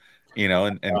to,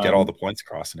 and get all the points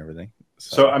across and everything.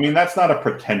 So I mean, that's not a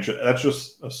pretentious. That's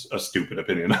just a stupid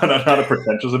opinion, not a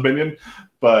pretentious opinion.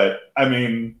 But I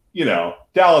mean,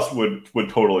 Dallas would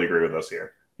totally agree with us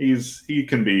here. He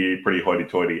can be pretty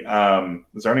hoity-toity.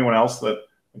 Is there anyone else that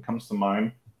comes to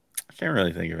mind? I can't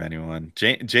really think of anyone.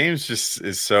 James just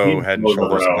is so head and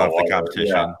shoulders above the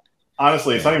competition. Yeah.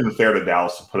 Honestly, it's not even fair to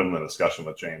Dallas to put him in the discussion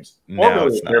with James. Or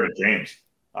really fair to James,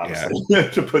 honestly,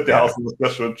 to put Dallas in the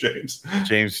discussion with James.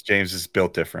 James is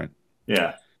built different.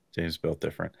 Yeah. James built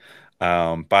different.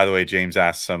 By the way, James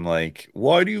asked some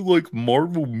why do you like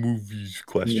Marvel movies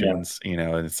questions? And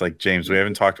it's like, James, we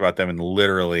haven't talked about them in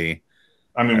literally.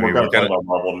 I mean, we're going to talk about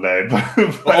Marvel today,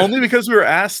 but only because we were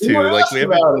asked to.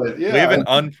 We haven't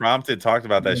unprompted talked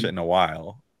about that shit in a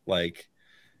while.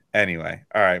 Anyway,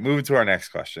 all right, moving to our next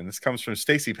question. This comes from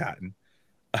Stacy Patton.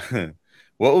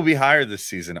 What will be higher this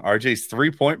season, RJ's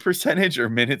 3-point percentage or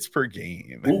minutes per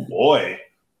game? Oh boy,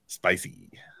 spicy.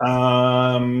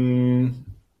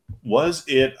 Was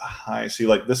it high? See,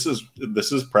 this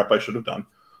is prep I should have done.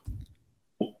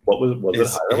 What was it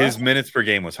higher? His minutes per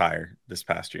game was higher this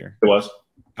past year. It was.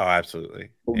 Oh,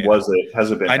 absolutely. Was it?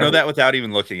 Has it been? I know that without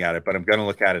even looking at it, but I'm going to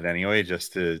look at it anyway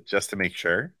just to make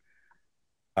sure.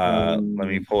 Let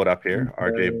me pull it up here.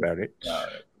 RJ Barrett.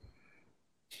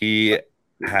 He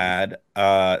had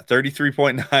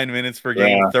 33.9 minutes per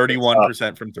game,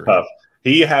 31% from three. Tough.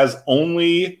 He has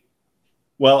only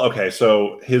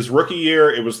so his rookie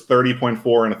year it was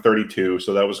 30.4 and a 32,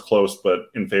 so that was close, but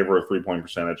in favor of 3-point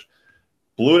percentage.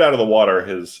 Blew it out of the water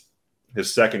his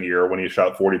second year when he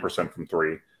shot 40% from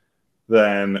three.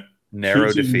 Then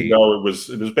narrow defeat. Ago, it was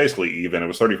basically even. It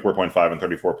was 34.5 and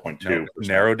 34.2.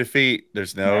 Narrow defeat.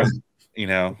 There's no,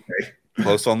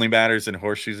 close only matters in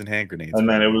horseshoes and hand grenades. And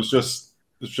then it was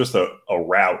just a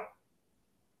rout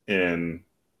in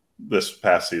this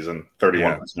past season,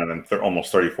 31% and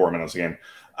almost 34 minutes a game.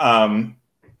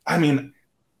 I mean,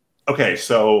 okay,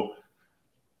 so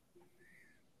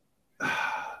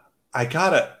I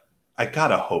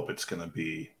gotta hope it's gonna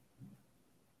be.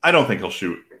 I don't think he'll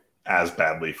shoot as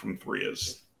badly from three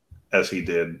as he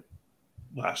did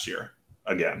last year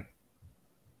again.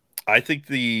 I think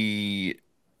the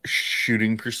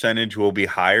shooting percentage will be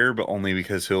higher, but only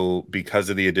because of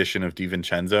the addition of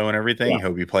DiVincenzo and everything,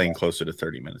 he'll be playing closer to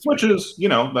 30 minutes. Which is,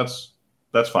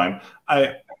 that's fine.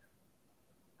 I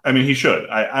mean, he should.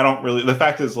 I don't really. The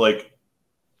fact is,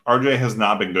 RJ has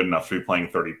not been good enough to be playing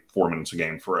 34 minutes a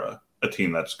game for a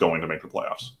team that's going to make the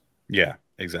playoffs. Yeah,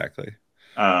 exactly.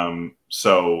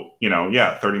 So,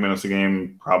 30 minutes a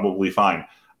game, probably fine.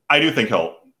 I do think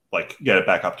he'll get it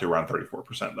back up to around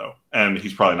 34% though. And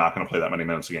he's probably not going to play that many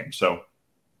minutes a game. So,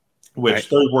 which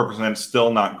 34%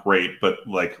 still not great, but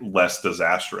less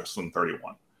disastrous than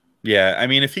 31. Yeah, I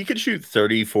mean, if he could shoot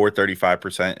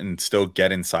 35% and still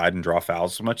get inside and draw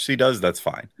fouls as much as he does, that's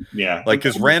fine. Yeah, Like,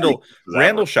 because Randall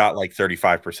shot like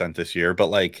 35% this year, but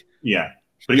like, yeah,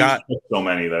 but he he got just so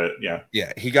many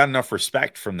that he got enough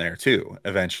respect from there too.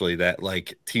 Eventually, that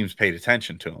like teams paid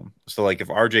attention to him. So like, if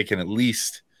RJ can at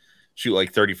least shoot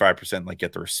like 35%, like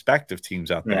get the respect of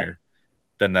teams out there,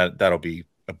 then that'll be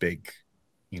a big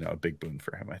boon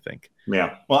for him, I think.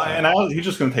 Yeah. Well, and he's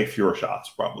just going to take fewer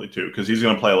shots probably too, because he's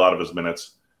going to play a lot of his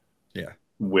minutes. Yeah.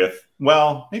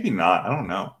 Maybe not. I don't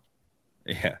know.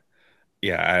 Yeah.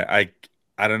 Yeah.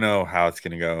 I don't know how it's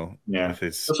going to go. Yeah. With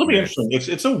his this will be minutes.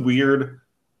 interesting. It's a weird.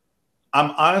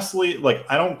 I'm honestly like,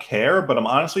 I don't care, but I'm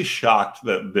honestly shocked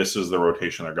that this is the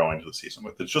rotation they're going to the season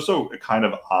with. It's just a kind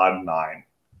of odd 9.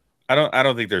 I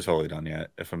don't think they're totally done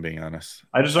yet, if I'm being honest.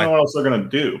 I just don't know what else they're going to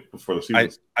do before the season.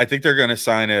 I think they're going to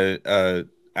sign a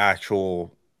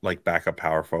actual like backup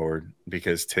power forward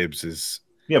because Tibbs is.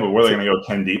 Yeah, but were they going to go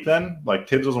 10 deep then? Like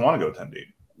Tibbs doesn't want to go 10 deep.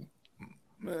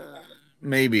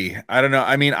 Maybe. I don't know.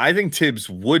 I mean, I think Tibbs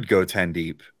would go 10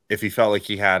 deep if he felt like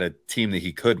he had a team that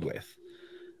he could with.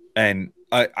 And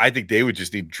I think they would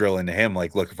just need to drill into him.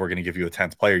 Like, look, if we're going to give you a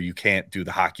 10th player, you can't do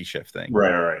the hockey shift thing.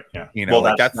 Right. Yeah. Well,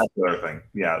 that's the other thing.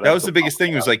 Yeah. That was the biggest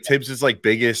thing. Was like Tibbs's like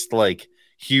biggest, like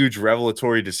huge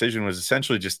revelatory decision was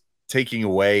essentially just taking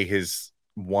away his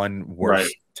one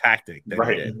worst tactic. That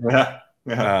he did.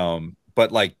 Yeah.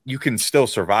 But like you can still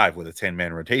survive with a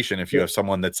 10-man rotation if you have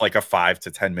someone that's like a 5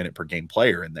 to 10 minute per game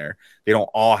player in there. They don't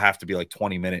all have to be like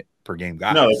 20-minute per game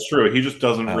guys. No, it's true. He just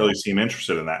doesn't really seem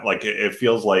interested in that. Like it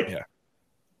feels like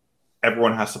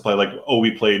everyone has to play like, oh,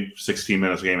 we played 16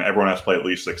 minutes a game. Everyone has to play at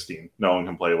least 16. No one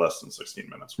can play less than 16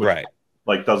 minutes. Which,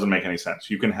 like doesn't make any sense.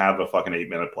 You can have a fucking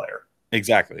 8-minute player.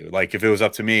 Exactly. Like if it was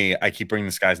up to me, I keep bringing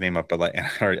this guy's name up, but like I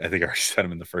think I already said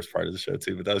him in the first part of the show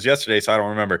too. But that was yesterday, so I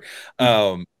don't remember.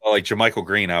 Like JaMychal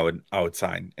Green, I would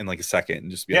sign in like a second and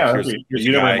just be like, here's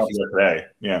you guy. Today.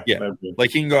 Yeah. Like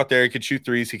he can go out there, he can shoot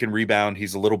threes, he can rebound.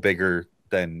 He's a little bigger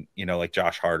than like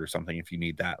Josh Hart or something. If you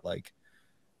need that, like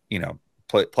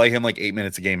play him like 8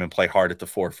 minutes a game and play hard at the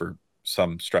 4 for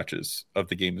some stretches of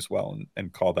the game as well,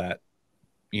 and call that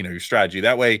your strategy.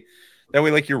 That way,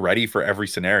 like you're ready for every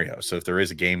scenario. So if there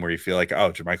is a game where you feel like,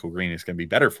 oh, JaMychal Green is going to be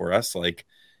better for us, like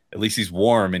at least he's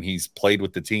warm and he's played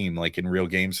with the team like in real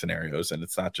game scenarios, and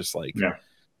it's not just like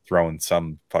throwing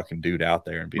some fucking dude out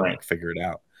there and being like, figure it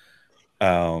out.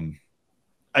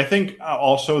 I think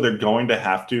also they're going to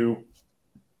have to,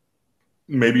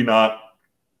 maybe not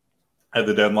at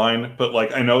the deadline, but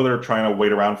like I know they're trying to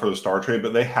wait around for the star trade,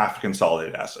 but they have to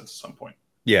consolidate assets at some point.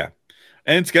 Yeah,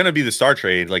 and it's going to be the star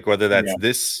trade, like whether that's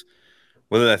this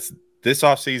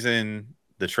offseason,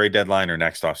 the trade deadline, or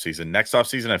next offseason. Next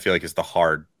offseason, I feel like is the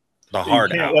hard out.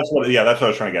 That's what I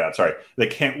was trying to get at. Sorry. They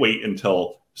can't wait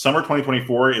until summer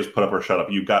 2024 is put up or shut up.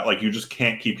 You just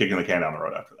can't keep kicking the can down the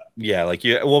road after that. Yeah,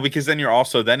 because then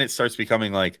then it starts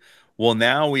becoming like, well,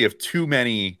 now we have too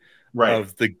many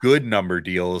of the good number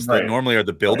deals that normally are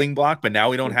the building block, but now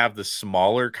we don't have the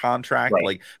smaller contract,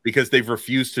 like because they've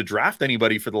refused to draft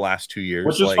anybody for the last 2 years.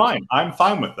 Which is fine. I'm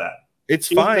fine with that. It's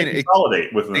fine.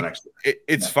 Consolidate within the next year.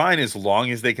 It's fine as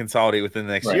long as they consolidate within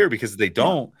the next year, because if they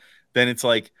don't, then it's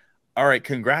like, all right,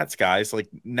 congrats, guys. Like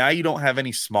now you don't have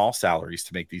any small salaries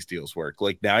to make these deals work.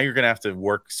 Like now you're going to have to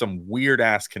work some weird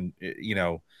ass,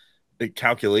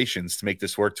 calculations to make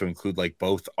this work, to include like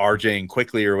both RJ and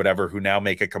Quickly or whatever, who now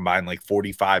make a combined like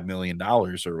 $45 million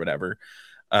or whatever.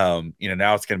 Now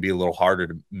it's going to be a little harder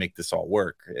to make this all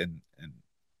work. And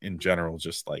in general,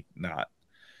 just like not.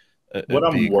 What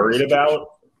I'm worried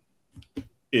about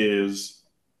is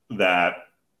that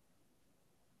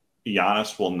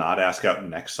Giannis will not ask out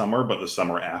next summer, but the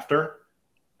summer after,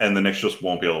 and the Knicks just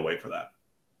won't be able to wait for that.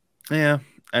 Yeah,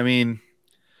 I mean,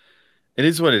 it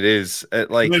is what it is.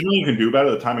 Like, there's nothing you can do about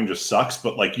it. The timing just sucks,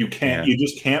 but like you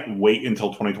just can't wait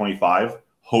until 2025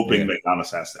 hoping that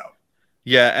Giannis asks out.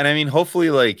 Yeah, and I mean, hopefully,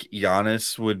 like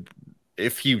Giannis would.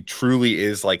 If he truly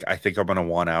is like, I think I'm going to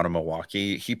want out of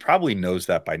Milwaukee, he probably knows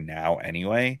that by now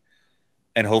anyway.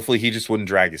 And hopefully he just wouldn't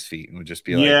drag his feet and would just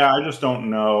be like, I just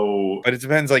don't know. But it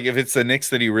depends. Like if it's the Knicks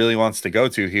that he really wants to go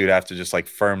to, he would have to just like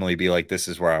firmly be like, this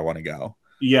is where I want to go.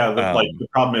 Yeah. The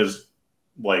problem is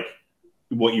like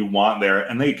what you want there,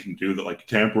 and they can do that, like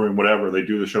tampering, whatever. They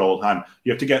do this shit all the time.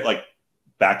 You have to get like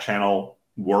back channel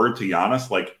word to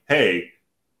Giannis, like, hey,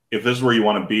 if this is where you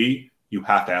want to be, you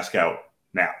have to ask out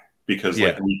now. Because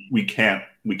like we can't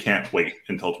wait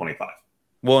until 25.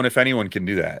 Well, and if anyone can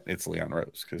do that, it's Leon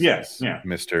Rose, because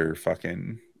Mr.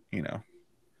 fucking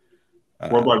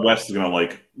Worldwide West is gonna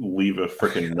like leave a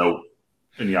freaking note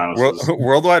And Giannis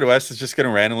Worldwide West is just going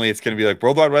to randomly. It's going to be like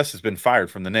Worldwide West has been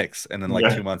fired from the Knicks, and then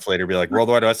like 2 months later, be like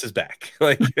Worldwide West is back.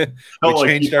 Like we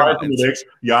changed our minds. The Knicks,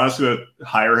 Giannis going to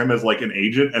hire him as like an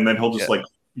agent, and then he'll just like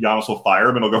Giannis will fire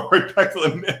him, and he'll go right back to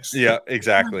the Knicks. Yeah,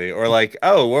 exactly. Or like,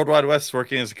 oh, Worldwide West is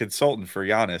working as a consultant for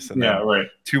Giannis, and then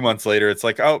 2 months later, it's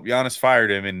like, oh, Giannis fired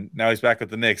him, and now he's back with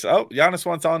the Knicks. Oh, Giannis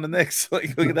wants on the Knicks.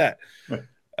 Like, look at that.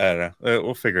 I don't know.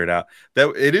 We'll figure it out.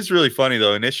 That it is really funny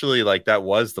though. Initially, like that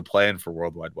was the plan for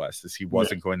Worldwide West, is he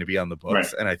wasn't going to be on the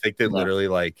books, and I think that literally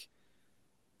like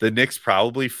the Knicks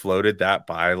probably floated that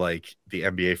by like the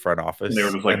NBA front office. And they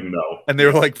were just like, no, and they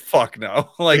were like, fuck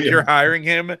no. Like you're hiring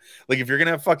him. Like if you're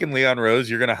gonna have fucking Leon Rose,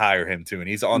 you're gonna hire him too, and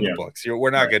he's on the books. We're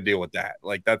not gonna deal with that.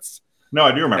 Like that's no,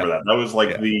 I do remember that. That was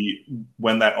like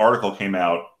when that article came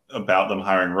out about them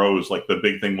hiring Rose. Like the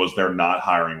big thing was they're not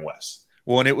hiring Wes.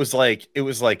 Well, and it was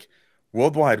like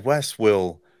Worldwide West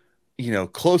will,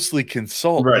 closely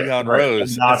consult Leon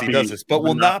Rose as he does this, but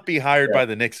will not be hired by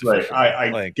the Knicks officially.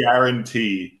 I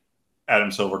guarantee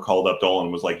Adam Silver called up Dolan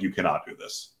and was like, "You cannot do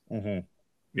this." Mm-hmm.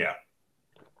 Yeah,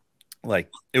 like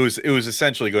it was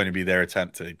essentially going to be their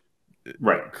attempt to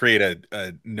create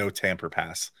a no tamper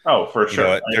pass. Oh, for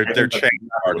sure. They're changing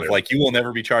part of like you will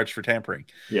never be charged for tampering.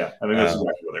 Yeah, I think that's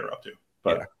exactly what they were up to.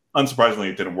 But unsurprisingly,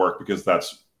 it didn't work because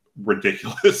that's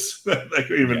ridiculous that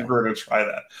they even were going to try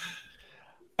that.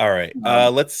 All right,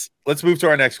 let's move to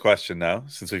our next question now,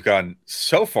 since we've gone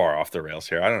so far off the rails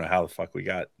here. I don't know how the fuck we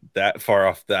got that far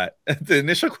off that. The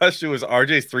initial question was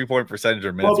RJ's 3-point percentage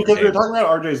or minutes. Well, because we were talking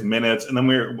about RJ's minutes, and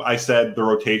then I said the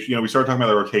rotation. We started talking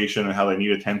about the rotation and how they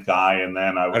need a 10th guy, and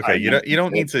then you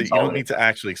don't need to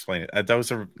actually explain it. I was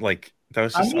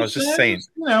just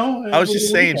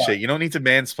saying shit. You don't need to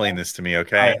mansplain this to me,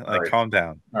 okay? Calm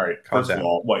down. All right. First of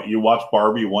all, what, you watched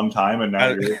Barbie one time and now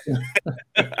you're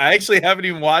I actually haven't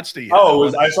even watched it yet.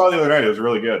 I saw it the other night. It was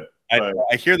really good.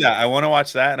 I hear that. I want to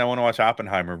watch that, and I want to watch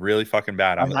Oppenheimer really fucking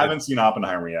bad. I haven't seen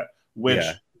Oppenheimer yet, which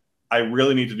I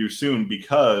really need to do soon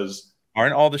because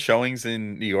aren't all the showings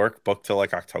in New York booked till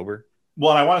like October?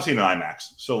 Well, and I want to see it in IMAX.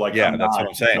 So like, that's what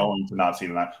I'm saying. Going to not see it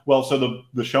in that. Well, so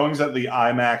the showings at the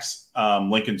IMAX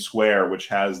Lincoln Square, which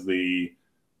has the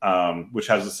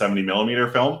 70 millimeter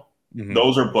film,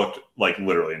 those are booked like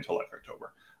literally until like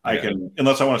October. I can,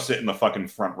 unless I want to sit in the fucking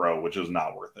front row, which is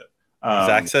not worth it.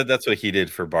 Zach said that's what he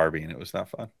did for Barbie, and it was not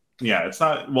fun. Yeah, it's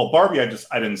not. Well, Barbie, I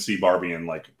didn't see Barbie in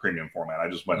like premium format. I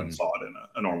just went and saw it in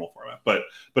a normal format. But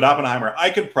Oppenheimer,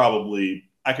 I can probably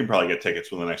get tickets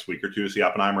for the next week or two to see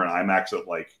Oppenheimer and IMAX at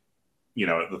like,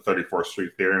 at the 34th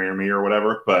Street Theater near me or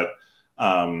whatever. But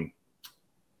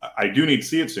I do need to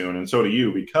see it soon, and so do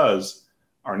you, because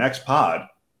our next pod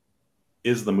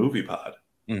is the movie pod.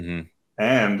 Mm-hmm.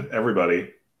 And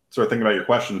everybody, start thinking about your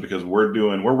questions, because we're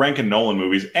ranking Nolan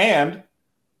movies, and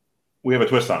we have a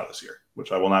twist on it this year,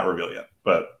 which I will not reveal yet,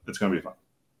 but it's going to be fun.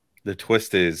 The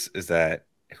twist is that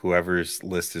whoever's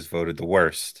list is voted the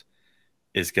worst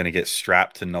is going to get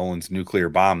strapped to Nolan's nuclear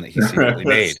bomb that he secretly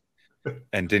made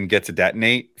and didn't get to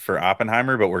detonate for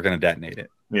Oppenheimer, but we're going to detonate it.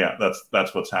 Yeah,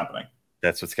 that's what's happening.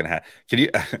 That's what's going to happen. Can you?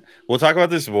 We'll talk about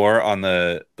this more on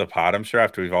the pod, I'm sure,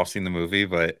 after we've all seen the movie,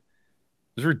 but it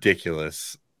was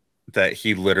ridiculous that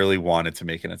he literally wanted to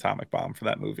make an atomic bomb for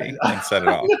that movie and set it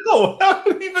off.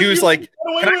 He was like,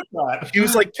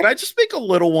 can I just make a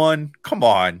little one? Come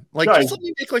on. Like, guys, just let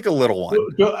me make like a little one.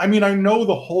 I mean, I know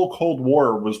the whole Cold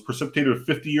War was precipitated with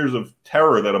 50 years of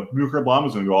terror that a nuclear bomb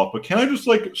was going to go off, but can I just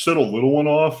like set a little one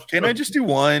off? Can I just do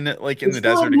one like in the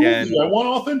desert again? I want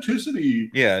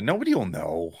authenticity. Yeah, nobody will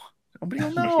know. Nobody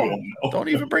will know. Don't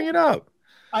even bring it up.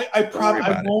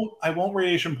 I won't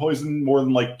radiation poison more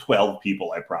than like 12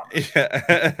 people, I promise.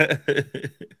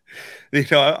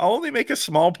 Yeah. I'll only make a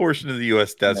small portion of the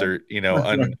U.S. desert,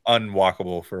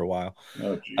 unwalkable for a while.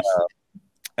 Oh, geez.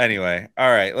 Anyway, all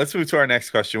right, let's move to our next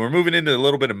question. We're moving into a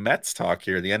little bit of Mets talk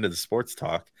here, the end of the sports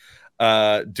talk.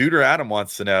 Duder Adam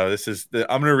wants to know,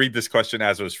 I'm going to read this question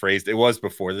as it was phrased. It was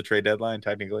before the trade deadline,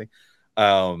 technically.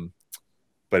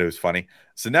 But it was funny.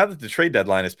 So now that the trade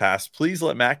deadline has passed, please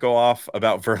let Matt go off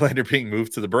about Verlander being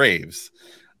moved to the Braves.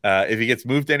 If he gets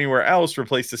moved anywhere else,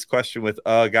 replace this question with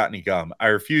got any gum. I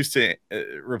refuse to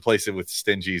replace it with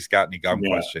Stingy's got any gum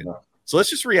question. Yeah. So let's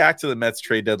just react to the Mets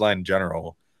trade deadline in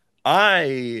general.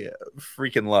 I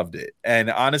freaking loved it.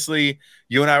 And honestly,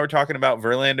 you and I were talking about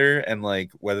Verlander and like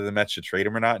whether the Mets should trade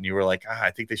him or not. And you were like,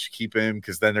 I think they should keep him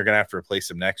because then they're going to have to replace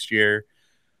him next year.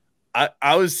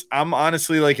 I'm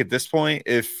honestly like, at this point,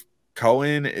 if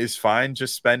Cohen is fine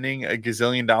just spending $1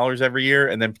 gazillion every year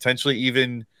and then potentially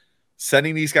even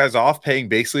sending these guys off, paying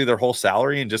basically their whole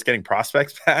salary and just getting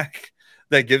prospects back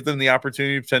that give them the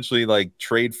opportunity to potentially like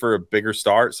trade for a bigger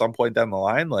star at some point down the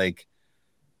line, like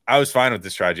I was fine with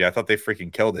this strategy. I thought they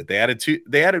freaking killed it. They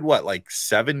added what, like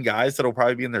 7 guys that'll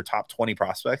probably be in their top 20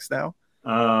 prospects now.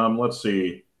 Let's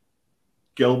see.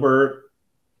 Gilbert,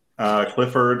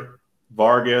 Clifford,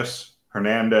 Vargas,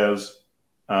 Hernandez,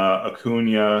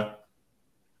 Acuna,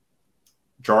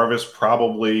 Jarvis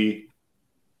probably,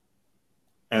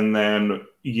 and then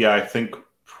I think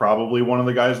probably one of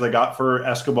the guys they got for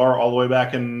Escobar all the way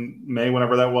back in May,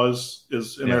 whenever that was,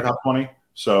 is in their top 20.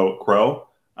 So Crow.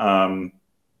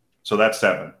 So that's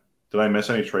 7. Did I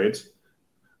miss any trades?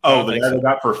 Oh, the guy they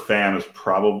got for Pham is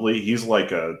probably, he's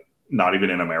like not even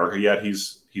in America yet.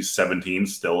 He's 17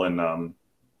 still in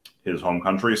his home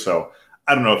country. So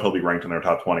I don't know if he'll be ranked in their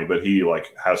top 20, but he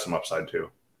like has some upside too.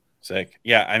 Sick.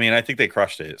 Yeah, I mean, I think they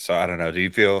crushed it. So I don't know. Do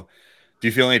you feel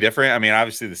any different? I mean,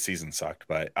 obviously the season sucked,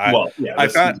 but I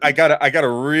got a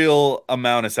real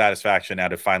amount of satisfaction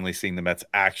out of finally seeing the Mets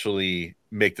actually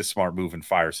make the smart move and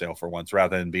fire sale for once,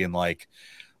 rather than being like,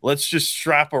 let's just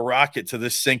strap a rocket to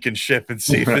this sinking ship and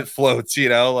see if it floats,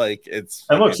 like it's.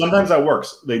 And look, sometimes that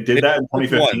works. They did that in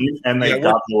 2015 and they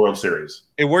got the World Series.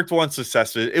 It worked once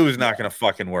successfully. It was not going to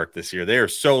fucking work this year. They are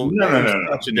such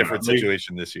a different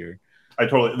situation this year.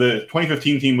 The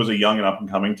 2015 team was a young and up and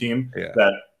coming team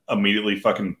that immediately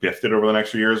fucking biffed it over the next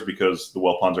few years because the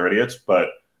Wilpons are idiots. But,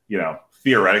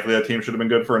 theoretically that team should have been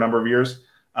good for a number of years.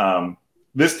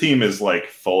 This team is like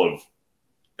full of,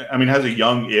 has a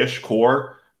young-ish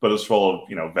core, but it's full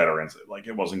of, veterans. Like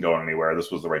it wasn't going anywhere.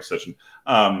 This was the right decision.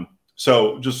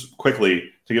 So just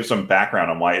quickly to give some background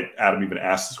on why Adam even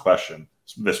asked this question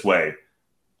this way.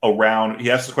 He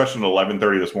asked this question at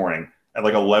 11:30 this morning. At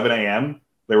like 11 a.m.,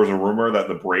 there was a rumor that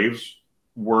the Braves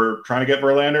were trying to get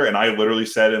Verlander, and I literally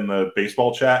said in the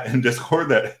baseball chat in Discord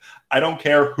that I don't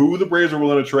care who the Braves are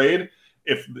willing to trade.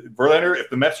 If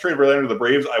the Mets trade Verlander to the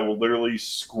Braves, I will literally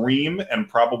scream and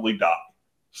probably die.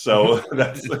 So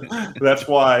that's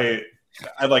why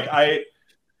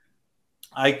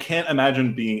I can't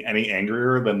imagine being any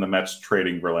angrier than the Mets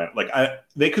trading Verlander. Like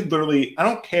they could literally. I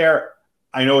don't care.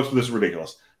 I know this is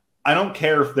ridiculous. I don't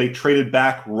care if they traded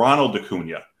back Ronald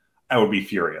Acuna. I would be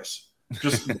furious.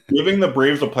 Just giving the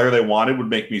Braves a player they wanted would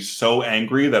make me so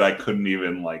angry that I couldn't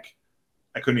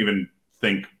even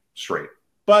think straight.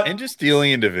 And just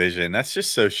dealing in division, that's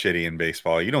just so shitty in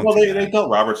baseball. You don't. Well, they dealt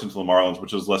Robertson to the Marlins,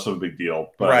 which is less of a big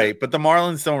deal. But, right, but the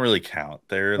Marlins don't really count.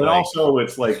 But also,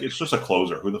 it's just a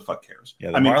closer. Who the fuck cares?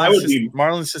 Yeah,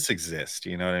 Marlins just exist.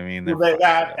 You know what I mean?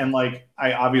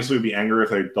 I obviously would be angry if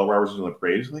they dealt Robertson to the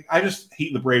Braves. Like, I just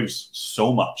hate the Braves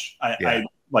so much. I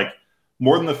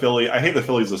more than the Phillies. I hate the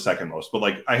Phillies the second most, but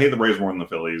I hate the Braves more than the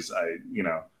Phillies.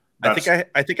 I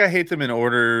think I hate them in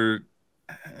order.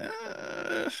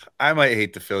 I might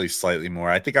hate the Phillies slightly more.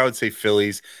 I think I would say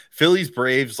Phillies,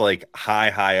 Braves, like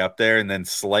high up there, and then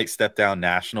slight step down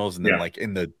Nationals, and then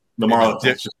in the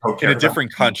Marlins in a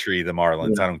different country. The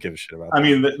Marlins, I don't give a shit about.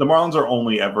 The Marlins are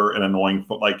only ever an annoying.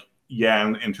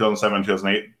 In 2007,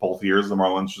 2008, both years the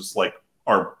Marlins just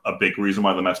are a big reason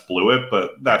why the Mets blew it,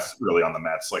 but that's really on the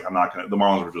Mets. I'm not gonna. The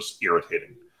Marlins were just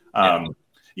irritating.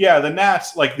 The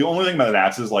Nats, the only thing about the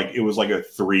Nats is it was a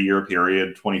 3-year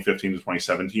period, 2015 to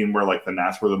 2017, where the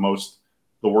Nats were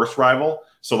the worst rival.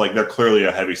 So they're clearly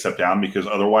a heavy step down because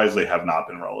otherwise they have not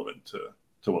been relevant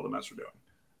to what the Mets are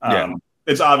doing.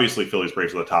 It's obviously Phillies,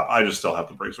 Braves at the top. I just still have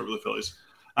the Braves over the Phillies.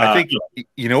 I think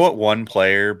you know what one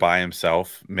player by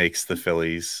himself makes the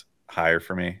Phillies higher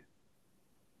for me?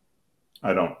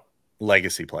 I don't.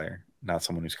 Legacy player, not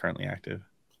someone who's currently active.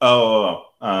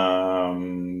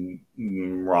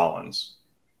 Rollins.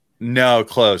 No,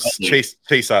 close. Chase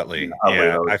Utley.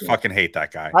 I fucking hate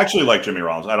that guy. I actually like Jimmy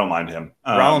Rollins. I don't mind him.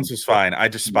 Rollins was fine. I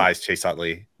despise Chase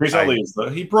Utley.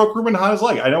 He broke Ruben Honda's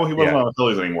leg. I know he wasn't on the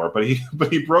Phillies anymore, but he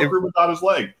broke Ruben Honda's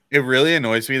leg. It really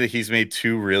annoys me that he's made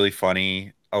 2 really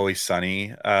funny Always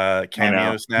Sunny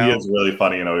cameos now. He is really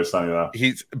funny in Always Sunny though.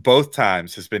 He's both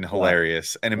times has been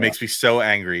hilarious, and it makes me so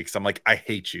angry because I'm like, I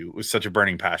hate you with such a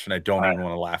burning passion. I don't even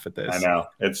want to laugh at this. I know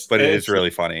it is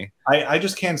really funny. I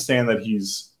just can't stand that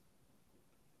he's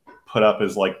put up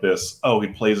as this. Oh, he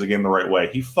plays the game the right way.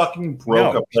 He fucking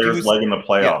broke a player's leg in the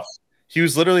playoffs. Yeah. He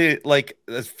was literally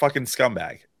a fucking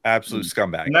scumbag, absolute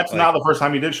scumbag. And that's not the first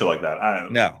time he did shit like that.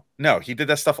 No, he did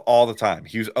that stuff all the time.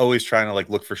 He was always trying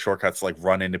to look for shortcuts,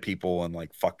 run into people and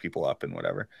fuck people up and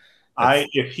whatever.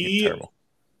 If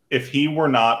he were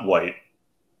not white,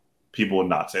 people would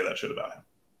not say that shit about him.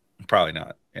 Probably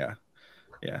not. Yeah.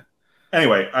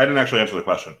 Anyway, I didn't actually answer the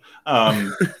question.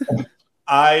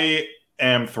 I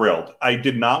am thrilled. I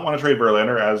did not want to trade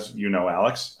Verlander, as you know,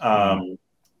 Alex.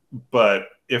 But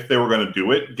if they were going to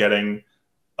do it, getting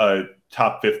a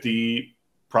top 50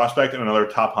 prospect and another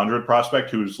top 100 prospect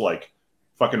who's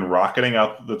fucking rocketing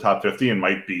up the top 50 and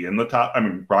might be in the top. I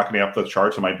mean, rocketing up the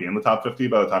charts and might be in the top 50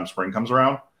 by the time spring comes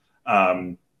around.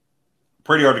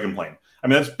 Pretty hard to complain. I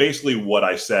mean, that's basically what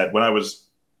I said when I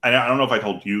don't know if I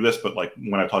told you this, but like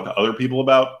when I talked to other people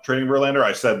about trading Verlander,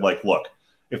 I said, like, look,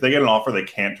 if they get an offer they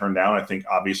can't turn down, I think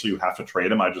obviously you have to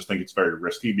trade him. I just think it's very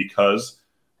risky because,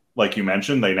 like you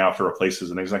mentioned, they now have to replace his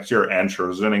innings next year and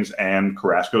Scherzer's innings and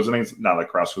Carrasco's innings. Not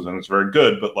that Carrasco's innings are very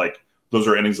good, but like those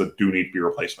are innings that do need to be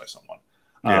replaced by someone.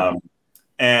 Yeah.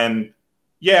 And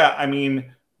yeah, I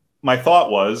mean, my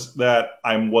thought was that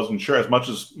I wasn't sure, as much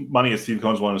as money as Steve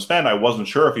Cohen's willing to spend, I wasn't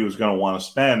sure if he was going to want to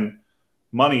spend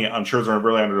money on Scherzer and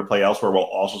Verlander to play elsewhere while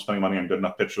also spending money on good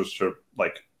enough pitchers to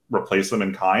like replace them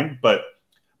in kind. But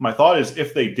my thought is,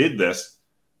 if they did this,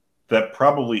 that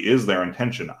probably is their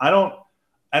intention. I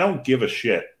don't give a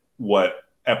shit what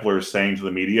Epler is saying to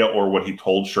the media or what he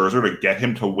told Scherzer to get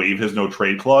him to waive his no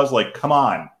trade clause. Like, come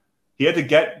on. He had to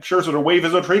get Scherzer to waive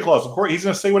his no trade clause. Of course, he's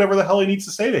going to say whatever the hell he needs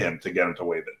to say to him to get him to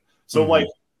waive it. So, like,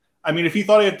 I mean, if he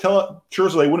thought he had to tell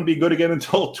Scherzer they wouldn't be good again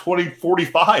until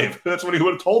 2045, that's what he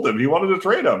would have told him. He wanted to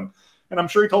trade him. And I'm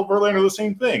sure he told Verlander the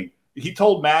same thing. He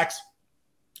told Max,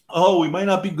 oh, we might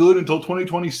not be good until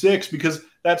 2026 because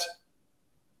that's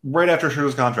right after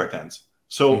Scherzer's contract ends.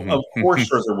 So, of course,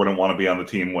 Scherzer wouldn't want to be on the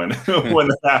team when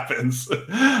that happens.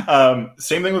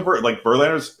 Same thing with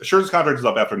Verlander's. Scherzer's contract is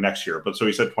up after next year, but so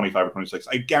he said 25 or 26.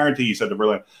 I guarantee he said to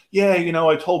Verlander, yeah,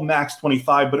 I told Max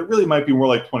 25, but it really might be more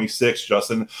like 26,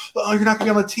 Justin. Oh, you're not going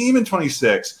to be on the team in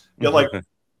 26.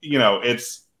 Yeah,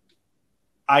 it's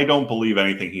 – I don't believe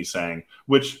anything he's saying,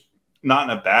 which not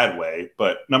in a bad way,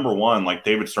 but number one, like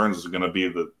David Stearns is going to be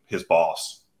his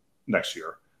boss next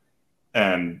year.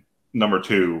 And number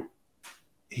two,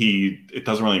 it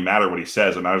doesn't really matter what he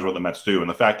says. It matters what the Mets do. And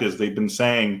the fact is they've been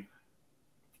saying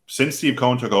since Steve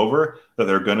Cohen took over that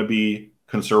they're going to be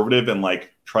conservative and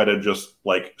like try to just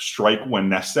like strike when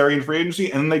necessary in free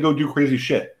agency. And then they go do crazy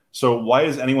shit. So why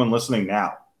is anyone listening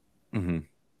now?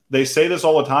 They say this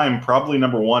all the time, probably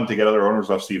number one, to get other owners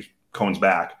off Steve Cohen's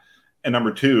back. And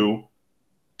number two,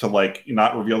 to like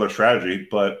not reveal their strategy.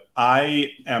 But I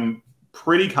am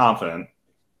pretty confident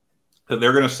that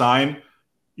they're going to sign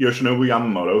Yoshinobu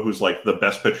Yamamoto, who's like the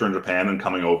best pitcher in Japan and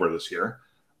coming over this year.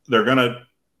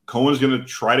 Cohen's going to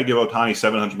try to give Ohtani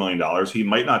 $700 million. He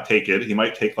might not take it. He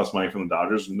might take less money from the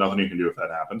Dodgers. Nothing you can do if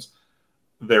that happens.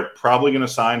 They're probably going to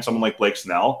sign someone like Blake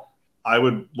Snell. I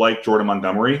would like Jordan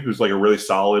Montgomery, who's like a really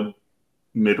solid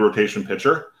mid-rotation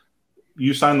pitcher.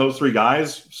 You sign those three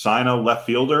guys, sign a left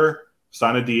fielder,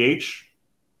 sign a DH.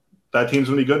 That team's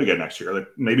going to be good again next year. Like,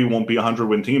 maybe won't be a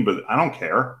 100-win team, but I don't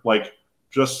care. Like,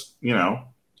 just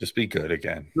be good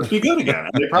again. Just be good again.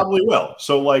 And they probably will.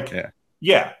 So, like,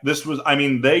 this was – I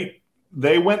mean,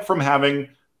 they went from having,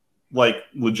 like,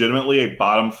 legitimately a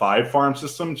bottom 5 farm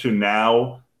system to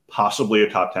now possibly a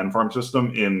top 10 farm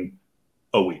system in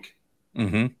a week.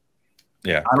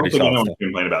 Yeah, I don't think anyone can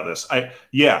complain about this.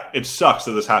 It sucks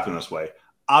that this happened this way.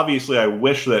 Obviously, I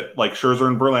wish that like Scherzer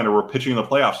and Verlander were pitching in the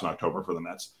playoffs in October for the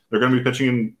Mets. They're going to be pitching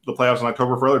in the playoffs in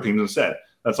October for other teams instead.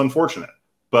 That's unfortunate,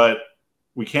 but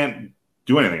we can't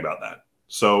do anything about that.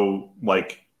 So,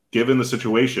 like, given the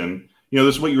situation,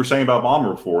 this is what you were saying about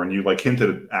Ballmer before, and you like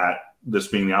hinted at this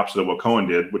being the opposite of what Cohen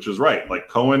did, which is right. Like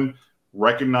Cohen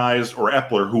recognized, or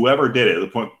Epler, whoever did it, at the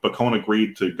point, but Cohen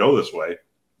agreed to go this way.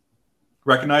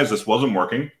 Recognized this wasn't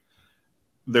working.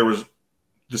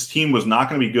 This team was not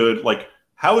going to be good. Like,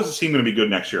 how is this team going to be good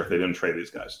next year if they didn't trade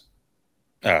these guys?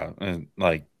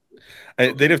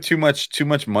 They'd have too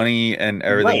much money and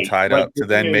everything tied up to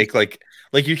then make like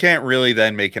you can't really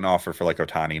then make an offer for like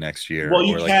Ohtani next year. Well,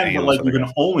 you can, but like you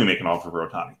can only make an offer for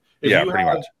Ohtani. Pretty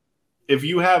much. If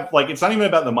you have like, it's not even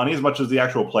about the money as much as the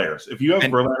actual players. If you have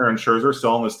Verlander and Scherzer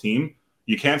still on this team,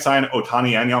 you can't sign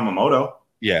Ohtani and Yamamoto.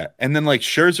 Yeah, and then like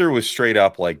Scherzer was straight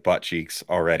up like butt cheeks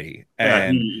already,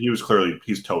 and he was clearly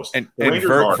he's toast. And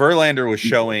Verlander was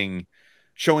showing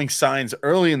signs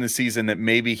early in the season that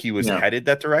maybe he was headed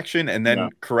that direction, and then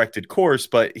corrected course.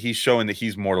 But he's showing that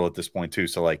he's mortal at this point too.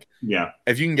 So like,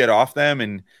 if you can get off them,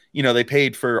 and they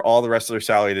paid for all the rest of their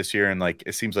salary this year, and like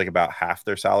it seems like about half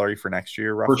their salary for next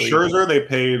year. Roughly. For Scherzer, they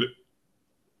paid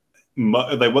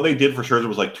like what they did for Scherzer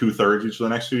was like 2/3 each of the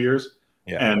next 2 years,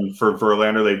 and for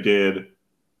Verlander they did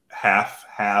half,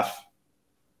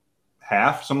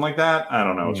 something like that. I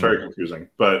don't know. It's very confusing.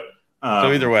 But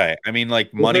So either way, I mean,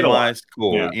 like They paid money a lot. wise,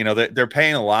 cool. Yeah. You know, they're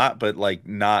paying a lot, but like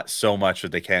not so much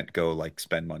that they can't go like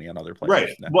spend money on other players. Right.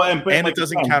 No. Well, And like, it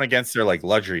doesn't count against their like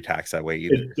luxury tax that way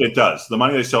either. it does. The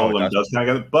money they sell Oh, them it does kind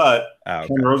of get it. But Oh,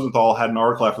 Ken okay. Rosenthal had an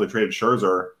article after they traded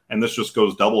Scherzer, and this just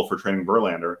goes double for trading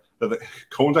Verlander. That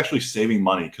Cohen's actually saving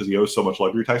money because he owes so much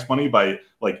luxury tax money by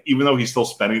like even though he's still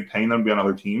paying them to be on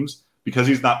other teams because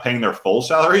he's not paying their full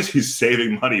salaries, he's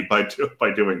saving money by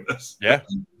doing this. Yeah.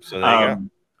 So there you go.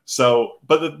 So,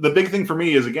 but the big thing for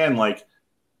me is again like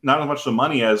not as much the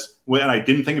money as when I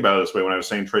didn't think about it this way when I was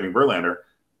saying trading Verlander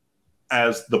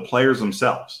as the players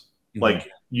themselves. Mhm. Like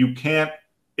you can't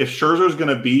if Scherzer's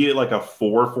going to be like a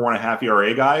 4.5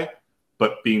 ERA guy,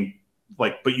 but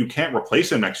you can't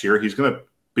replace him next year. He's going to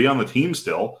be on the team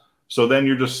still. So then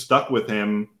you're just stuck with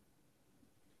him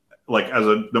like as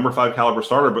a number 5 caliber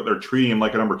starter, but they're treating him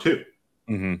like a number 2.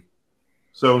 Mm-hmm.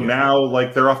 So now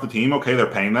like they're off the team. Okay, they're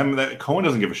paying them. Cohen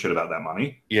doesn't give a shit about that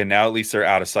money. Yeah, now at least they're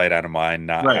out of sight, out of mind,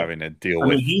 not having to deal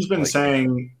with. I mean, he's been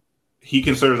saying he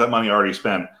considers that money already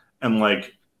spent, and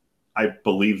like I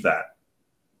believe that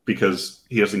because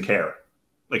he doesn't care.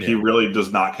 Like he really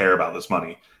does not care about this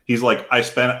money. He's like, I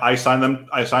signed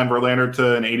Verlander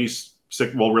to an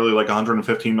 86, well, really like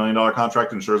 $115 million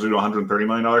contract, and Scherzer to $130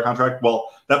 million contract. Well,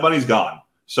 that money's gone.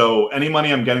 So any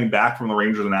money I'm getting back from the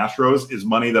Rangers and Astros is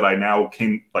money that I now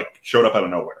showed up out of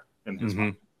nowhere in his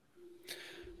money.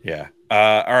 Yeah.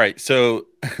 All right. So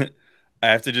I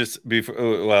have to just this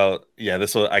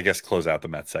will, I guess, close out the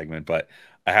Mets segment, but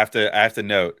I have to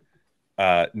note,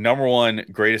 number one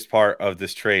greatest part of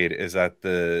this trade is that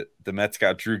the Mets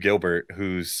got Drew Gilbert,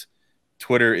 whose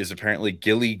Twitter is apparently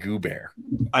Gilly Goobear.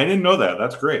 I didn't know that.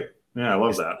 That's great. Yeah, I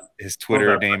love that. His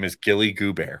Twitter name is Gilly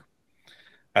Goobear.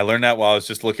 I learned that while I was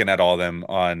just looking at all of them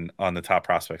on the top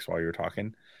prospects while you were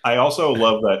talking. I also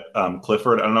love that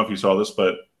Clifford. I don't know if you saw this,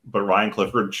 but Ryan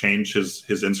Clifford changed his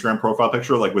Instagram profile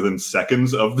picture like within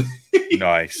seconds of the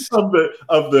nice of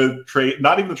the trade.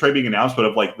 Not even the trade being announced, but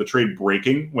of like the trade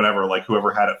breaking. Whenever like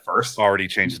whoever had it first already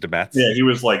changed it to Mets. Yeah, he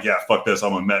was like, "Yeah, fuck this,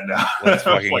 I'm a Met now. Let's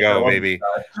fucking go, baby."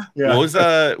 Yeah. What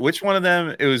was which one of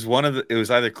them? It was it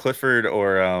was either Clifford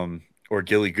or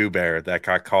Gilly Goobear that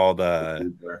got called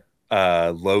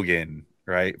Logan,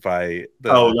 right? By it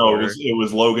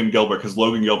was Logan Gilbert because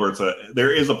Logan Gilbert's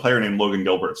there is a player named Logan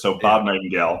Gilbert. So Bob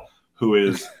Nightingale, who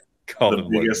is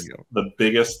the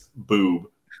biggest boob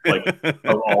like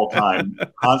of all time,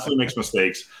 constantly makes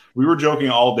mistakes. We were joking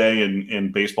all day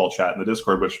in baseball chat in the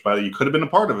Discord, which by the way, you could have been a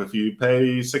part of if you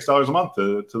pay $6 a month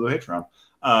to the Patreon.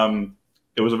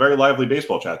 It was a very lively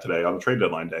baseball chat today on the trade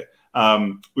deadline day.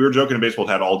 We were joking in baseball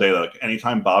chat all day. Like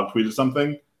anytime Bob tweeted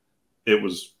something, it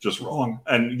was just wrong.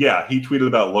 And yeah, he tweeted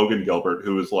about Logan Gilbert,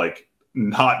 who is like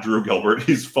not Drew Gilbert.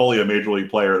 He's fully a major league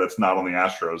player that's not on the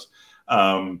Astros.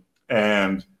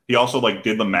 And he also like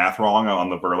did the math wrong on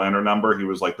the Verlander number. He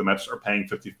was like, the Mets are paying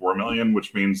 $54 million,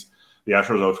 which means the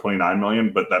Astros owe $29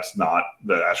 million, but that's not,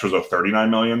 the Astros owe $39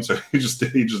 million. So he just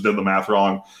did the math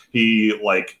wrong. He's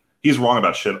wrong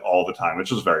about shit all the time,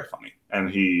 which is very funny. And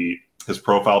his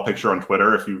profile picture on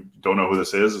Twitter, if you don't know who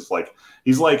this is like,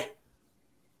 he's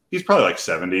probably like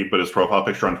 70, but his profile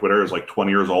picture on Twitter is like 20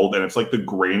 years old. And it's like the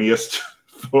grainiest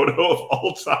photo of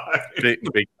all time. Big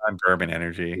time Bourbon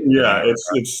energy. Yeah,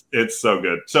 it's so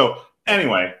good. So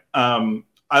anyway, I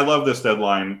love this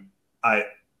deadline. I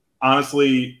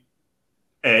honestly,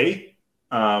 it's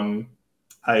not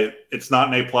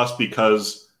an A+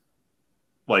 because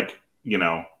like, you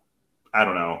know, I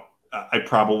don't know. I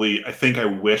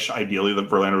wish ideally that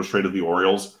Verlander was traded to the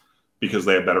Orioles because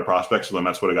they have better prospects, so the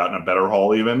Mets would have gotten a better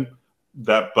haul even.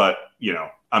 But you know,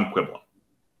 I'm quibbling.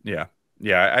 Yeah.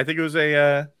 I think it was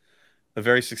a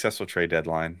very successful trade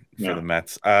deadline for the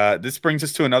Mets. This brings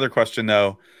us to another question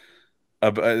though,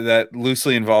 that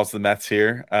loosely involves the Mets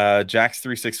here.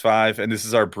 Jax365, and this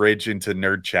is our bridge into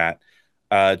nerd chat.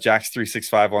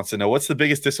 Jax365 wants to know, what's the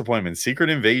biggest disappointment? Secret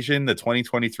Invasion, the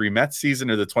 2023 Mets season,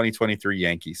 or the 2023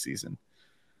 Yankees season?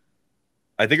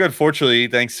 I think, unfortunately,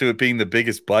 thanks to it being the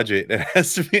biggest budget,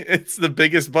 it's the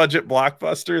biggest budget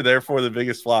blockbuster, therefore the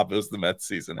biggest flop. It was the Mets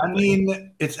season. I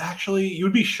mean, it's actually, you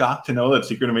would be shocked to know that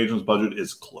Secret Invasion's budget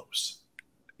is close.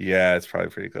 Yeah, it's probably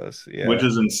pretty close. Yeah, which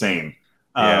is insane.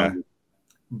 Yeah.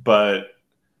 But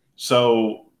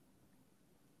so,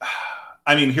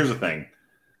 I mean, here's the thing.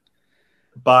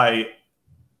 By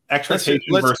expectation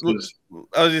versus,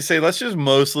 I was gonna say, let's just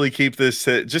mostly keep this.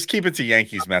 Just keep it to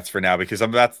Yankees Mets for now, because I'm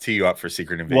about to tee you up for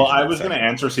Secret Invasion. Well, I was going to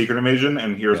answer Secret Invasion,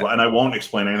 and here's why. And I won't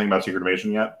explain anything about Secret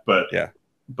Invasion yet. But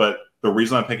but the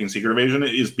reason I'm picking Secret Invasion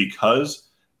is because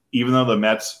even though the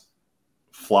Mets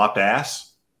flopped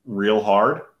ass real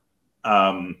hard,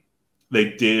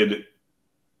 they did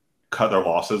cut their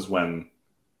losses when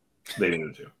they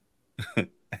needed to.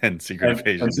 And Secret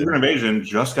Invasion. And Secret Invasion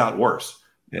just got worse.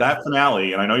 Yeah. That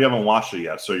finale, and I know you haven't watched it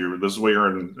yet, so this is what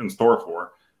you're in store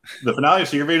for. The finale of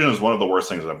Secret Invasion is one of the worst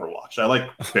things I've ever watched. I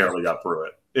barely got through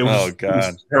it. It was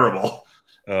terrible.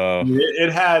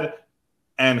 It had,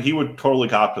 and he would totally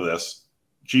cop to this.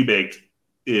 G-Baked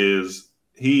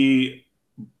he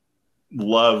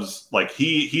loves,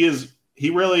 he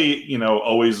really,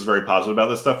 always is very positive about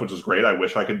this stuff, which is great. I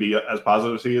wish I could be as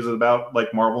positive as he is about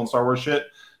Marvel and Star Wars shit.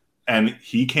 And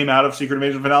he came out of Secret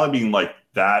Invasion finale being like,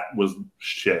 that was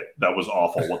shit. That was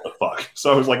awful. What the fuck?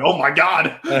 So I was like, oh my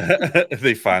God.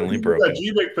 They finally broke it.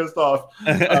 G-Big pissed off.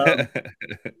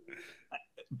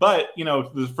 But,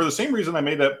 for the same reason I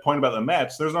made that point about the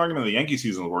Mets, there's an argument the Yankee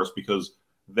season is worse because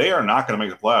they are not going to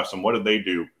make the playoffs. And what did they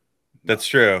do? That's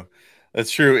true.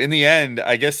 That's true. In the end,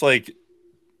 I guess, if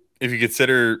you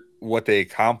consider what they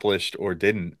accomplished or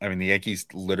didn't, I mean, the Yankees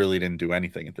literally didn't do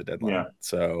anything at the deadline. Yeah.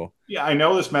 So yeah, I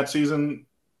know this Mets season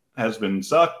has been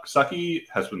sucky.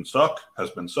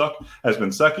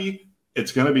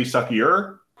 It's going to be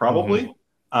suckier, probably.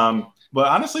 Mm-hmm. But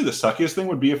honestly, the suckiest thing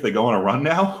would be if they go on a run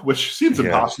now, which seems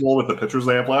impossible with the pitchers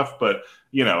they have left. But,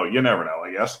 you never know,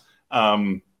 I guess. I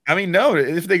mean, no,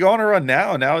 if they go on a run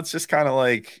now it's just kind of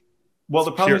like. Well,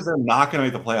 the problem is they're not going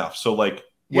to make the playoffs. So,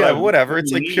 whatever.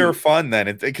 It's pure fun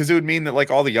then, because it would mean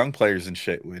that all the young players and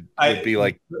shit would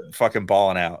be fucking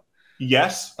balling out.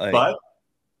 Yes, but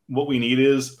what we need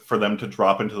is for them to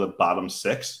drop into the bottom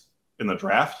 6 in the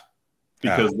draft,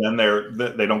 because then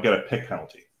they don't get a pick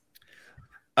penalty.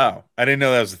 Oh, I didn't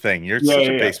know that was the thing. You're such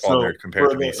a baseball nerd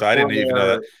compared to me, so I didn't even know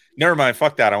that. Never mind.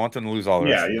 Fuck that. I want them to lose all the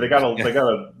rest. They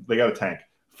got a tank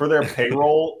for their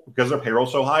payroll because their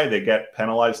payroll's so high. They get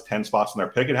penalized 10 spots in their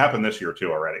pick. It happened this year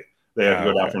too already. They have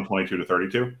to go down from 22 to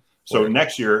 32. So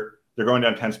next year they're going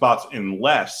down 10 spots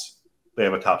unless they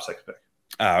have a top 6 pick.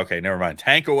 Okay. Never mind.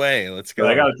 Tank away. Let's go. So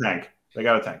they got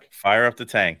a tank. Fire up the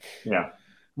tank. Yeah.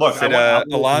 Look,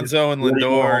 Alonso and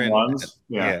Lindor.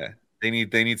 Yeah. They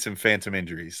need some phantom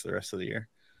injuries the rest of the year.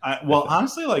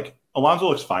 Honestly, Alonso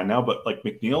looks fine now, but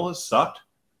McNeil has sucked.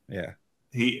 Yeah.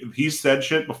 He's said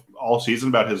shit all season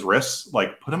about his wrists.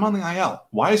 Put him on the IL.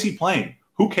 Why is he playing?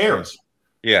 Who cares?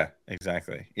 Yeah,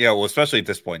 exactly. Yeah, well, especially at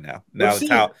this point now. Now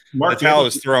the towel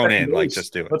is thrown in.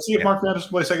 Just do it. Let's see if Mark Vander's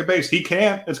can play second base. He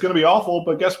can't. It's going to be awful,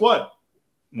 but guess what?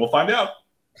 We'll find out.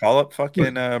 Call up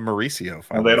fucking Mauricio.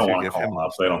 Well, they don't want to call him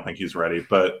up. They don't think he's ready,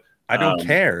 but I don't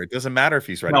care. It doesn't matter if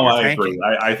he's ready. No, I agree.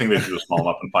 I think they should just call him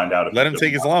up and find out. Let him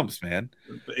take his lumps, man.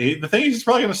 The thing is, he's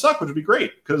probably going to suck, which would be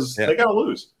great because they got to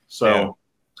lose. So,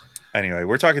 anyway,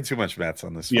 we're talking too much Mets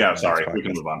on this. Yeah, sorry. We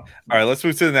can move on. All right, let's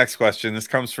move to the next question. This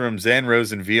comes from Zan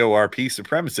Rosen, VORP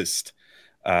supremacist,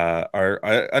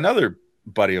 another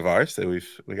buddy of ours that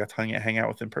we got to hang out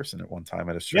with in person at one time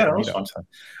at a street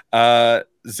meetup.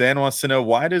 Zan wants to know,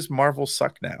 why does Marvel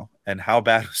suck now, and how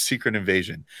bad was Secret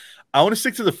Invasion? I want to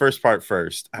stick to the first part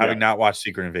first, having not watched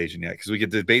Secret Invasion yet, because we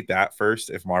could debate that first,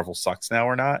 if Marvel sucks now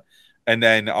or not, and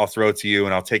then I'll throw it to you,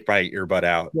 and I'll take my earbud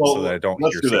out so that I don't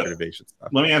hear Secret Invasion stuff.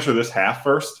 Let me answer this half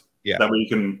first. Yeah, that way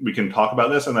we can talk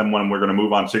about this, and then when we're going to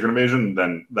move on to Secret Invasion,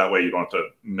 then that way you don't have to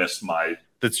miss my.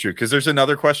 That's true, because there's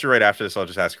another question right after this. I'll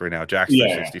just ask right now.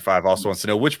 Jackson65 also wants to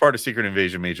know, which part of Secret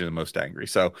Invasion made you the most angry.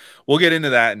 So we'll get into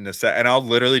that in a sec, and I'll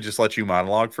literally just let you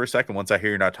monologue for a second. Once I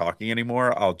hear you're not talking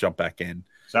anymore, I'll jump back in.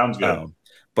 Sounds good.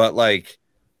 But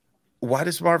why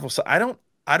does Marvel suck? I don't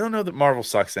know that Marvel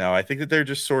sucks now. I think that they're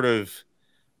just sort of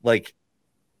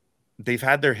they've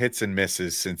had their hits and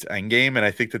misses since Endgame, and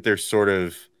I think that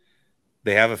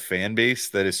they have a fan base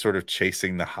that is sort of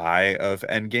chasing the high of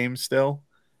Endgame still,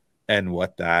 and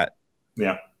what that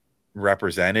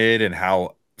represented, and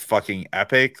how fucking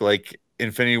epic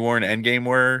Infinity War and Endgame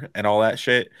were, and all that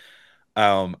shit.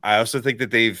 I also think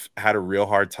that they've had a real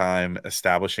hard time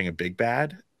establishing a big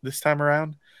bad this time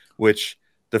around, which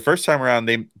the first time around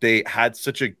they did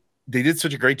such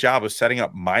a great job of setting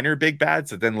up minor big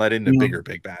bads that then led into bigger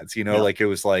big bads. It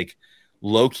was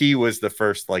Loki was the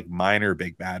first minor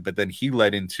big bad, but then he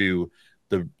led into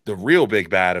the real big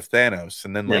bad of Thanos,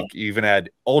 and then you even had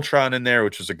Ultron in there,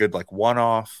 which was a good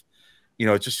one-off.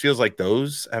 It just feels like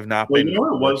those have not been. You know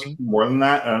what it was more than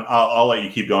that, and I'll let you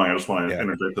keep going. I just want to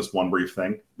integrate this one brief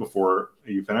thing before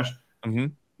you finish. Mm-hmm.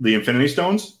 The Infinity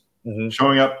Stones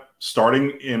showing up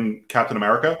starting in Captain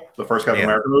America, the first Captain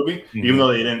America movie, even though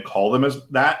they didn't call them as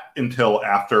that until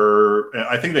after.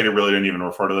 I think they really didn't even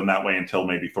refer to them that way until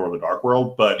maybe Thor: The Dark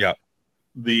World. But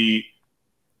the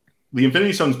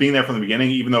Infinity Stones being there from the beginning,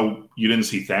 even though you didn't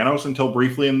see Thanos until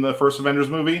briefly in the first Avengers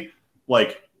movie,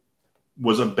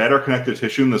 was a better connective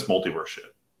tissue in this multiverse shit.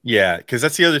 Yeah, because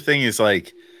that's the other thing is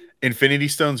Infinity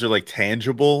Stones are like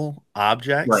tangible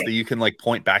objects Right. that you can like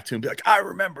point back to and be like, I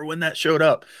remember when that showed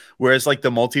up. Whereas like the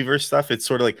multiverse stuff, it's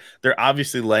sort of like they're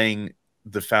obviously laying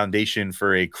the foundation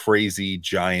for a crazy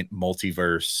giant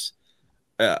multiverse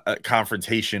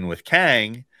confrontation with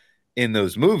Kang in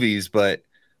those movies, but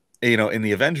in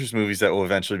the Avengers movies that will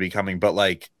eventually be coming, but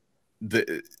like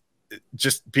the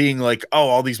just being like, oh,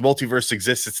 all these multiverse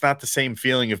exists. It's not the same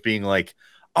feeling of being like,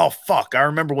 oh fuck, I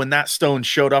remember when that stone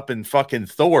showed up in fucking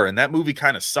Thor, and that movie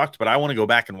kind of sucked, but I want to go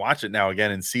back and watch it now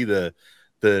again and see the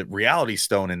reality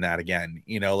stone in that again,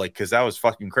 like because that was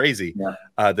fucking crazy.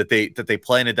 That they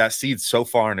planted that seed so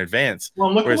far in advance.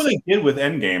 Well, look at what they did with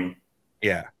Endgame.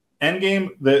 Yeah. Endgame,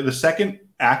 the second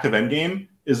act of Endgame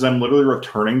is them literally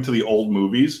returning to the old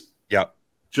movies. Yep.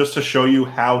 Just to show you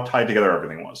how tied together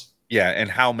everything was. Yeah, and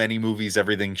how many movies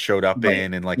everything showed up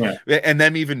in, and like, yeah. and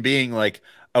them even being like,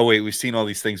 oh wait, we've seen all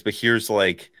these things, but here's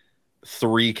like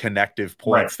 3 connective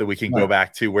points that we can go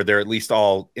back to where they're at least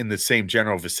all in the same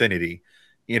general vicinity,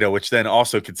 which then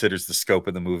also considers the scope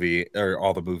of the movie or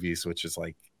all the movies, which is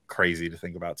like crazy to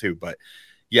think about too. But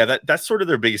yeah, that's sort of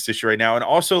their biggest issue right now. And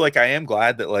also like, I am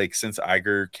glad that like since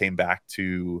Iger came back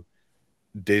to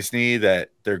Disney,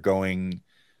 that they're going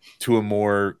to a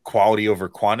more quality over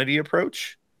quantity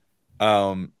approach.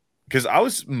 Because I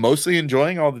was mostly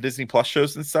enjoying all the Disney Plus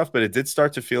shows and stuff, but it did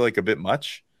start to feel like a bit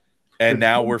much. And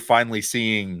now we're finally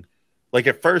seeing, like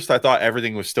at first I thought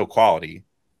everything was still quality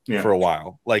for a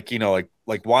while. Like,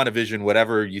 like WandaVision,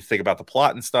 whatever you think about the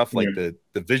plot and stuff, like the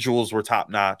visuals were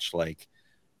top notch. Like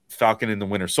Falcon and the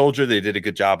Winter Soldier, they did a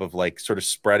good job of like sort of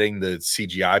spreading the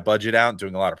CGI budget out and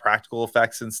doing a lot of practical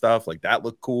effects and stuff. Like that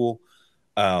looked cool.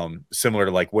 Similar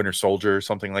to like Winter Soldier or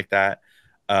something like that.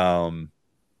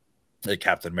 Like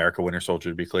Captain America, Winter Soldier,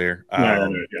 to be clear.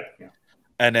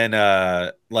 And then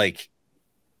like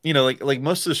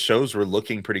most of the shows were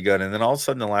looking pretty good, and then all of a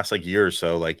sudden the last like year or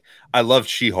so, like I loved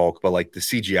She-Hulk, but like the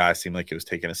CGI seemed like it was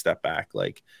taking a step back.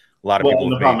 Like a lot of people.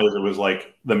 The problem is it was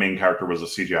like the main character was a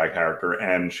CGI character,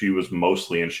 and she was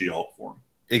mostly in She-Hulk form.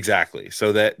 Exactly.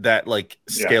 So that like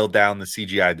scaled down the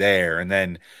CGI there, and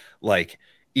then like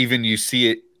even you see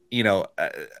it,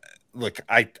 look,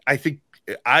 I think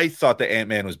I thought that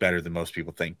Ant-Man was better than most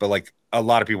people think, but like a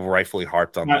lot of people rightfully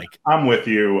harped on like I'm with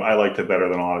you. I liked it better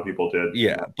than a lot of people did.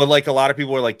 Yeah, but like a lot of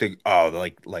people were like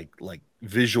like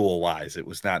visual wise, it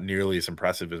was not nearly as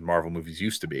impressive as Marvel movies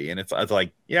used to be, and it's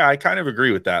like yeah, I kind of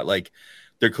agree with that. Like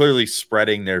they're clearly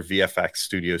spreading their VFX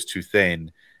studios too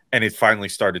thin, and it finally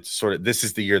started to sort of. This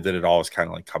is the year that it all has kind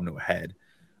of like come to a head.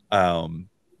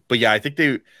 But yeah, I think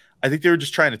they were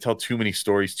just trying to tell too many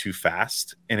stories too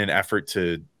fast in an effort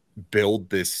to build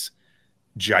this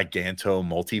giganto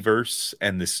multiverse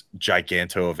and this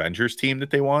giganto Avengers team that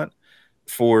they want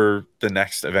for the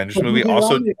next Avengers movie.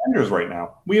 Also, the Avengers right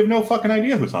now, we have no fucking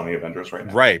idea who's on the Avengers right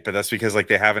now. Right, but that's because like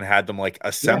they haven't had them like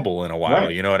assemble in a while.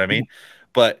 Right. You know what I mean?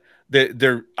 But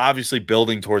they're obviously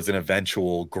building towards an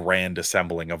eventual grand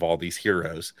assembling of all these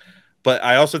heroes. But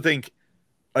I also think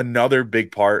another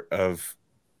big part of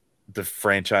the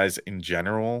franchise in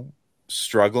general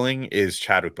struggling is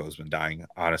Chadwick Boseman dying,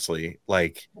 honestly.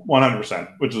 Like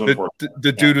 100%, which is unfortunate.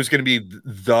 The dude was going to be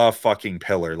the fucking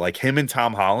pillar. Like him and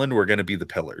Tom Holland were going to be the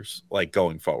pillars like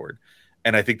going forward.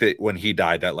 And I think that when he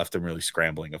died, that left him really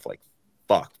scrambling of like,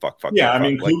 fuck. Yeah, I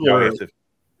mean, Coogler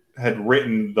had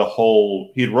written the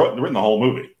whole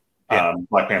movie,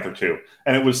 Black Panther 2.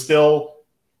 And it was still,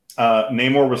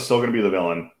 Namor was still going to be the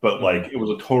villain, but like it was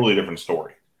a totally different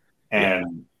story.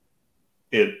 And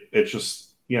it's just,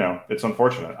 it's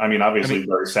unfortunate. I mean, obviously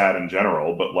very sad in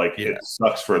general, but like it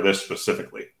sucks for this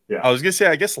specifically. Yeah. I was going to say,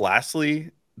 I guess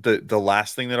lastly, the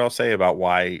last thing that I'll say about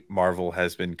why Marvel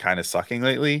has been kind of sucking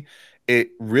lately,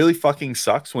 it really fucking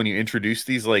sucks when you introduce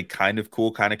these like kind of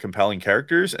cool, kind of compelling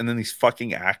characters, and then these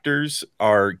fucking actors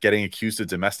are getting accused of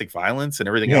domestic violence and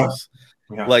everything else.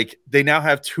 Yeah. Like they now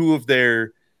have 2 of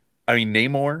their, I mean,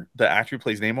 Namor, the actor who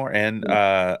plays Namor,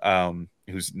 and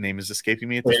whose name is escaping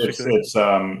me at this particular. It's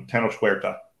Thanos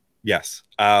Huerta. Yes.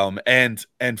 And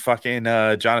fucking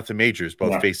Jonathan Majors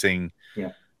both facing,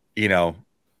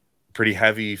 pretty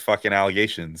heavy fucking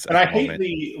allegations. And I hate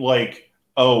the like,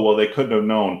 oh well, they couldn't have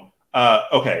known.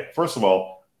 Okay, first of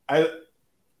all,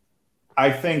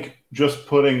 I think just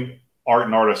putting art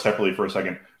and artist separately for a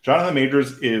second, Jonathan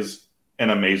Majors is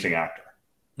an amazing actor,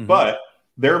 but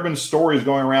there have been stories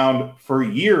going around for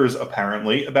years,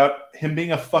 apparently, about him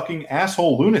being a fucking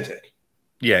asshole lunatic.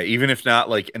 Yeah, even if not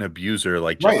like an abuser,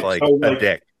 like just a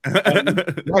dick.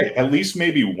 At least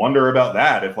maybe wonder about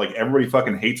that if like everybody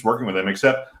fucking hates working with him,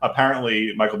 except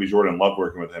apparently Michael B. Jordan loved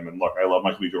working with him. And look, I love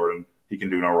Michael B. Jordan. He can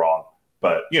do no wrong.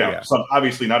 But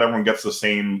obviously not everyone gets the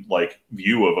same like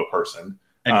view of a person.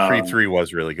 And Creed 3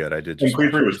 was really good. I did. And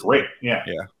Creed 3 was great. Yeah.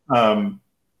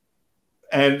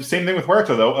 And same thing with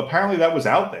Huerta, though. Apparently that was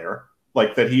out there,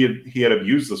 like that he had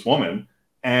abused this woman,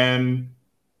 and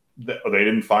they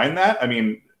didn't find that. I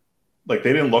mean, like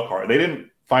they didn't look hard. They didn't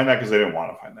find that because they didn't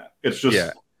want to find that. It's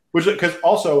just because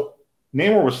also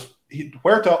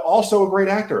Huerta also a great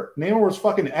actor. Namor was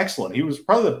fucking excellent. He was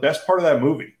probably the best part of that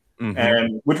movie,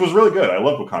 and which was really good. I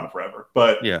love Wakanda Forever,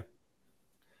 but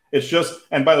it's just,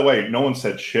 and by the way, no one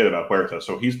said shit about Huerta,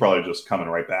 so he's probably just coming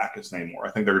right back as Namor. I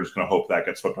think they're just going to hope that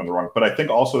gets swept under the rug. But I think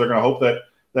also they're going to hope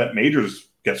that Majors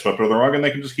gets swept under the rug and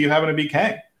they can just keep having to be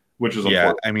Kang, which is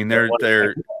unfortunate. I mean they're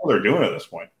doing at this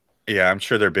point. Yeah, I'm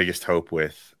sure their biggest hope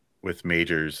with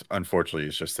Majors, unfortunately,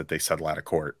 is just that they settle out of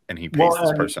court and he pays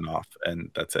this person off,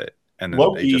 and that's it. And then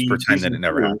Loki, they just pretend that it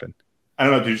never happened. I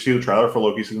don't know. Did you see the trailer for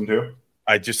Loki season 2?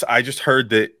 I just heard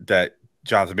that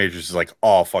Jonathan Majors is like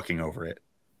all fucking over it.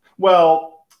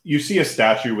 Well, you see a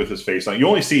statue with his face on it. You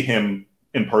only see him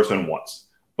in person once,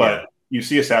 but you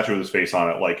see a statue with his face on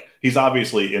it. Like he's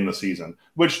obviously in the season,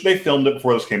 which they filmed it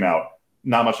before this came out.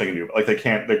 Not much they can do. Like they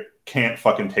can't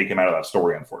fucking take him out of that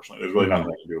story. Unfortunately, there's really nothing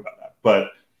they can do about that.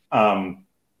 But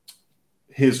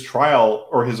his trial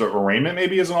or his arraignment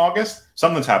maybe is in August.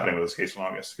 Something's happening with this case in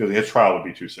August because his trial would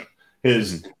be too soon.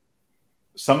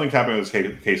 Something's happening with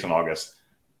this case in August,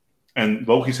 and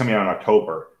Loki's coming out in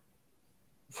October.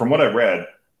 From what I've read,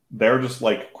 they're just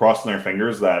like crossing their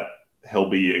fingers that he'll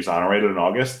be exonerated in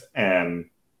August, and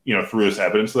through this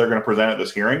evidence they're going to present at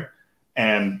this hearing,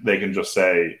 and they can just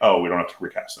say, "Oh, we don't have to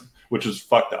recast him," which is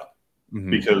fucked up.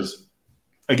 Because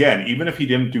again, even if he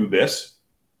didn't do this,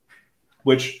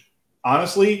 which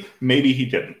honestly maybe he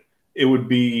didn't, it would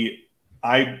be.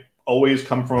 I always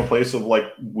come from a place of like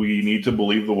we need to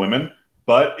believe the women,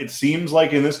 but it seems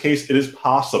like in this case it is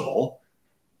possible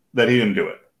that he didn't do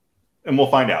it. And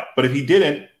we'll find out. But if he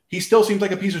didn't, he still seems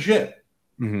like a piece of shit.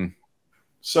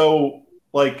 So,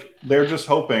 like, they're just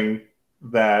hoping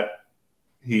that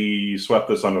he swept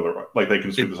this under the rug. Like, they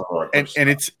can sweep this under the rug. And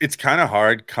it's kind of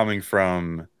hard coming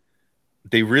from.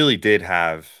 They really did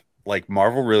have, like,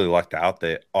 Marvel really lucked out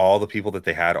that all the people that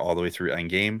they had all the way through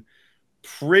Endgame,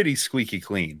 pretty squeaky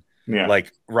clean. Yeah.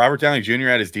 Like, Robert Downey Jr.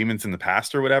 had his demons in the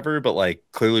past or whatever, but, like,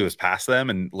 clearly was past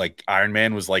them. And, like, Iron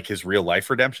Man was, like, his real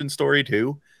life redemption story,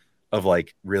 too. Of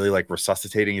like really like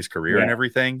resuscitating his career and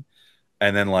everything.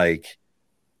 And then like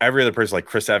every other person, like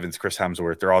Chris Evans, Chris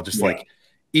Hemsworth, they're all just like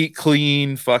eat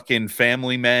clean, fucking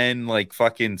family men, like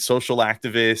fucking social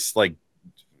activists, like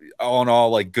all in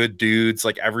all, like good dudes.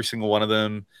 Like every single one of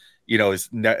them, is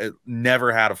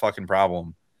never had a fucking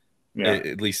problem,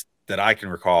 at least that I can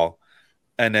recall.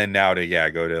 And then now to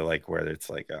go to like where it's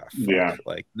like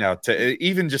like now to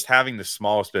even just having the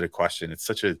smallest bit of question, it's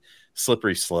such a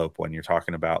slippery slope when you're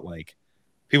talking about like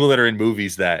people that are in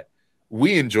movies that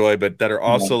we enjoy but that are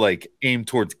also like aimed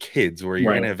towards kids, where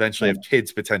you're going to eventually have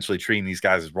kids potentially treating these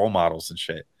guys as role models and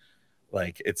shit.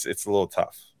 Like it's a little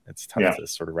tough. It's tough to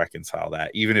sort of reconcile that,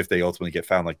 even if they ultimately get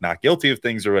found like not guilty of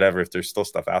things or whatever. If there's still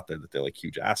stuff out there that they're like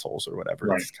huge assholes or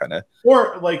whatever, it's kind of,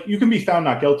 or like you can be found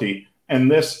not guilty. And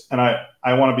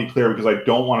I want to be clear because I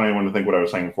don't want anyone to think what I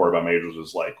was saying before about Majors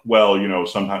is like, well,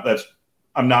 sometimes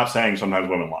I'm not saying sometimes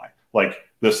women lie. Like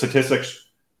the statistics,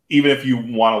 even if you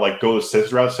want to like go the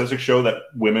statistics show that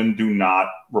women do not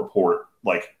report.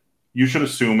 Like you should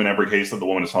assume in every case that the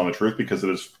woman is telling the truth, because it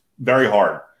is very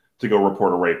hard to go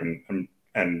report a rape and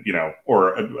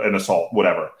or an assault,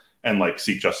 whatever, and like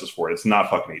seek justice for it. It's not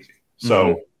fucking easy.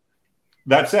 So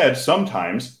that said,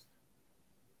 sometimes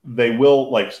they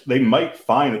might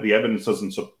find that the evidence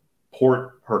doesn't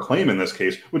support her claim in this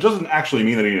case, which doesn't actually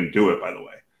mean that he didn't do it, by the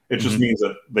way. It just means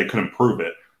that they couldn't prove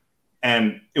it.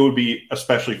 And it would be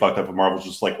especially fucked up if Marvel's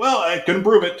just like, well, I couldn't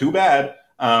prove it, too bad.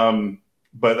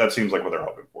 But that seems like what they're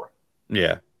hoping for.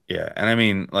 Yeah. And I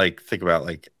mean, like, think about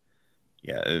like,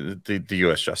 the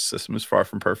U.S. justice system is far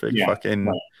from perfect.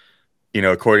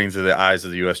 According to the eyes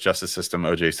of the U.S. justice system,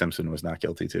 O.J. Simpson was not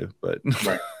guilty too, but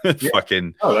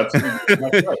fucking. Oh, that's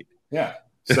right. Yeah.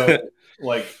 So,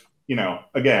 like,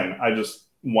 again, I just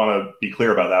want to be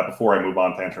clear about that before I move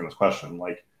on to answering this question.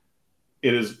 Like,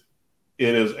 it is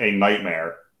a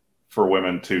nightmare for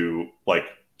women to like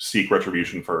seek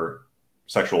retribution for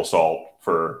sexual assault,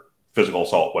 for physical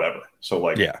assault, whatever. So,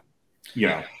 like,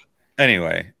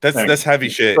 Anyway, that's heavy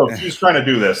shit. So she's trying to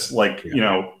do this, like,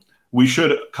 we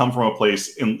should come from a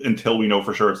place until we know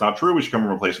for sure it's not true. We should come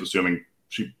from a place of assuming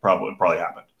she probably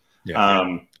happened.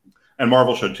 And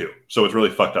Marvel should too. So it's really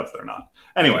fucked up that they're not.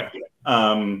 Anyway,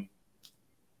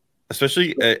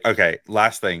 Especially okay.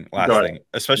 Last thing.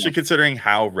 Especially considering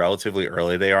how relatively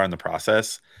early they are in the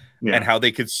process, and how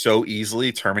they could so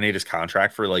easily terminate his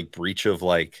contract for like breach of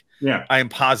like. Yeah, I am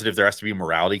positive there has to be a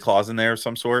morality clause in there of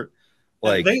some sort.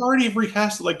 Like they already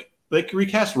recast, like they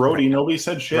recast Rhodey. Right. Nobody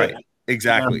said shit. Right.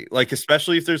 Exactly. Like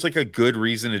especially if there's like a good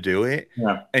reason to do it,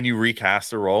 and you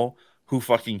recast the role. Who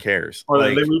fucking cares? Or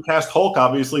like, they recast Hulk,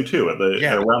 obviously, too, at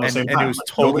around the same time. And it was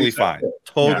totally fine.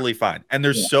 Totally fine. And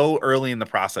they're so early in the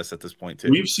process at this point, too.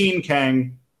 We've seen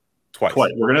Kang twice.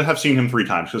 We're going to have seen him 3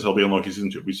 times because he'll be in Loki Season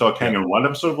 2. We saw Kang in one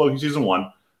episode of Loki Season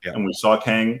 1, and we saw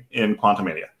Kang in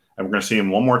Quantumania. And we're going to see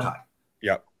him one more time.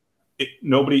 Yep. It's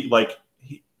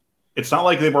not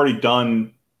like they've already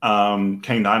done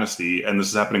Kang Dynasty, and this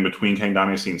is happening between Kang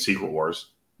Dynasty and Secret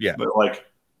Wars. Yeah. But, like,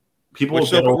 people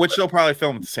which they'll probably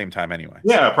film at the same time anyway.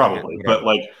 Yeah, probably. But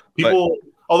like people,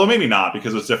 although maybe not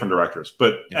because it's different directors.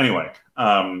 But anyway,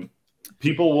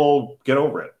 people will get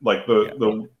over it. Like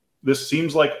this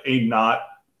seems like a not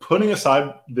putting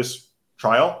aside this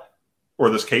trial or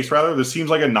this case rather. This seems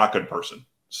like a not good person.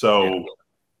 So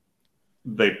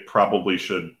they probably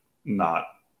should not,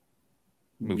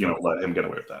 let him get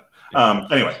away with that.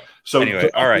 Anyway,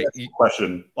 all right.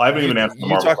 Question. I haven't even answered the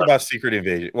Marvel question. About Secret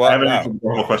Invasion. Well, I haven't answered the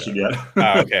Marvel question yet.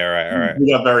 Okay, all right. We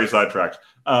got very sidetracked.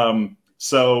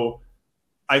 So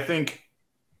I think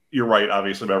you're right,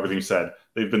 obviously, about everything you said.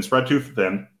 They've been spread too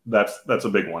thin. That's a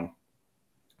big one.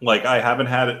 Like, I haven't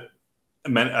had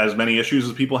as many issues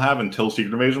as people have until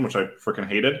Secret Invasion, which I freaking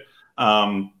hated.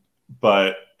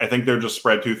 But I think they're just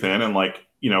spread too thin, and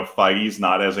Feige's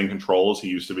not as in control as he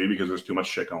used to be because there's too much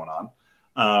shit going on.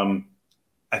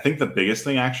 I think the biggest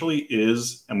thing actually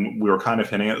is, and we were kind of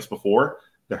hinting at this before,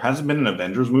 there hasn't been an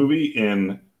Avengers movie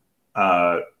in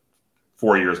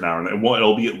 4 years now, and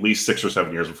it'll be at least 6 or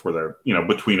 7 years before they're,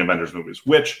 between Avengers movies,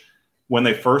 which when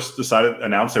they first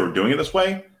announced they were doing it this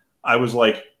way, I was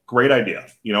like, great idea.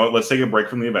 Let's take a break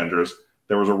from the Avengers.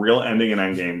 There was a real ending in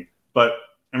Endgame, but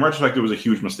in retrospect, it was a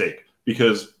huge mistake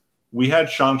because we had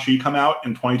Shang-Chi come out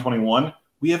in 2021.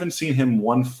 We haven't seen him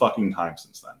one fucking time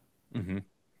since then. Mm-hmm.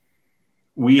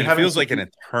 It feels like an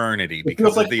eternity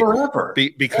because of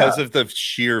the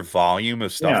sheer volume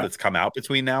of stuff that's come out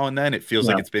between now and then. It feels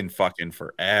like it's been fucking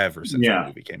forever since the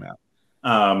movie came out.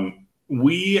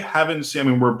 We haven't seen. I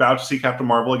mean, we're about to see Captain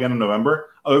Marvel again in November.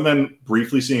 Other than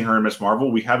briefly seeing her in Miss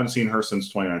Marvel, we haven't seen her since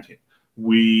 2019.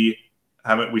 We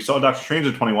saw Doctor Strange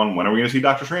in 21. When are we going to see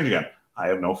Doctor Strange again? I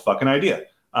have no fucking idea.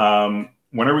 When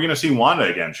are we going to see Wanda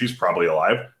again? She's probably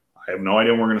alive. I have no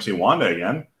idea when we're going to see Wanda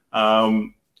again.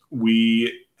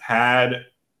 We had,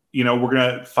 we're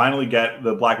going to finally get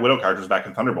the Black Widow characters back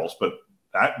in Thunderbolts, but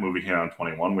that movie came out in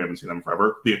 21. We haven't seen them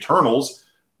forever. The Eternals,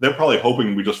 they're probably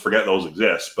hoping we just forget those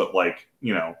exist, but we're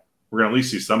going to at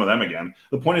least see some of them again.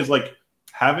 The point is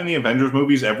having the Avengers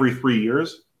movies every 3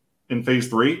 years in phase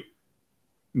 3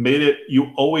 made it,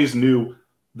 you always knew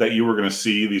that you were going to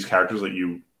see these characters that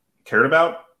you cared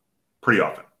about pretty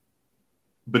often.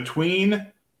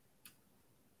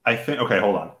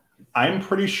 Hold on. I'm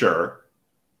pretty sure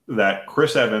that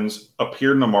Chris Evans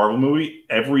appeared in a Marvel movie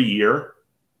every year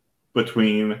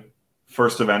between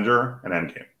First Avenger and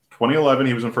Endgame. 2011,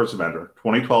 he was in First Avenger.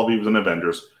 2012, he was in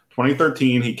Avengers.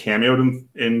 2013, he cameoed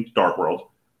in Dark World.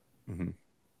 Mm-hmm.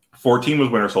 14 was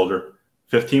Winter Soldier.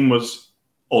 15 was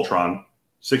Ultron.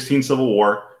 16, Civil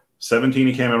War. 17,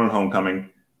 he cameoed in Homecoming.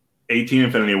 18,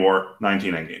 Infinity War.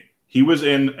 19, Endgame. He was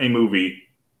in a movie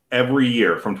every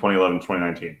year from 2011 to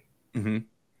 2019. Mm-hmm.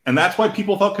 And that's why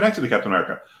people felt connected to Captain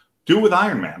America. Do it with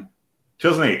Iron Man.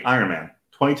 2008, Iron Man.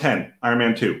 2010, Iron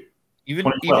Man 2.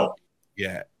 2012.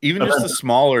 Even just the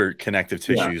smaller connective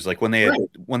tissues, like when they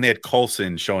had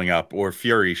Coulson showing up or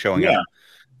Fury showing up,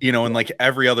 in like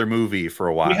every other movie for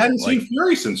a while. We hadn't seen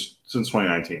Fury since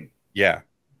 2019. Yeah.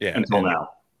 Until now.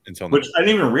 Which I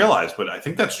didn't even realize, but I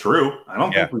think that's true. I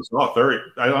don't think we saw Fury.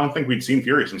 I don't think we'd seen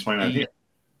Fury since 2019.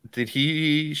 Did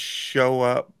he show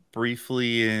up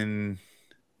briefly in?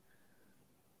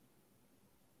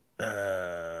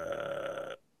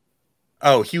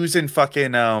 He was in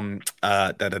fucking oh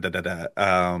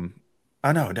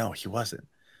no, he wasn't.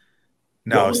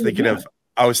 No, I was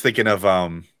thinking of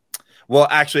well,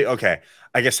 actually, okay.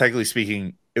 I guess technically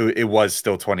speaking, it was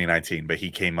still 2019, but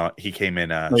he came in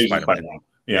Spider-Man.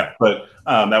 Yeah, but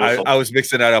that was I was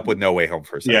mixing that up with No Way Home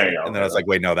for a second. Yeah, and then I was like,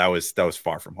 wait, no, that was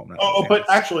Far From Home. But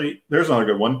actually, there's another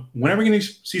good one. When are we going to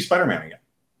see Spider-Man again?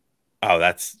 Oh,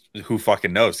 that's who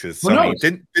fucking knows? Because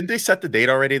didn't they set the date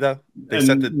already though?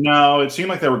 No, it seemed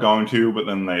like they were going to, but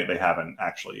then they haven't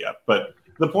actually yet. But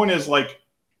the point is, we're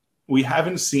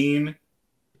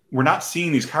not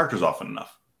seeing these characters often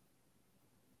enough.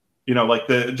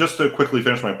 Just to quickly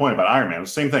finish my point about Iron Man, the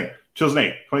same thing.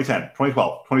 2008, 2010,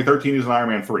 2012, 2013 is an Iron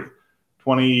Man 3.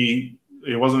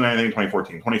 It wasn't anything in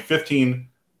 2014. 2015,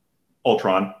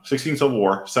 Ultron. 16, Civil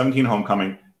War. 17,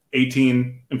 Homecoming.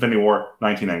 18, Infinity War.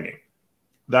 19, Endgame.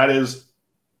 That is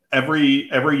every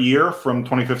year from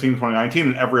 2015 to 2019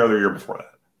 and every other year before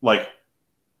that. Like,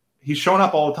 he's showing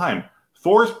up all the time.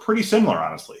 Thor's pretty similar,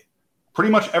 honestly. Pretty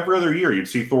much every other year you'd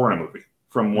see Thor in a movie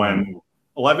from when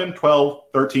 11, 12,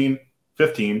 13,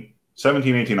 15,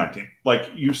 17, 18, 19. Like,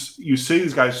 you see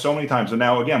these guys so many times. And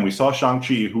now, again, we saw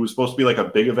Shang-Chi, who was supposed to be like a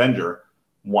big Avenger,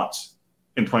 once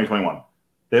in 2021.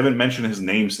 They haven't mentioned his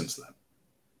name since then.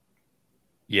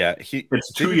 Yeah.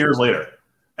 It's 2 years later,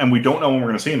 and we don't know when we're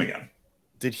going to see him again.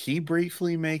 Did he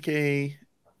briefly make a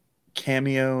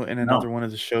cameo in another one of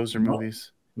the shows or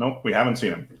movies? Nope, we haven't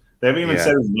seen him. They haven't even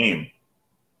said his name.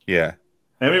 Yeah.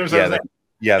 They haven't even said his name.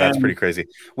 Yeah, that's pretty crazy.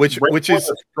 Which is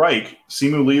the strike.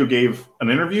 Simu Liu gave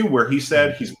an interview where he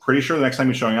said he's pretty sure the next time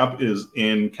he's showing up is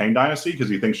in Kang Dynasty because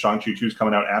he thinks Shang-Chi 2 is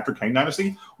coming out after Kang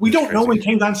Dynasty. We don't know when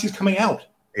Kang Dynasty is coming out.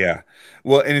 Yeah.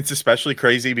 Well, and it's especially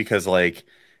crazy because, like,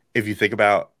 if you think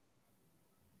about,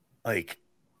 like,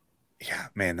 yeah,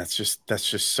 man, that's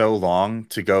just so long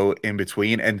to go in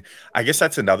between. And I guess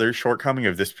that's another shortcoming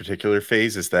of this particular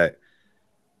phase is that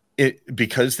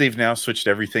because they've now switched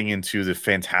everything into the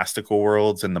fantastical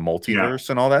worlds and the multiverse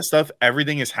and all that stuff,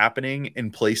 everything is happening in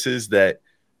places that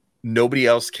nobody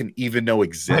else can even know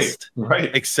exist, right.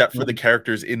 except for the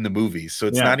characters in the movies. So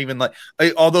it's not even like,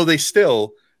 although they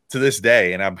still, to this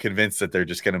day, and I'm convinced that they're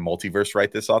just going to multiverse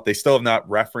write this off, they still have not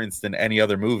referenced in any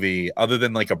other movie other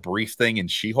than like a brief thing in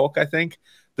She-Hulk, I think,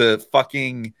 the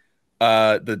fucking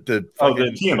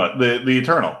the Tiamat, the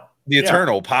Eternal. The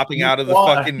Eternal popping out of the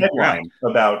fucking headline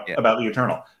about the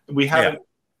Eternal. We haven't.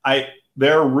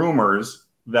 There are rumors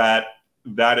that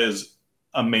is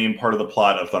a main part of the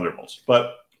plot of Thunderbolts,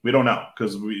 but we don't know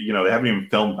because they haven't even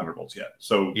filmed Thunderbolts yet.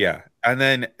 So and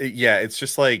then it's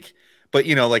just like, but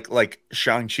like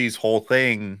Shang-Chi's whole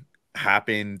thing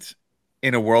happened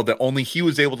in a world that only he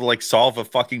was able to like solve a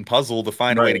fucking puzzle to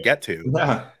find a way to get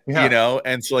to.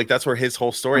 And so like that's where his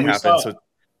whole story happened. So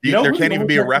there can't even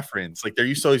be a reference. Like there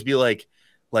used to always be like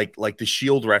the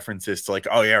Shield references to like,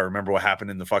 oh yeah, remember what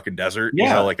happened in the fucking desert?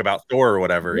 Like about Thor or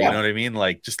whatever. You know what I mean?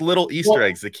 Like just little Easter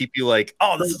eggs that keep you like,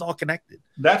 oh, this is all connected.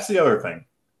 That's the other thing.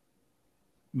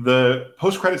 The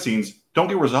post-credit scenes don't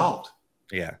get resolved.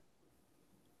 Yeah.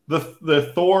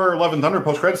 The Thor Love and Thunder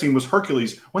post-credit scene was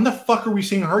Hercules. When the fuck are we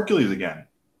seeing Hercules again?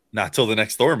 Not till the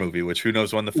next Thor movie, which who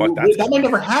knows when the fuck that might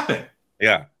never happen.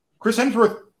 Yeah. Chris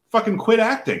Hemsworth fucking quit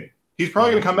acting. He's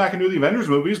probably going to come back and do the Avengers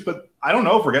movies, but I don't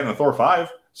know if we're getting a Thor 5.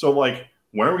 So, like,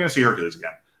 when are we going to see Hercules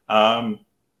again?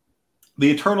 The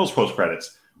Eternals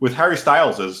post-credits with Harry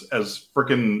Styles as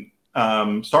freaking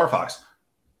Star Fox.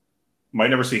 Might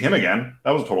never see him again.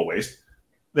 That was a total waste.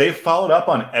 They followed up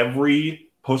on every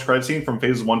post-credit scene from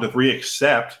phases 1 to 3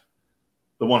 except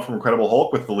the one from Incredible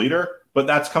Hulk with the leader, but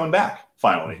that's coming back,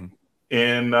 finally,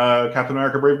 in Captain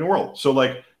America Brave New World. So,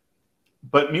 like,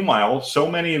 but meanwhile, so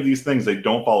many of these things they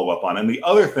don't follow up on. And the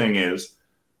other thing is,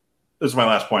 this is my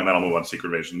last point, and then I'll move on to Secret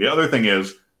Invasion. The other thing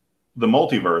is, the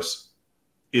multiverse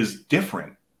is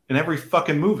different in every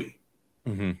fucking movie.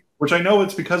 Which I know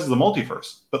it's because of the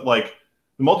multiverse. But, like,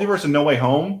 the multiverse in No Way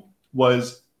Home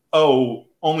was,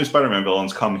 only Spider-Man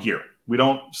villains come here. We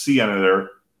don't see any of their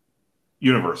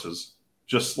universes.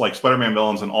 Just, like, Spider-Man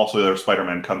villains and also their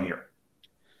Spider-Man come here.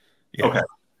 Yeah. Okay.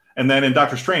 And then in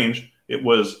Doctor Strange, it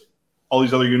was all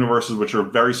these other universes which are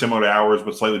very similar to ours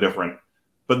but slightly different.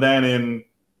 But then in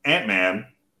Ant-Man,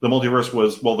 the multiverse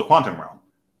was, the quantum realm.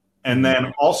 And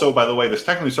then also, by the way, this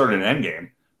technically started in Endgame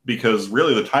because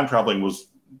really the time traveling was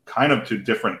kind of to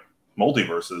different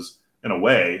multiverses in a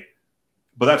way.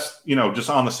 But that's, just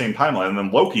on the same timeline. And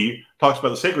then Loki talks about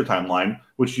the sacred timeline,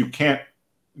 which you can't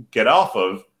get off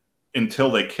of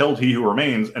until they killed He Who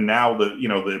Remains. And now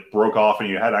that broke off and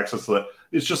you had access to that.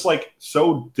 It's just like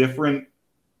so different.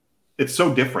 It's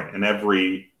so different in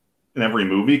every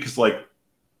movie because like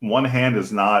one hand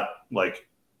is not like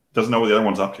doesn't know what the other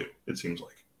one's up to. It seems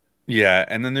like. Yeah,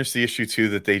 and then there's the issue too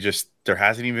that there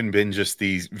hasn't even been just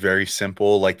these very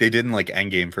simple, like they did in like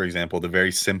Endgame, for example, the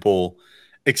very simple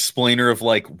explainer of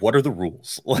like what are the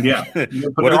rules? Like,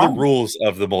 what are the rules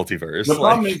of the multiverse? The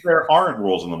problem is there aren't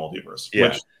rules in the multiverse,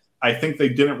 which I think they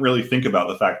didn't really think about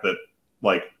the fact that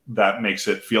like that makes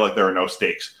it feel like there are no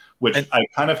stakes. Which I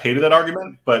kind of hated that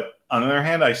argument, but on the other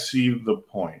hand, I see the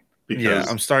point. Because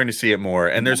I'm starting to see it more.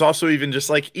 And there's also even just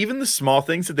like even the small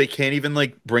things that they can't even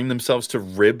like bring themselves to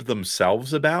rib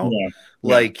themselves about.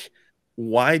 Like,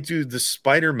 why do the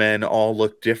Spider-Men all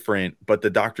look different, but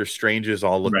the Doctor Stranges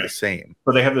all look the same?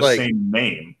 But they have the same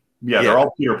name. Yeah, they're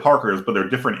all Peter Parkers, but they're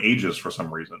different ages for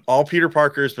some reason. All Peter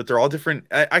Parkers, but they're all different.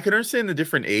 I can understand the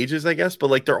different ages, I guess, but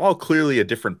like they're all clearly a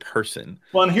different person.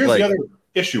 Well, and here's like, the other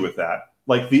issue with that.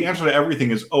 Like the answer to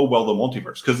everything is, oh, well, the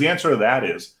multiverse. Because the answer to that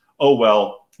is, oh,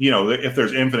 well, if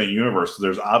there's infinite universes,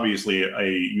 there's obviously a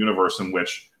universe in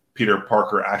which Peter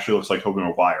Parker actually looks like Tobey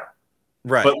Maguire.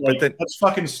 Right. But then, that's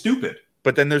fucking stupid.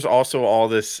 But then there's also all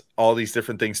these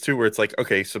different things too, where it's like,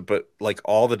 okay, so but like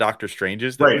all the Doctor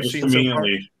Stranges that we've seen so far,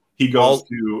 he goes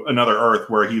to another Earth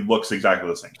where he looks exactly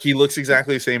the same. He looks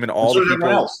exactly the same, and all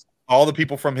the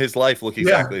people from his life look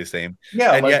exactly the same.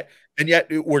 Yeah, and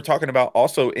yet we're talking about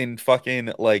also in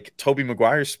fucking like Tobey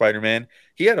Maguire's Spider-Man,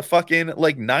 he had a fucking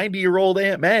like 90-year-old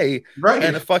Aunt May,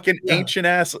 and a fucking ancient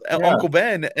ass Uncle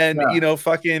Ben, and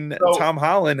fucking Tom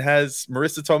Holland has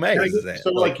Marissa Tomei as his aunt.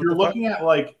 So like you're looking at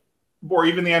like, or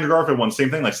even the Andrew Garfield one, same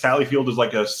thing. Like Sally Field is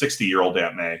like a 60-year-old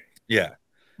Aunt May. Yeah,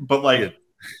 but like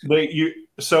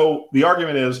so the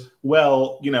argument is,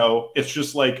 well, it's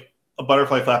just like a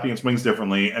butterfly flapping its wings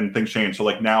differently and things change. So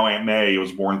like now Aunt May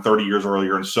was born 30 years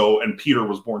earlier and Peter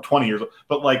was born 20 years.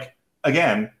 But like,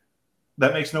 again,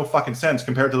 that makes no fucking sense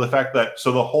compared to the fact that,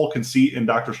 so the whole conceit in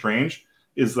Doctor Strange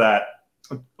is that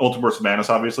Multiverse of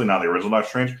Madness, obviously not the original Doctor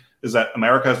Strange, is that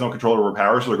America has no control over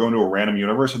powers. So they're going to a random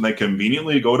universe and they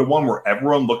conveniently go to one where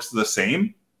everyone looks the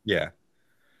same. Yeah.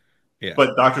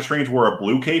 But Doctor Strange wore a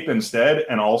blue cape instead.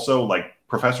 And also like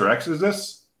Professor X is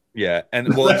this. Yeah, and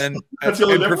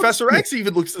Professor X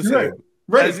even looks the same,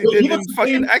 right? As he did in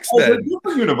fucking X-Men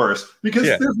universe, because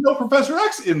there's no Professor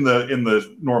X in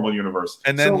the normal universe.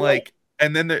 And then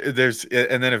and then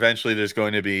eventually there's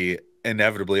going to be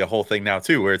inevitably a whole thing now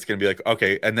too, where it's going to be like,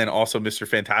 okay, and then also Mr.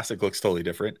 Fantastic looks totally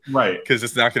different, right? Because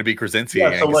it's not going to be Krasinski.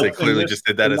 Yeah, so like, they clearly just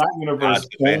did that in that universe.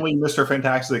 Only Mr.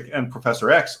 Fantastic and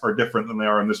Professor X are different than they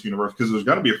are in this universe, because there's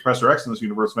going to be a Professor X in this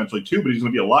universe eventually too, but he's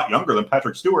going to be a lot younger than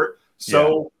Patrick Stewart.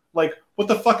 So. Like, what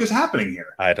the fuck is happening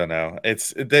here? I don't know.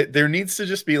 It's there needs to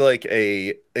just be like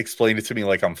a explain it to me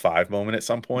like I'm 5 moment at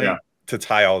some point to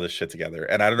tie all this shit together.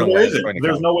 And I don't know where it's going to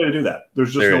There's no way to do that.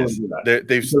 There's just no way to do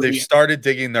that. They've started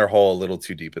digging their hole a little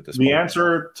too deep at this point. The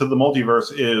answer to the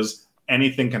multiverse is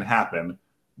anything can happen,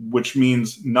 which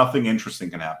means nothing interesting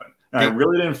can happen. And I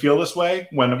really didn't feel this way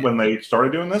when they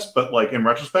started doing this, but like in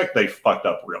retrospect, they fucked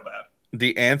up real bad.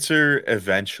 The answer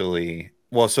eventually.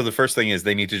 Well, so the first thing is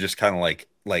they need to just kind of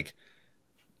like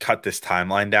cut this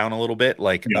timeline down a little bit,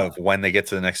 of when they get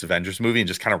to the next Avengers movie, and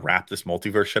just kind of wrap this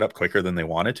multiverse shit up quicker than they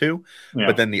wanted to. Yeah.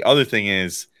 But then the other thing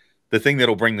is the thing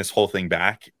that'll bring this whole thing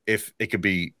back, if it could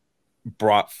be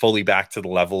brought fully back to the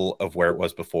level of where it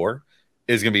was before,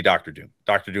 is going to be Doctor Doom.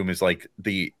 Doctor Doom is like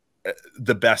the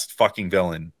best fucking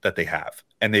villain that they have,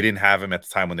 and they didn't have him at the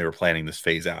time when they were planning this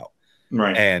phase out.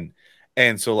 Right.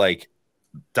 And so like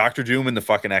Doctor Doom and the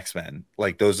fucking X-Men,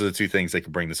 like those are the two things that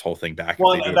can bring this whole thing back.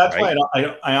 Well, that's why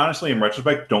I honestly, in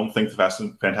retrospect, don't think the Fast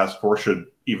and Fantastic Four should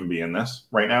even be in this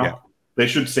right now. Yeah. They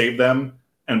should save them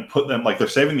and put them, like they're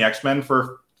saving the X-Men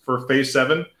for Phase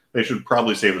 7. They should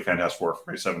probably save the Fantastic Four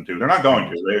for Phase 7 too. They're not going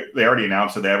to. They already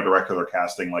announced that they have a director they're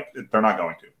casting. Like they're not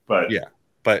going to. But yeah.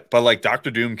 But like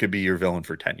Doctor Doom could be your villain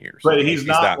for 10 years. But he's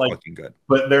not that like fucking good.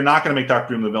 But they're not going to make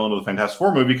Doctor Doom the villain of the Fantastic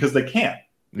Four movie because they can't.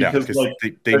 Because like,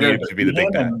 they need him to be the big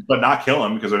bad, but not kill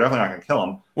him, because they're definitely not going to kill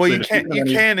him. Well, so you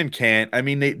can and can't. I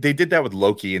mean, they did that with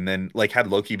Loki, and then like had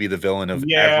Loki be the villain of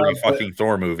every fucking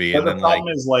Thor movie. But and the problem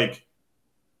is like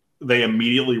they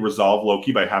immediately resolve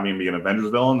Loki by having him be an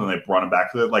Avengers villain, and they brought him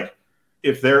back to it. Like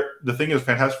if the thing is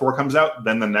Fantastic Four comes out,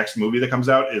 then the next movie that comes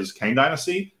out is Kang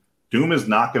Dynasty. Doom is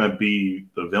not going to be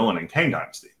the villain in Kang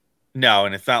Dynasty. No,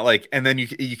 and it's not like, and then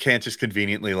you can't just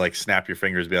conveniently like snap your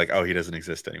fingers and be like, oh, he doesn't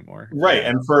exist anymore. Right.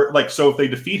 And for like, so if they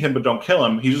defeat him but don't kill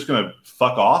him, he's just going to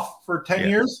fuck off for 10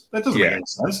 years. That doesn't make any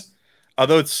sense.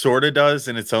 Although it sort of does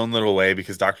in its own little way,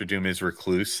 because Doctor Doom is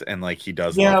recluse and like he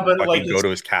does fucking go to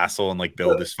his castle and like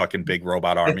build this fucking big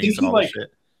robot armies and all this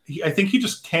shit. I think he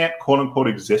just can't quote unquote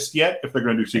exist yet if they're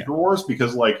going to do Secret Wars,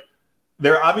 because like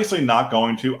they're obviously not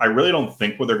going to. I really don't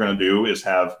think what they're going to do is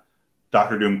have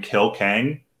Doctor Doom kill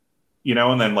Kang,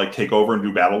 and then like take over and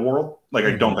do Battle World. Like,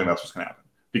 I don't think that's what's going to happen,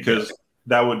 because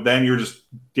that would, then you're just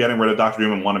getting rid of Doctor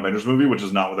Doom in one Avengers movie, which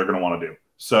is not what they're going to want to do.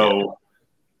 So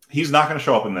he's not going to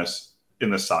show up in this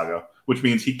saga, which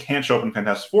means he can't show up in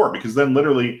Fantastic Four, because then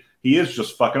literally he is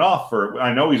just fucking off for,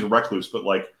 I know he's a recluse, but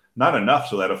like not enough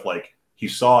so that if like he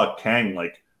saw Kang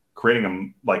like creating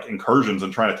him like incursions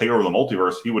and trying to take over the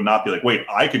multiverse, he would not be like, wait,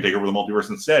 I could take over the multiverse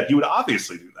instead. He would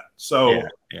obviously do that. So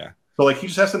So like he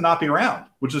just has to not be around,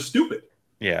 which is stupid.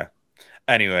 Yeah.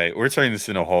 Anyway, we're turning this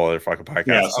into a whole other fucking podcast.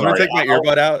 Yeah, I'm gonna take my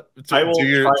earbud out. I will do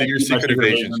your secret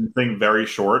evasion thing very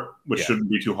short, which shouldn't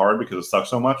be too hard because it sucks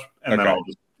so much, and then I'll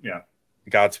just Yeah.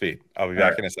 Godspeed. I'll be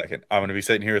back right. in a second. I'm going to be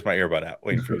sitting here with my earbud out,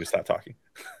 waiting for you to stop talking.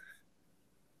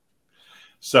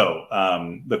 So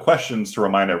the questions to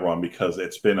remind everyone, because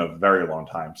it's been a very long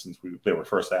time since they were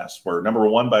first asked, were number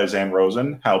 1 by Zan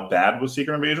Rosen, how bad was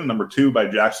Secret Invasion? Number 2 by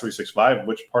Jax365,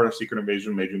 which part of Secret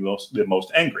Invasion made you the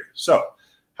most angry? So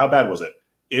how bad was it?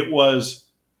 It was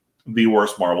the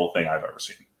worst Marvel thing I've ever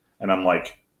seen. And I'm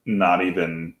like, not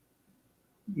even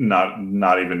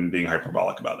being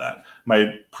hyperbolic about that.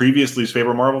 My previous least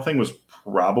favorite Marvel thing was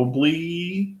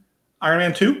probably Iron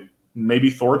Man 2,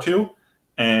 maybe Thor 2.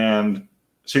 And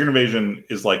Secret Invasion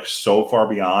is like so far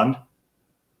beyond.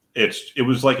 It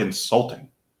was like insulting.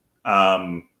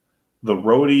 The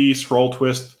Rhodey scroll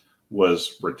twist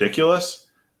was ridiculous.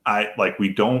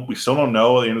 We still don't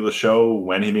know at the end of the show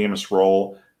when he became a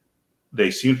scroll. They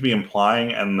seem to be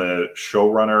implying, and the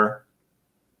showrunner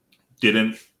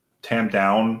didn't tamp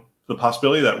down the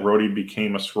possibility that Rhodey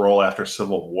became a scroll after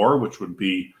Civil War, which would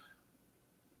be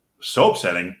so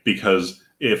upsetting, because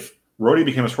if Rhodey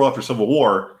became a scroll after Civil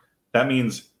War, that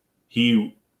means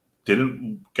he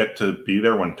didn't get to be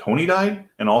there when Tony died,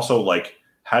 and also like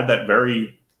had that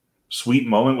very sweet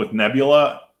moment with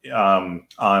Nebula on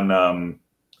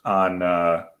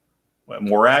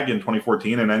Morag in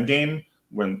 2014 and Endgame,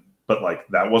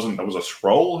 that was a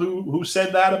scroll who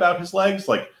said that about his legs.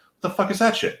 Like, what the fuck is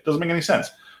that shit? Doesn't make any sense.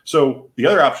 So the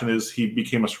other option is he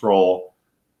became a scroll,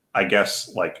 I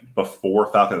guess, like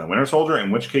before Falcon and the Winter Soldier,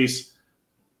 in which case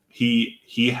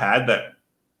he had that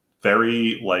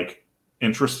very like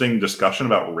interesting discussion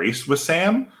about race with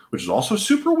Sam, which is also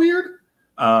super weird.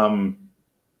 And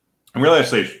really, I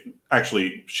say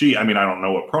actually she. I mean, I don't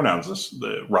know what pronouns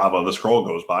the Rava the scroll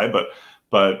goes by, but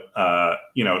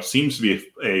it seems to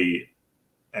be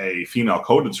a female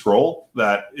coded scroll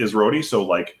that is Rhodey. So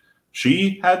like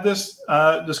she had this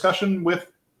discussion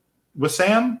with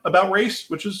Sam about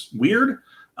race, which is weird.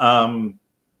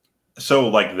 So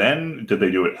like then did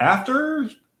they do it after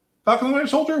Falcon and the Winter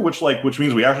Soldier, which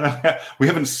means we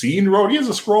haven't seen Rhodey as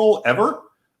a scroll ever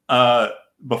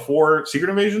before Secret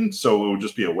Invasion, so it would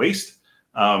just be a waste.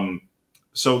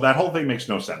 So that whole thing makes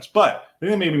no sense. But the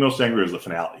thing that made me most angry was the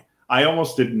finale. I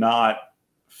almost did not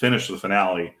finish the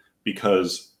finale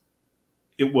because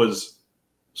it was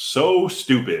so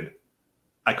stupid.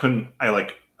 I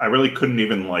really couldn't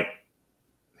even like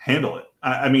handle it.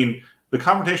 I mean, the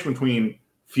confrontation between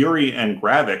Fury and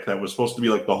Gravik that was supposed to be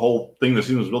like the whole thing the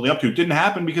season was building up to didn't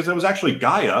happen because it was actually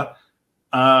Gaia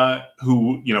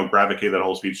who, Gravik gave that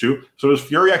whole speech to. So was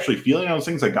Fury actually feeling those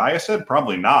things that Gaia said?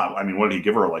 Probably not. I mean, what did he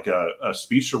give her, like a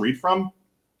speech to read from?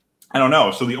 I don't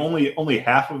know. So the only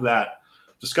half of that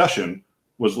discussion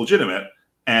was legitimate.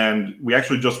 And we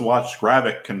actually just watched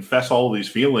Gravik confess all of these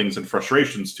feelings and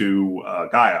frustrations to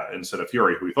Gaia instead of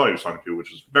Fury, who he thought he was talking to, which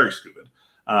was very stupid.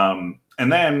 And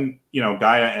then,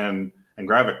 Gaia and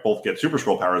Gravik both get Super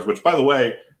Scroll powers, which, by the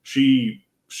way, she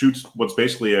shoots what's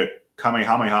basically a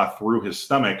Kamehameha through his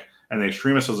stomach, and the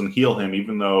Extremist doesn't heal him,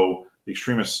 even though the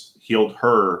Extremist healed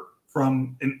her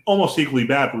from an almost equally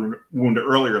bad wound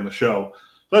earlier in the show.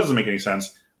 So that doesn't make any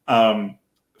sense.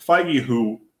 Feige,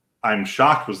 who I'm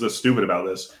shocked was this stupid about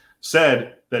this,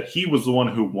 said that he was the one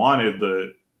who wanted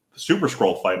the Super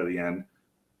Scroll fight at the end,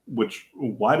 which,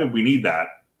 why did we need that?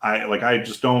 I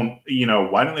just don't,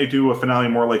 why didn't they do a finale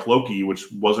more like Loki,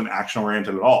 which wasn't action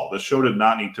oriented at all? This show did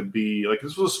not need to be like,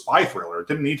 this was a spy thriller. It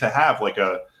didn't need to have like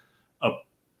a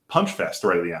punch fest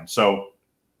right at the end. So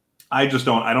I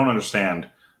don't understand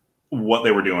what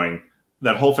they were doing.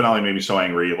 That whole finale made me so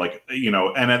angry.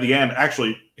 And at the end,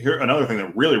 actually, here, another thing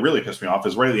that really, really pissed me off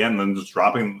is right at the end, then just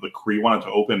dropping the Kree wanted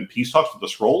to open peace talks with the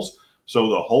Skrulls. So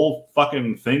the whole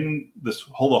fucking thing, the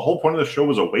whole point of the show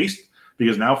was a waste,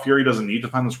 because now Fury doesn't need to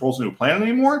find the Skrulls a new planet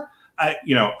anymore. I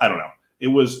don't know. It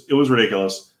was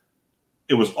ridiculous.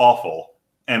 It was awful.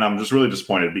 And I'm just really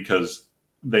disappointed because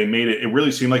they made it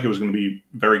really seemed like it was going to be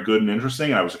very good and interesting.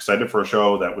 And I was excited for a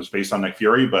show that was based on Nick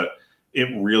Fury, but it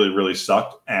really, really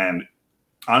sucked. And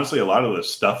honestly, a lot of the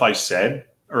stuff I said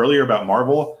earlier about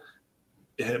Marvel,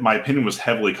 my opinion was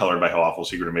heavily colored by how awful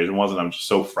Secret Invasion was. And I'm just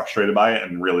so frustrated by it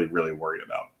and really, really worried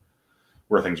about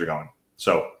where things are going.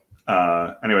 So,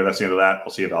 anyway, that's the end of that. I'll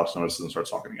see if Alex notices and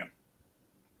starts talking again.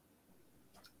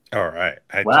 All right.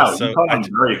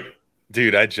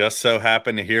 Dude, I just so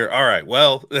happened to hear. All right.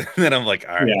 Well, then I'm like,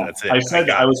 all right, yeah, that's it.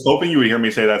 I was hoping you would hear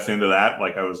me say that's the end of that.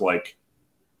 Like, I was like,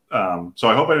 so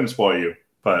I hope I didn't spoil you,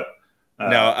 but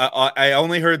no, I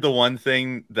only heard the one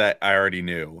thing that I already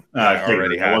knew. I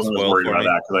wasn't as worried about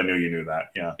that because I knew you knew that.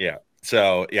 Yeah. Yeah.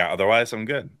 So yeah, otherwise I'm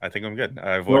good. I think I'm good.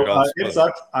 I avoided all the it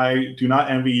sucks. I do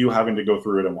not envy you having to go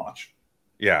through it and watch.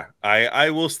 Yeah, I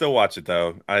will still watch it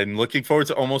though. I'm looking forward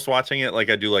to almost watching it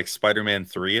like I do like Spider-Man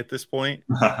 3 at this point.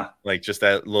 Like just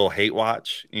that little hate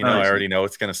watch. You know, I already know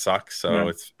it's gonna suck,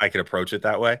 so I can approach it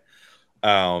that way.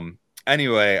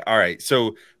 Anyway, all right.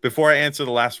 So before I answer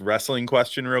the last wrestling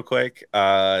question real quick,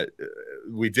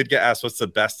 we did get asked what's the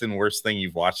best and worst thing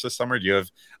you've watched this summer. Do you have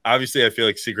obviously I feel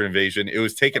like Secret Invasion, it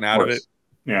was taken out of it.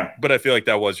 Yeah. But I feel like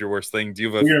that was your worst thing. Do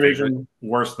you have a Secret favorite? Invasion,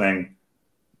 worst thing.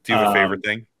 Do you have a favorite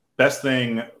thing? Best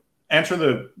thing. Answer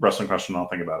the wrestling question. I'll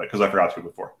think about it because I forgot to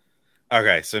before.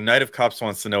 Okay, so Knight of Cups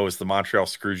wants to know, is the Montreal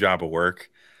screw job a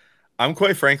work? I'm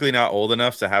quite frankly not old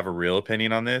enough to have a real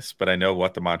opinion on this, but I know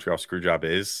what the Montreal screw job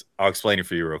is. I'll explain it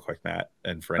for you real quick, Matt,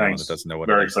 and for anyone that doesn't know what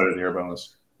it is. Very excited to hear about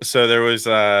this. So there was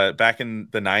back in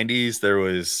the 90s, there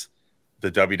was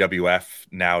the WWF,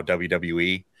 now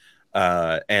WWE,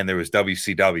 and there was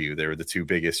WCW. They were the two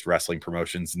biggest wrestling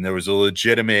promotions, and there was a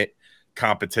legitimate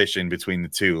competition between the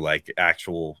two, like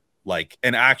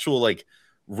an actual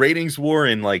ratings war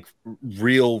and like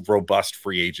real robust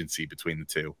free agency between the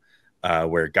two,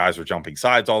 where guys were jumping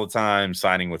sides all the time,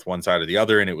 signing with one side or the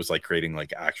other, and it was like creating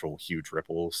like actual huge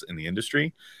ripples in the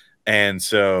industry. And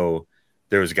so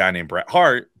there was a guy named Bret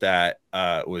Hart that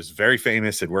was very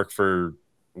famous, had worked for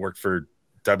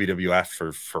WWF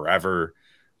for forever,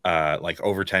 like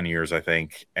over 10 years, I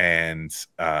think, and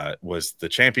was the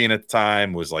champion at the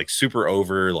time, was like super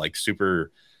over, like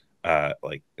super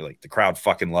like the crowd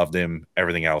fucking loved him,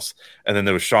 everything else. And then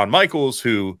there was Shawn Michaels,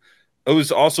 who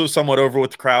was also somewhat over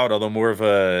with the crowd,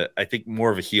 although I think more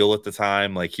of a heel at the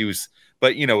time. Like he was,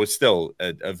 but you know, was still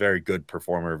a very good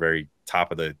performer, very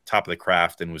top of the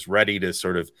craft, and was ready to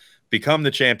sort of become the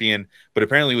champion, but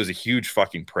apparently was a huge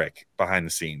fucking prick behind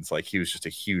the scenes. Like he was just a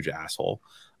huge asshole,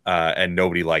 and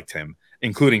nobody liked him,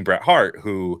 including Bret Hart,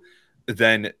 who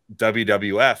then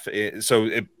WWF. So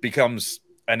it becomes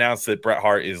announced that Bret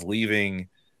Hart is leaving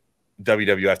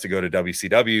WWF to go to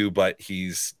WCW, but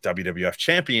he's WWF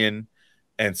champion.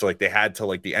 And so like they had to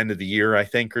like the end of the year, I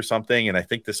think, or something. And I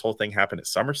think this whole thing happened at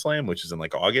SummerSlam, which is in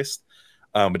like August.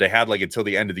 But they had like until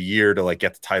the end of the year to like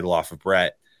get the title off of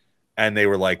Bret. And they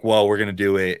were like, well, we're going to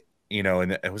do it, you know,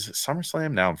 and it was at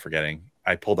SummerSlam. Now I'm forgetting.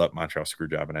 I pulled up Montreal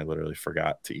Screwjob and I literally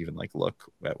forgot to even like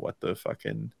look at what the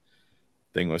fucking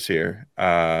thing was here.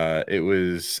 It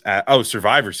was at,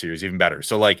 Survivor Series, even better.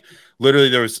 So like literally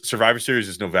there was Survivor Series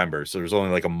is November. So there was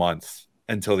only like a month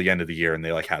until the end of the year. And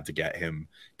they like had to get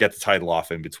the title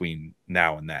off in between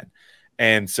now and then.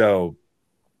 And so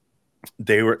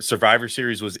Survivor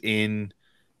Series was in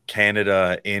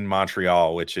Canada, in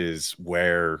Montreal, which is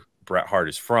where Bret Hart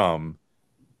is from.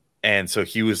 And so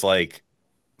he was like,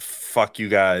 fuck you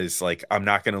guys. Like, I'm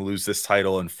not going to lose this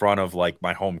title in front of like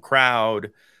my home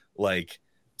crowd, like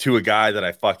to a guy that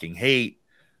I fucking hate,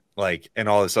 like, and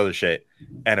all this other shit.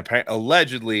 And apparently,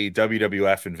 allegedly,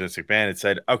 WWF and Vince McMahon had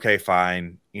said, okay,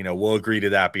 fine, you know, we'll agree to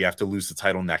that, but you have to lose the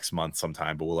title next month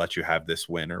sometime, but we'll let you have this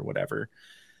win or whatever.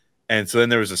 And so then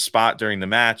there was a spot during the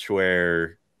match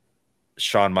where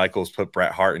Shawn Michaels put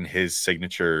Bret Hart in his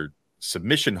signature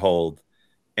submission hold,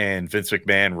 and Vince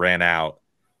McMahon ran out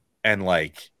and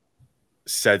like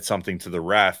said something to the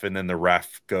ref, and then the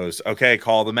ref goes, okay,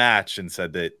 call the match, and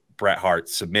said that Bret Hart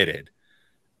submitted.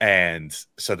 And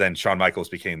so then Shawn Michaels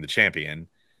became the champion,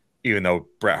 even though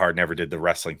Bret Hart never did the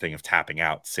wrestling thing of tapping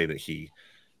out to say that he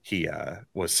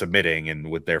was submitting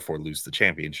and would therefore lose the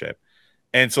championship.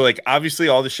 And so like obviously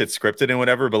all this shit's scripted and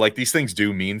whatever, but like these things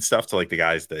do mean stuff to like the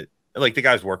guys that like the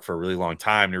guys work for a really long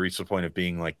time to reach the point of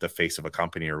being like the face of a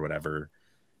company or whatever.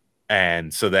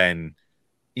 And so then,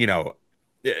 you know,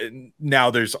 now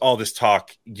there's all this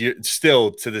talk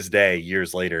still to this day,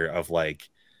 years later, of like,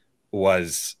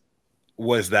 was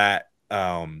that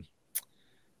Vince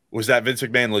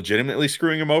McMahon legitimately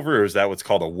screwing him over, or is that what's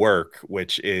called a work,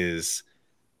 which is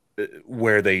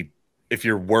where if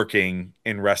you're working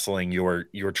in wrestling,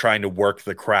 you're trying to work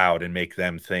the crowd and make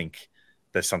them think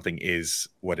that something is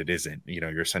what it isn't. You know,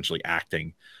 you're essentially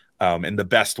acting. And the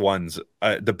best ones,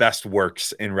 the best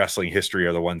works in wrestling history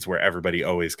are the ones where everybody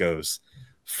always goes,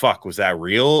 fuck, was that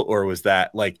real? Or was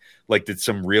that like did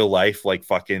some real life, like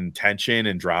fucking tension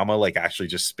and drama, like actually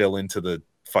just spill into the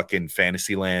fucking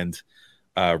Fantasyland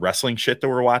wrestling shit that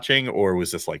we're watching? Or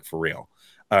was this like for real?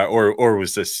 Or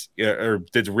was this, or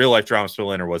did real life drama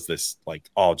spill in, or was this like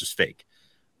all just fake?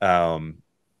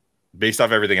 Based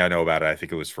off everything I know about it, I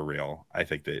think it was for real. I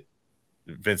think that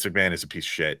Vince McMahon is a piece of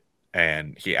shit,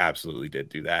 and he absolutely did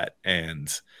do that. And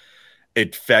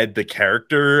it fed the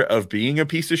character of being a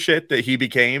piece of shit that he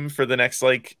became for the next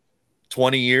like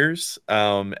 20 years.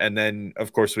 And then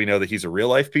of course we know that he's a real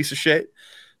life piece of shit,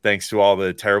 thanks to all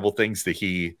the terrible things that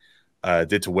he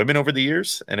did to women over the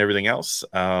years and everything else.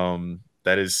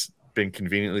 that has been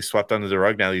conveniently swept under the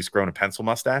rug. Now he's grown a pencil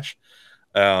mustache.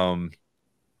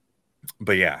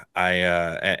 But yeah,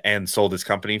 and sold his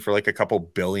company for like a couple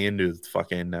billion to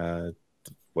fucking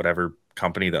whatever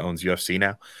company that owns UFC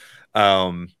now.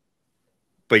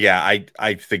 But yeah,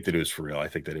 I think that it was for real. I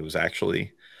think that it was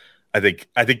actually, I think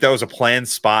that was a planned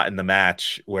spot in the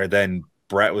match where then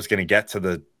Brett was going to get to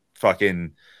the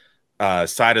fucking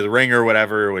side of the ring or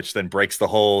whatever, which then breaks the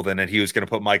hold, and then he was going to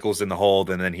put Michaels in the hold,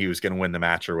 and then he was going to win the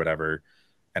match or whatever.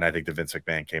 And I think the Vince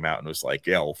McMahon came out and was like,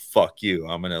 "Yo, fuck you!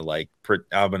 I'm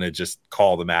gonna just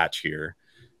call the match here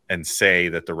and say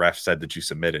that the ref said that you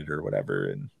submitted or whatever."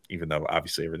 And even though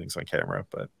obviously everything's on camera,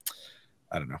 but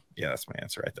I don't know. Yeah, that's my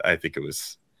answer. I think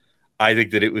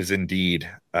that it was indeed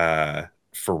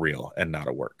for real and not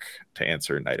a work, to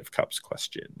answer Knight of Cups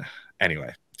question.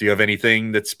 Anyway, do you have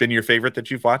anything that's been your favorite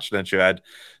that you've watched that you had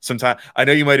some time? I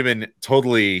know you might have been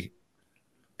totally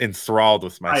enthralled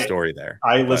with my story there.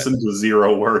 I listened to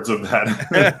 0 words of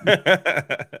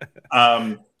that.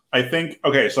 I think,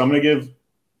 okay, so I'm gonna give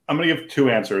 2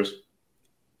 answers.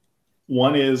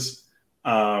 One is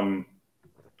Hijack.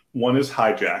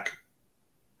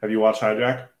 Have you watched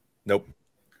Hijack? Nope.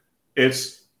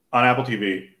 It's on Apple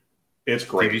TV. It's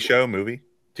great. TV show, movie?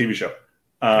 TV show.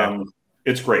 Okay.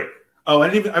 It's great. Oh,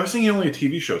 I was thinking only of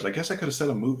TV shows. I guess I could have said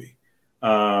a movie.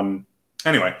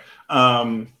 Anyway,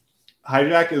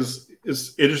 Hijack is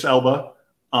Idris Elba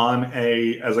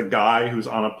as a guy who's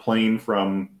on a plane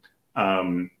from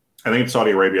I think it's Saudi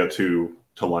Arabia to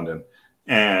London,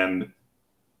 and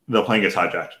the plane gets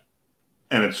hijacked,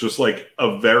 and it's just like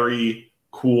a very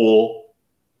cool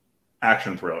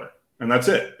action thriller, and that's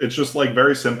it. It's just like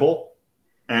very simple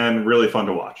and really fun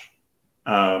to watch.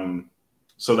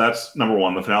 So that's number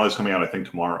one. The finale is coming out, I think,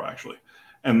 tomorrow, actually.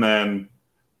 And then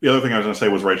the other thing I was going to say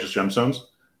was Righteous Gemstones.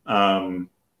 Do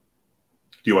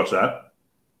you watch that?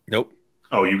 Nope.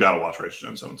 Oh, you got to watch Righteous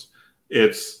Gemstones.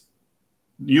 Did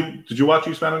you watch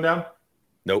Eastbound and Down?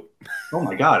 Nope. Oh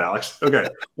my God, Alex. Okay.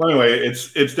 Well, anyway,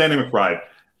 it's Danny McBride,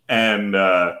 and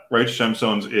Righteous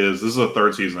Gemstones this is the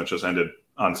 3rd season that just ended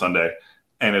on Sunday,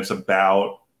 and it's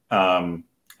about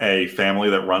a family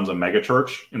that runs a mega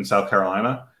church in South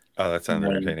Carolina. Oh, that sounds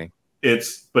entertaining.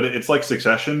 It's like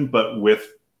Succession, but with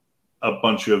a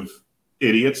bunch of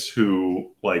idiots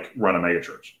who like run a mega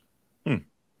church.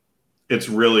 It's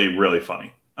really, really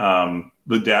funny.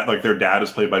 Their dad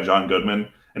is played by John Goodman,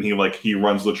 and he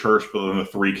runs the church, but then the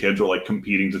 3 kids are like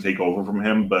competing to take over from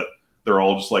him, but they're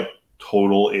all just like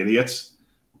total idiots.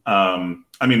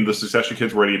 I mean, the Succession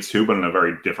kids were idiots too, but in a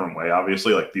very different way,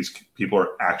 obviously. Like, these people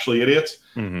are actually idiots.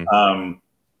 Mm-hmm.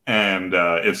 And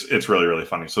it's really, really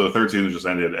funny. So the 3rd season just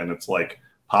ended, and it's like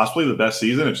possibly the best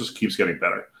season. It just keeps getting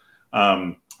better.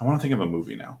 I want to think of a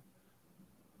movie now.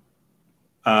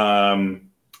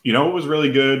 You know what was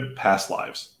really good? Past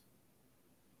Lives.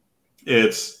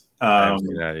 It's I haven't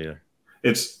seen that either.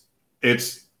 It's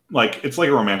like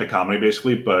a romantic comedy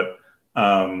basically, but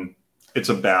it's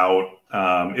about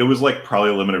it was like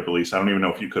probably a limited release. I don't even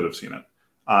know if you could have seen it.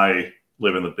 I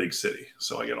live in the big city,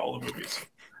 so I get all the movies.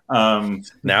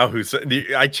 Now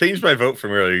I changed my vote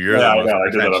from earlier. I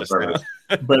did that on purpose.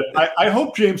 But I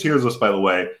hope James hears this, by the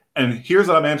way. And here's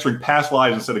that I'm answering Past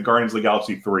Lives instead of Guardians of the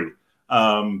Galaxy 3,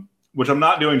 which I'm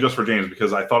not doing just for James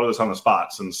because I thought of this on the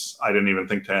spot since I didn't even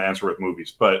think to answer with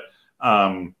movies. But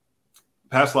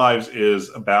Past Lives is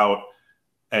about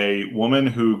a woman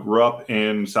who grew up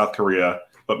in South Korea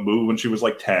but moved when she was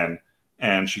like 10.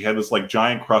 And she had this like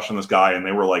giant crush on this guy, and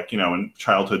they were like, in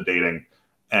childhood dating.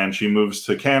 And she moves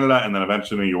to Canada and then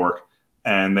eventually New York,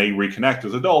 and they reconnect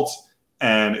as adults.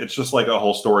 And it's just like a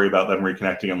whole story about them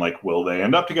reconnecting and like, will they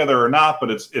end up together or not? But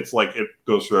it's like it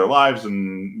goes through their lives,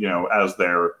 and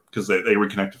because they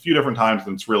reconnect a few different times,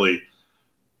 and it's really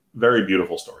very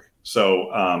beautiful story. So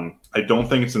I don't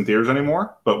think it's in theaters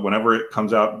anymore, but whenever it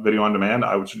comes out video on demand,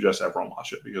 I would suggest everyone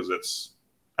watch it because it's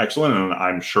excellent, and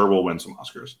I'm sure we'll win some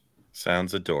Oscars.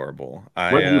 Sounds adorable. What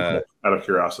do you pick, out of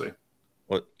curiosity?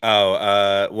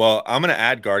 Well, I'm gonna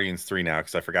add Guardians 3 now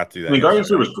because I forgot to do that. I mean, Guardians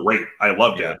 3 was great. I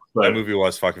loved it. But that movie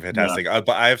was fucking fantastic. Yeah.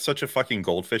 But I have such a fucking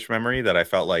goldfish memory that I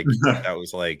felt like that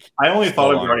was like. I only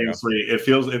thought of Guardians 3.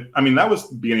 That was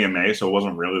beginning of May, so it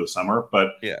wasn't really the summer.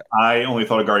 But yeah, I only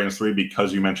thought of Guardians 3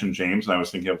 because you mentioned James, and I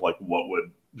was thinking of like, what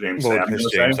would James say?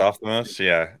 James off the most,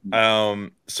 yeah.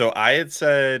 So I had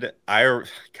said I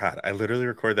literally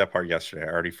recorded that part yesterday. I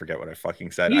already forget what I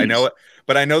fucking said. Jeez. I know it,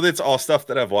 but I know that's all stuff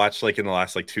that I've watched like in the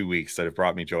last like 2 weeks that have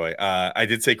brought me joy. I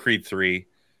did say Creed 3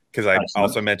 because I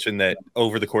also mentioned that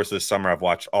over the course of the summer I've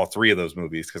watched all 3 of those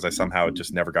movies because I somehow had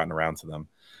just never gotten around to them.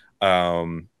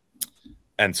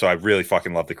 And so I really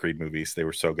fucking love the Creed movies. They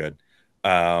were so good.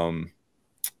 And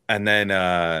And then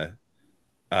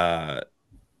I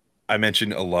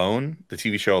mentioned Alone, the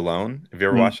TV show Alone. Have you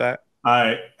ever watched that?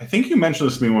 I think you mentioned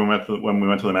this to me when we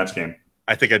went to the Mets game.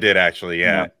 I think I did actually.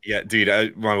 Yeah,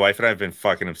 dude. My wife and I have been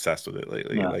fucking obsessed with it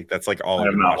lately. Yeah. Like that's like all I I've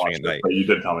have been not watching watched at it, night. but you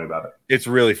did tell me about it. It's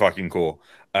really fucking cool,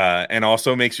 and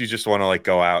also makes you just want to like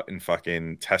go out and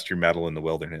fucking test your metal in the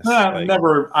wilderness. Like,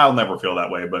 I'll never feel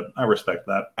that way, but I respect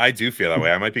that. I do feel that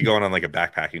way. I might be going on like a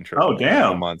backpacking trip. Oh, in a couple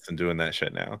damn. months and doing that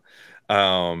shit now,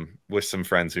 with some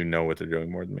friends who know what they're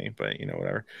doing more than me. But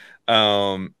whatever.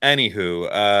 Anywho,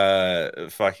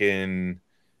 fucking.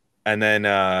 And then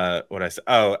what I said,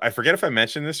 I forget if I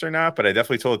mentioned this or not, but I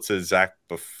definitely told it to Zach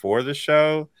before the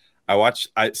show.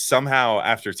 I somehow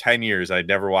after 10 years, I'd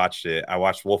never watched it. I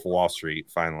watched Wolf of Wall Street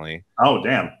finally. Oh,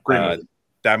 damn. Great movie.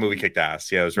 That movie kicked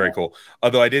ass. Yeah, it was very cool.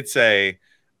 Although I did say,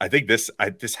 I think this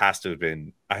has to have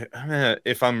been,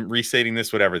 if I'm restating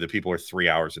this, whatever, the people are 3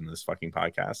 hours in this fucking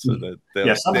podcast. So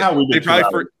that somehow we did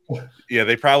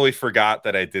they probably forgot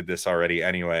that I did this already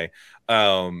anyway.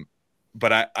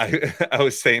 But I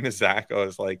was saying to Zach, I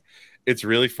was like, it's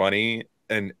really funny,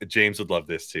 and James would love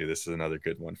this too. This is another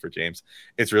good one for James.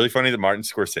 It's really funny that Martin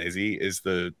Scorsese is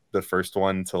the first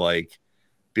one to like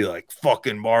be like,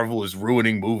 fucking Marvel is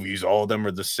ruining movies. All of them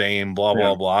are the same, blah,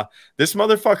 blah, blah. This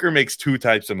motherfucker makes two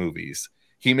types of movies.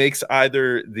 He makes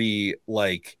either the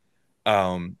like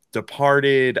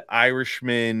Departed,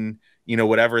 Irishman,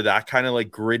 whatever, that kind of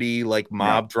like gritty, like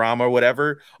mob drama or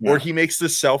whatever. Or he makes the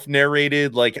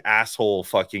self-narrated, like asshole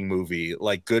fucking movie,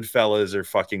 like Goodfellas or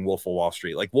fucking Wolf of Wall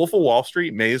Street. Like Wolf of Wall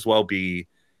Street may as well be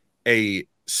a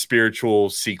spiritual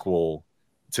sequel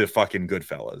to fucking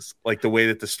Goodfellas. Like the way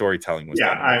that the storytelling was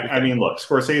done. I mean, look,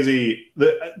 Scorsese,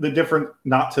 the different,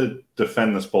 not to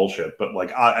defend this bullshit, but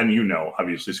like, and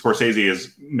obviously Scorsese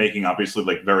is making obviously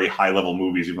like very high level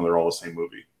movies, even though they're all the same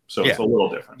movie. So it's a little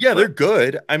different. Yeah, they're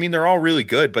good. I mean, they're all really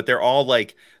good, but they're all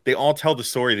like, they all tell the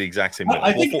story the exact same way.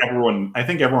 I think everyone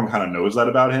kind of knows that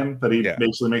about him, that he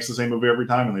basically makes the same movie every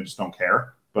time and they just don't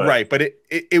care. But, right. But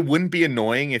it wouldn't be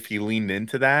annoying if he leaned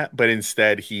into that, but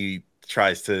instead he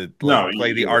tries to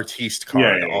play the artiste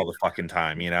card all the fucking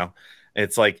time,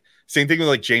 It's like same thing with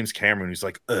like James Cameron, who's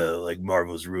like, like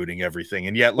Marvel's ruining everything,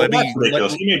 and yet that's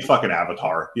ridiculous. He made fucking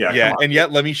Avatar, and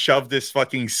yet let me shove this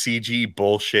fucking CG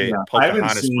bullshit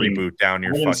Pocahontas reboot down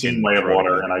your fucking. I haven't seen Way of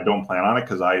Water, and I don't plan on it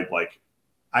because I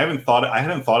hadn't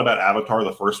thought about Avatar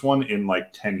the first one in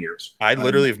like 10 years. I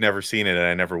literally have never seen it, and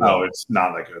I never will. Oh, it's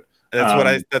not that good.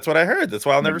 That's what I heard. That's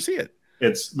why I'll never see it.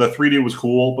 It's the 3D was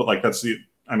cool, but like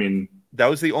that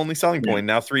was the only selling point.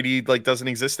 Now 3D like doesn't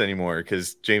exist anymore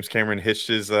because James Cameron hitched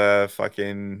his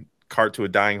fucking cart to a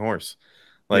dying horse.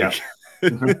 Like,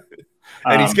 and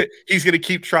he's gonna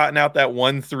keep trotting out that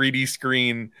one 3D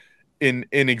screen in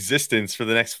existence for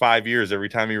the next 5 years every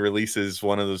time he releases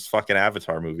one of those fucking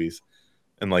Avatar movies,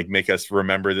 and like make us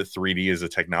remember that 3D is a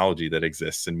technology that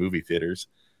exists in movie theaters,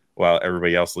 while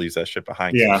everybody else leaves that shit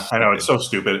behind. Yeah, I know, it's so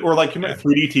stupid. Or like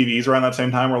 3D TVs around that same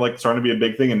time were like starting to be a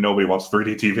big thing, and nobody wants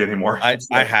 3D TV anymore.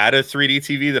 I had a 3D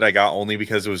TV that I got only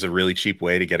because it was a really cheap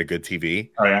way to get a good TV.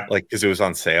 Oh yeah, like because it was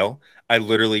on sale. I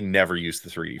literally never used the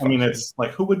 3D function. I mean, it's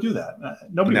like, who would do that?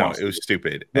 Nobody wants. It was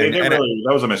stupid. That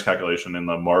was a miscalculation in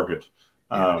the market.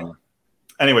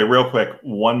 Anyway, real quick,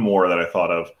 one more that I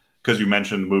thought of. Because you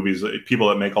mentioned movies, people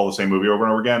that make all the same movie over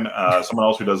and over again. Someone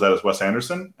else who does that is Wes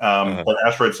Anderson. But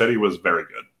Asteroid City was very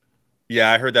good.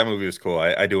 Yeah, I heard that movie was cool.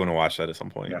 I do want to watch that at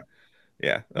some point.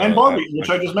 Yeah. And Barbie,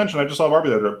 which I just mentioned. I just saw Barbie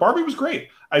the other day. Barbie was great.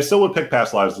 I still would pick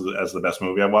Past Lives as the best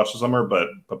movie I watched this summer, but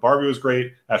Barbie was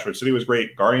great. Asteroid City was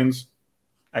great. Guardians,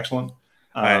 excellent.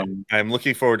 I'm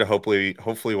looking forward to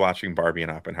hopefully watching Barbie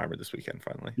and Oppenheimer this weekend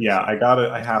finally. Yeah,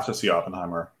 I have to see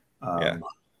Oppenheimer.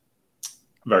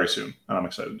 Very soon, and I'm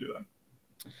excited to do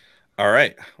that. All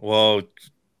right. Well,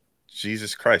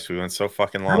 Jesus Christ, we went so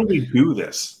fucking long. How do we do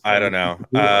this? I don't know.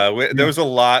 There was a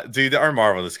lot, dude. Our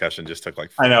Marvel discussion just took like.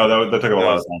 I know that took a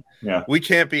lot of time. Yeah, we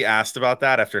can't be asked about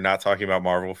that after not talking about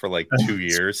Marvel for like 2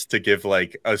 years to give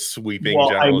like a sweeping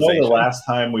generalization. I know the last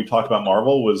time we talked about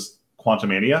Marvel was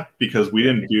Quantumania because we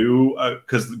didn't do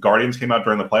because Guardians came out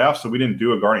during the playoffs, so we didn't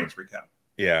do a Guardians recap.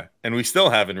 Yeah, and we still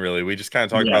haven't really. We just kind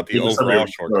of talked about the overall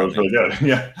shortcomings. Really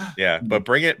good. Yeah, but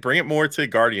bring it more to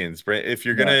Guardians. If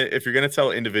you're gonna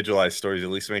tell individualized stories, at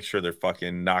least make sure they're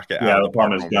fucking knock it out. Yeah, the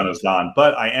problem is Gunn is gone.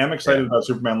 But I am excited about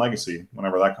Superman Legacy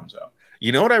whenever that comes out.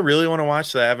 You know what I really want to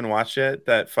watch that I haven't watched yet?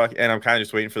 And I'm kind of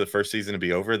just waiting for the first season to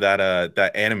be over.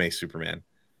 That anime Superman.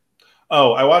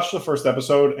 Oh, I watched the first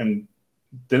episode and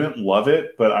didn't love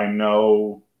it, but I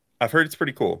know. I've heard it's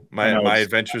pretty cool. My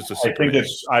adventures with Superman.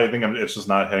 I think it's just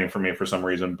not hitting for me for some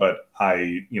reason, but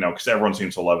because everyone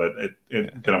seems to love it.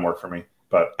 It didn't work for me.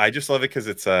 But I just love it because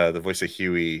it's the voice of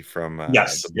Huey from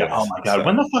yes, The yeah. Boys. Oh my god, So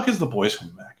when the fuck is The Boys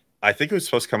coming back? I think it was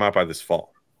supposed to come out by this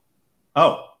fall,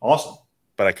 Oh, awesome.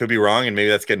 but I could be wrong, and maybe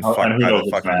that's getting And fucked who by knows the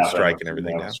what's gonna fucking happen strike with and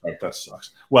everything the now. strike. That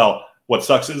sucks. Well, what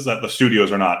sucks is that the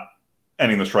studios are not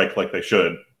ending the strike like they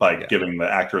should by giving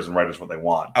the actors and writers what they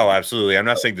want. Oh, absolutely. I'm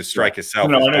not saying the strike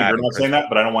itself. No, is I know bad you're not saying that,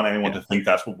 but I don't want anyone to think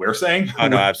that's what we're saying. Oh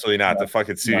no, absolutely not. Yeah. The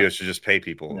fucking studio Yeah. should just pay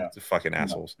people. Yeah. The fucking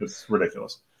assholes. It's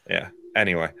ridiculous. Yeah.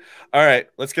 Anyway. All right.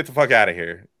 Let's get the fuck out of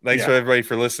here. Thanks for everybody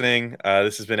for listening.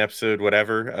 This has been episode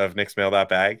whatever of Knicks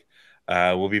Mail.bag.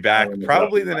 We'll be back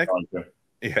probably the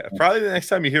next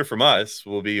time you hear from us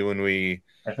will be when we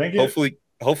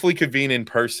hopefully convene in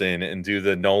person and do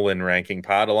the Nolan ranking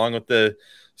pod along with the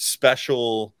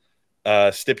special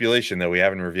stipulation that we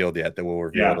haven't revealed yet that we'll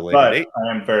reveal at a later date.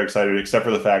 I am very excited, except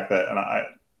for the fact that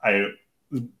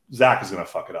Zach is going to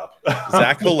fuck it up.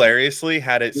 Zach hilariously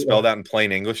had it spelled out in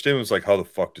plain English to him. It was like, how the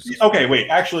fuck does this Okay, wait,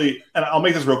 actually, and I'll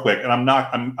make this real quick, and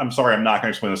I'm sorry, I'm not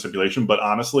going to explain the stipulation, but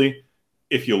honestly,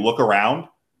 if you look around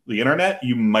the internet,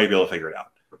 you might be able to figure it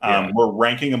out. We're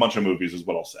ranking a bunch of movies is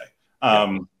what I'll say.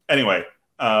 Anyway,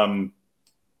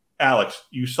 Alex,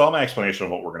 you saw my explanation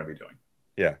of what we're going to be doing.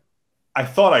 Yeah. I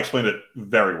thought I explained it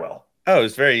very well. Oh, it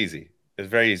was very easy. It's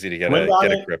very easy to get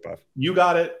a grip of. You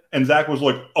got it. And Zach was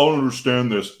like, I don't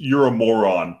understand this. You're a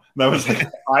moron. And I was like,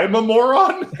 I'm a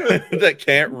moron? That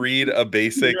can't read a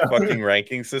basic fucking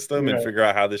ranking system and figure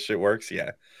out how this shit works?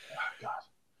 Yeah. Oh, God.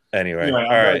 Anyway, I'm all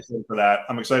right. excited for that.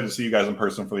 I'm excited to see you guys in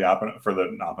person for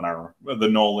the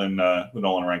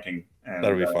Nolan ranking. And,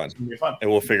 that'll be fun. It's gonna be fun. And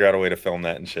we'll figure out a way to film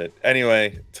that and shit.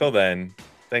 Anyway, till then,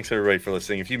 thanks everybody for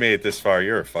listening. If you made it this far,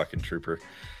 you're a fucking trooper.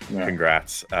 Yeah.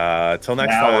 Congrats. Till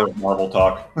next time. Marvel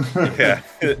talk. Yeah.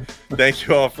 Thank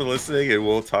you all for listening, and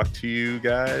we'll talk to you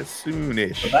guys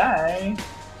soonish. Bye.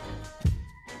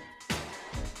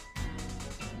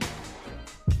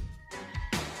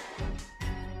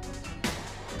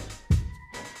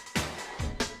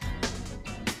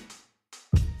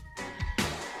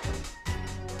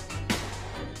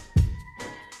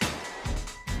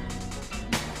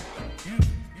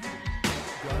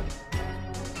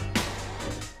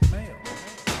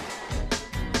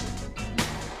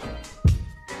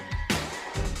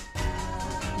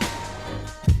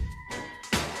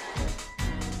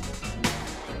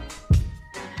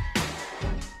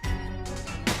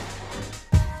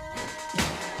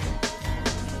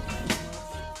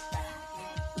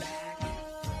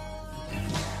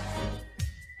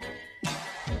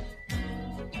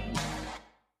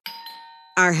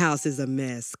 Our house is a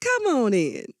mess. Come on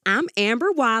in. I'm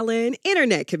Amber Wallen,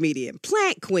 internet comedian,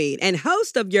 plant queen, and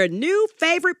host of your new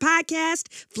favorite podcast,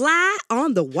 Fly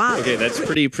on the Wallen. Okay, that's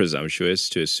pretty presumptuous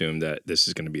to assume that this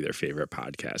is going to be their favorite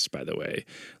podcast, by the way.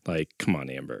 Like, come on,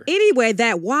 Amber. Anyway,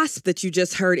 that wasp that you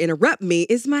just heard interrupt me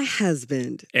is my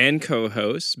husband. And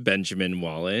co-host, Benjamin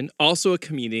Wallen, also a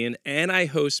comedian, and I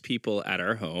host people at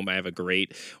our home. I have a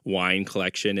great wine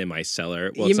collection in my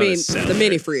cellar. Well, you mean the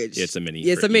mini fridge? It's a mini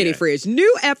fridge. It's a mini fridge.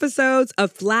 New episodes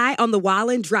of Fly on the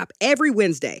Wallen drop every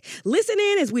Wednesday. Listen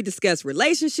in as we discuss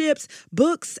relationships,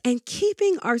 books, and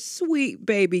keeping our sweet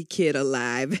baby kid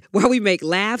alive while we make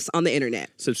laughs on the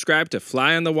internet. Subscribe to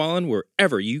Fly on the Wallen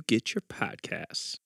wherever you get your podcasts.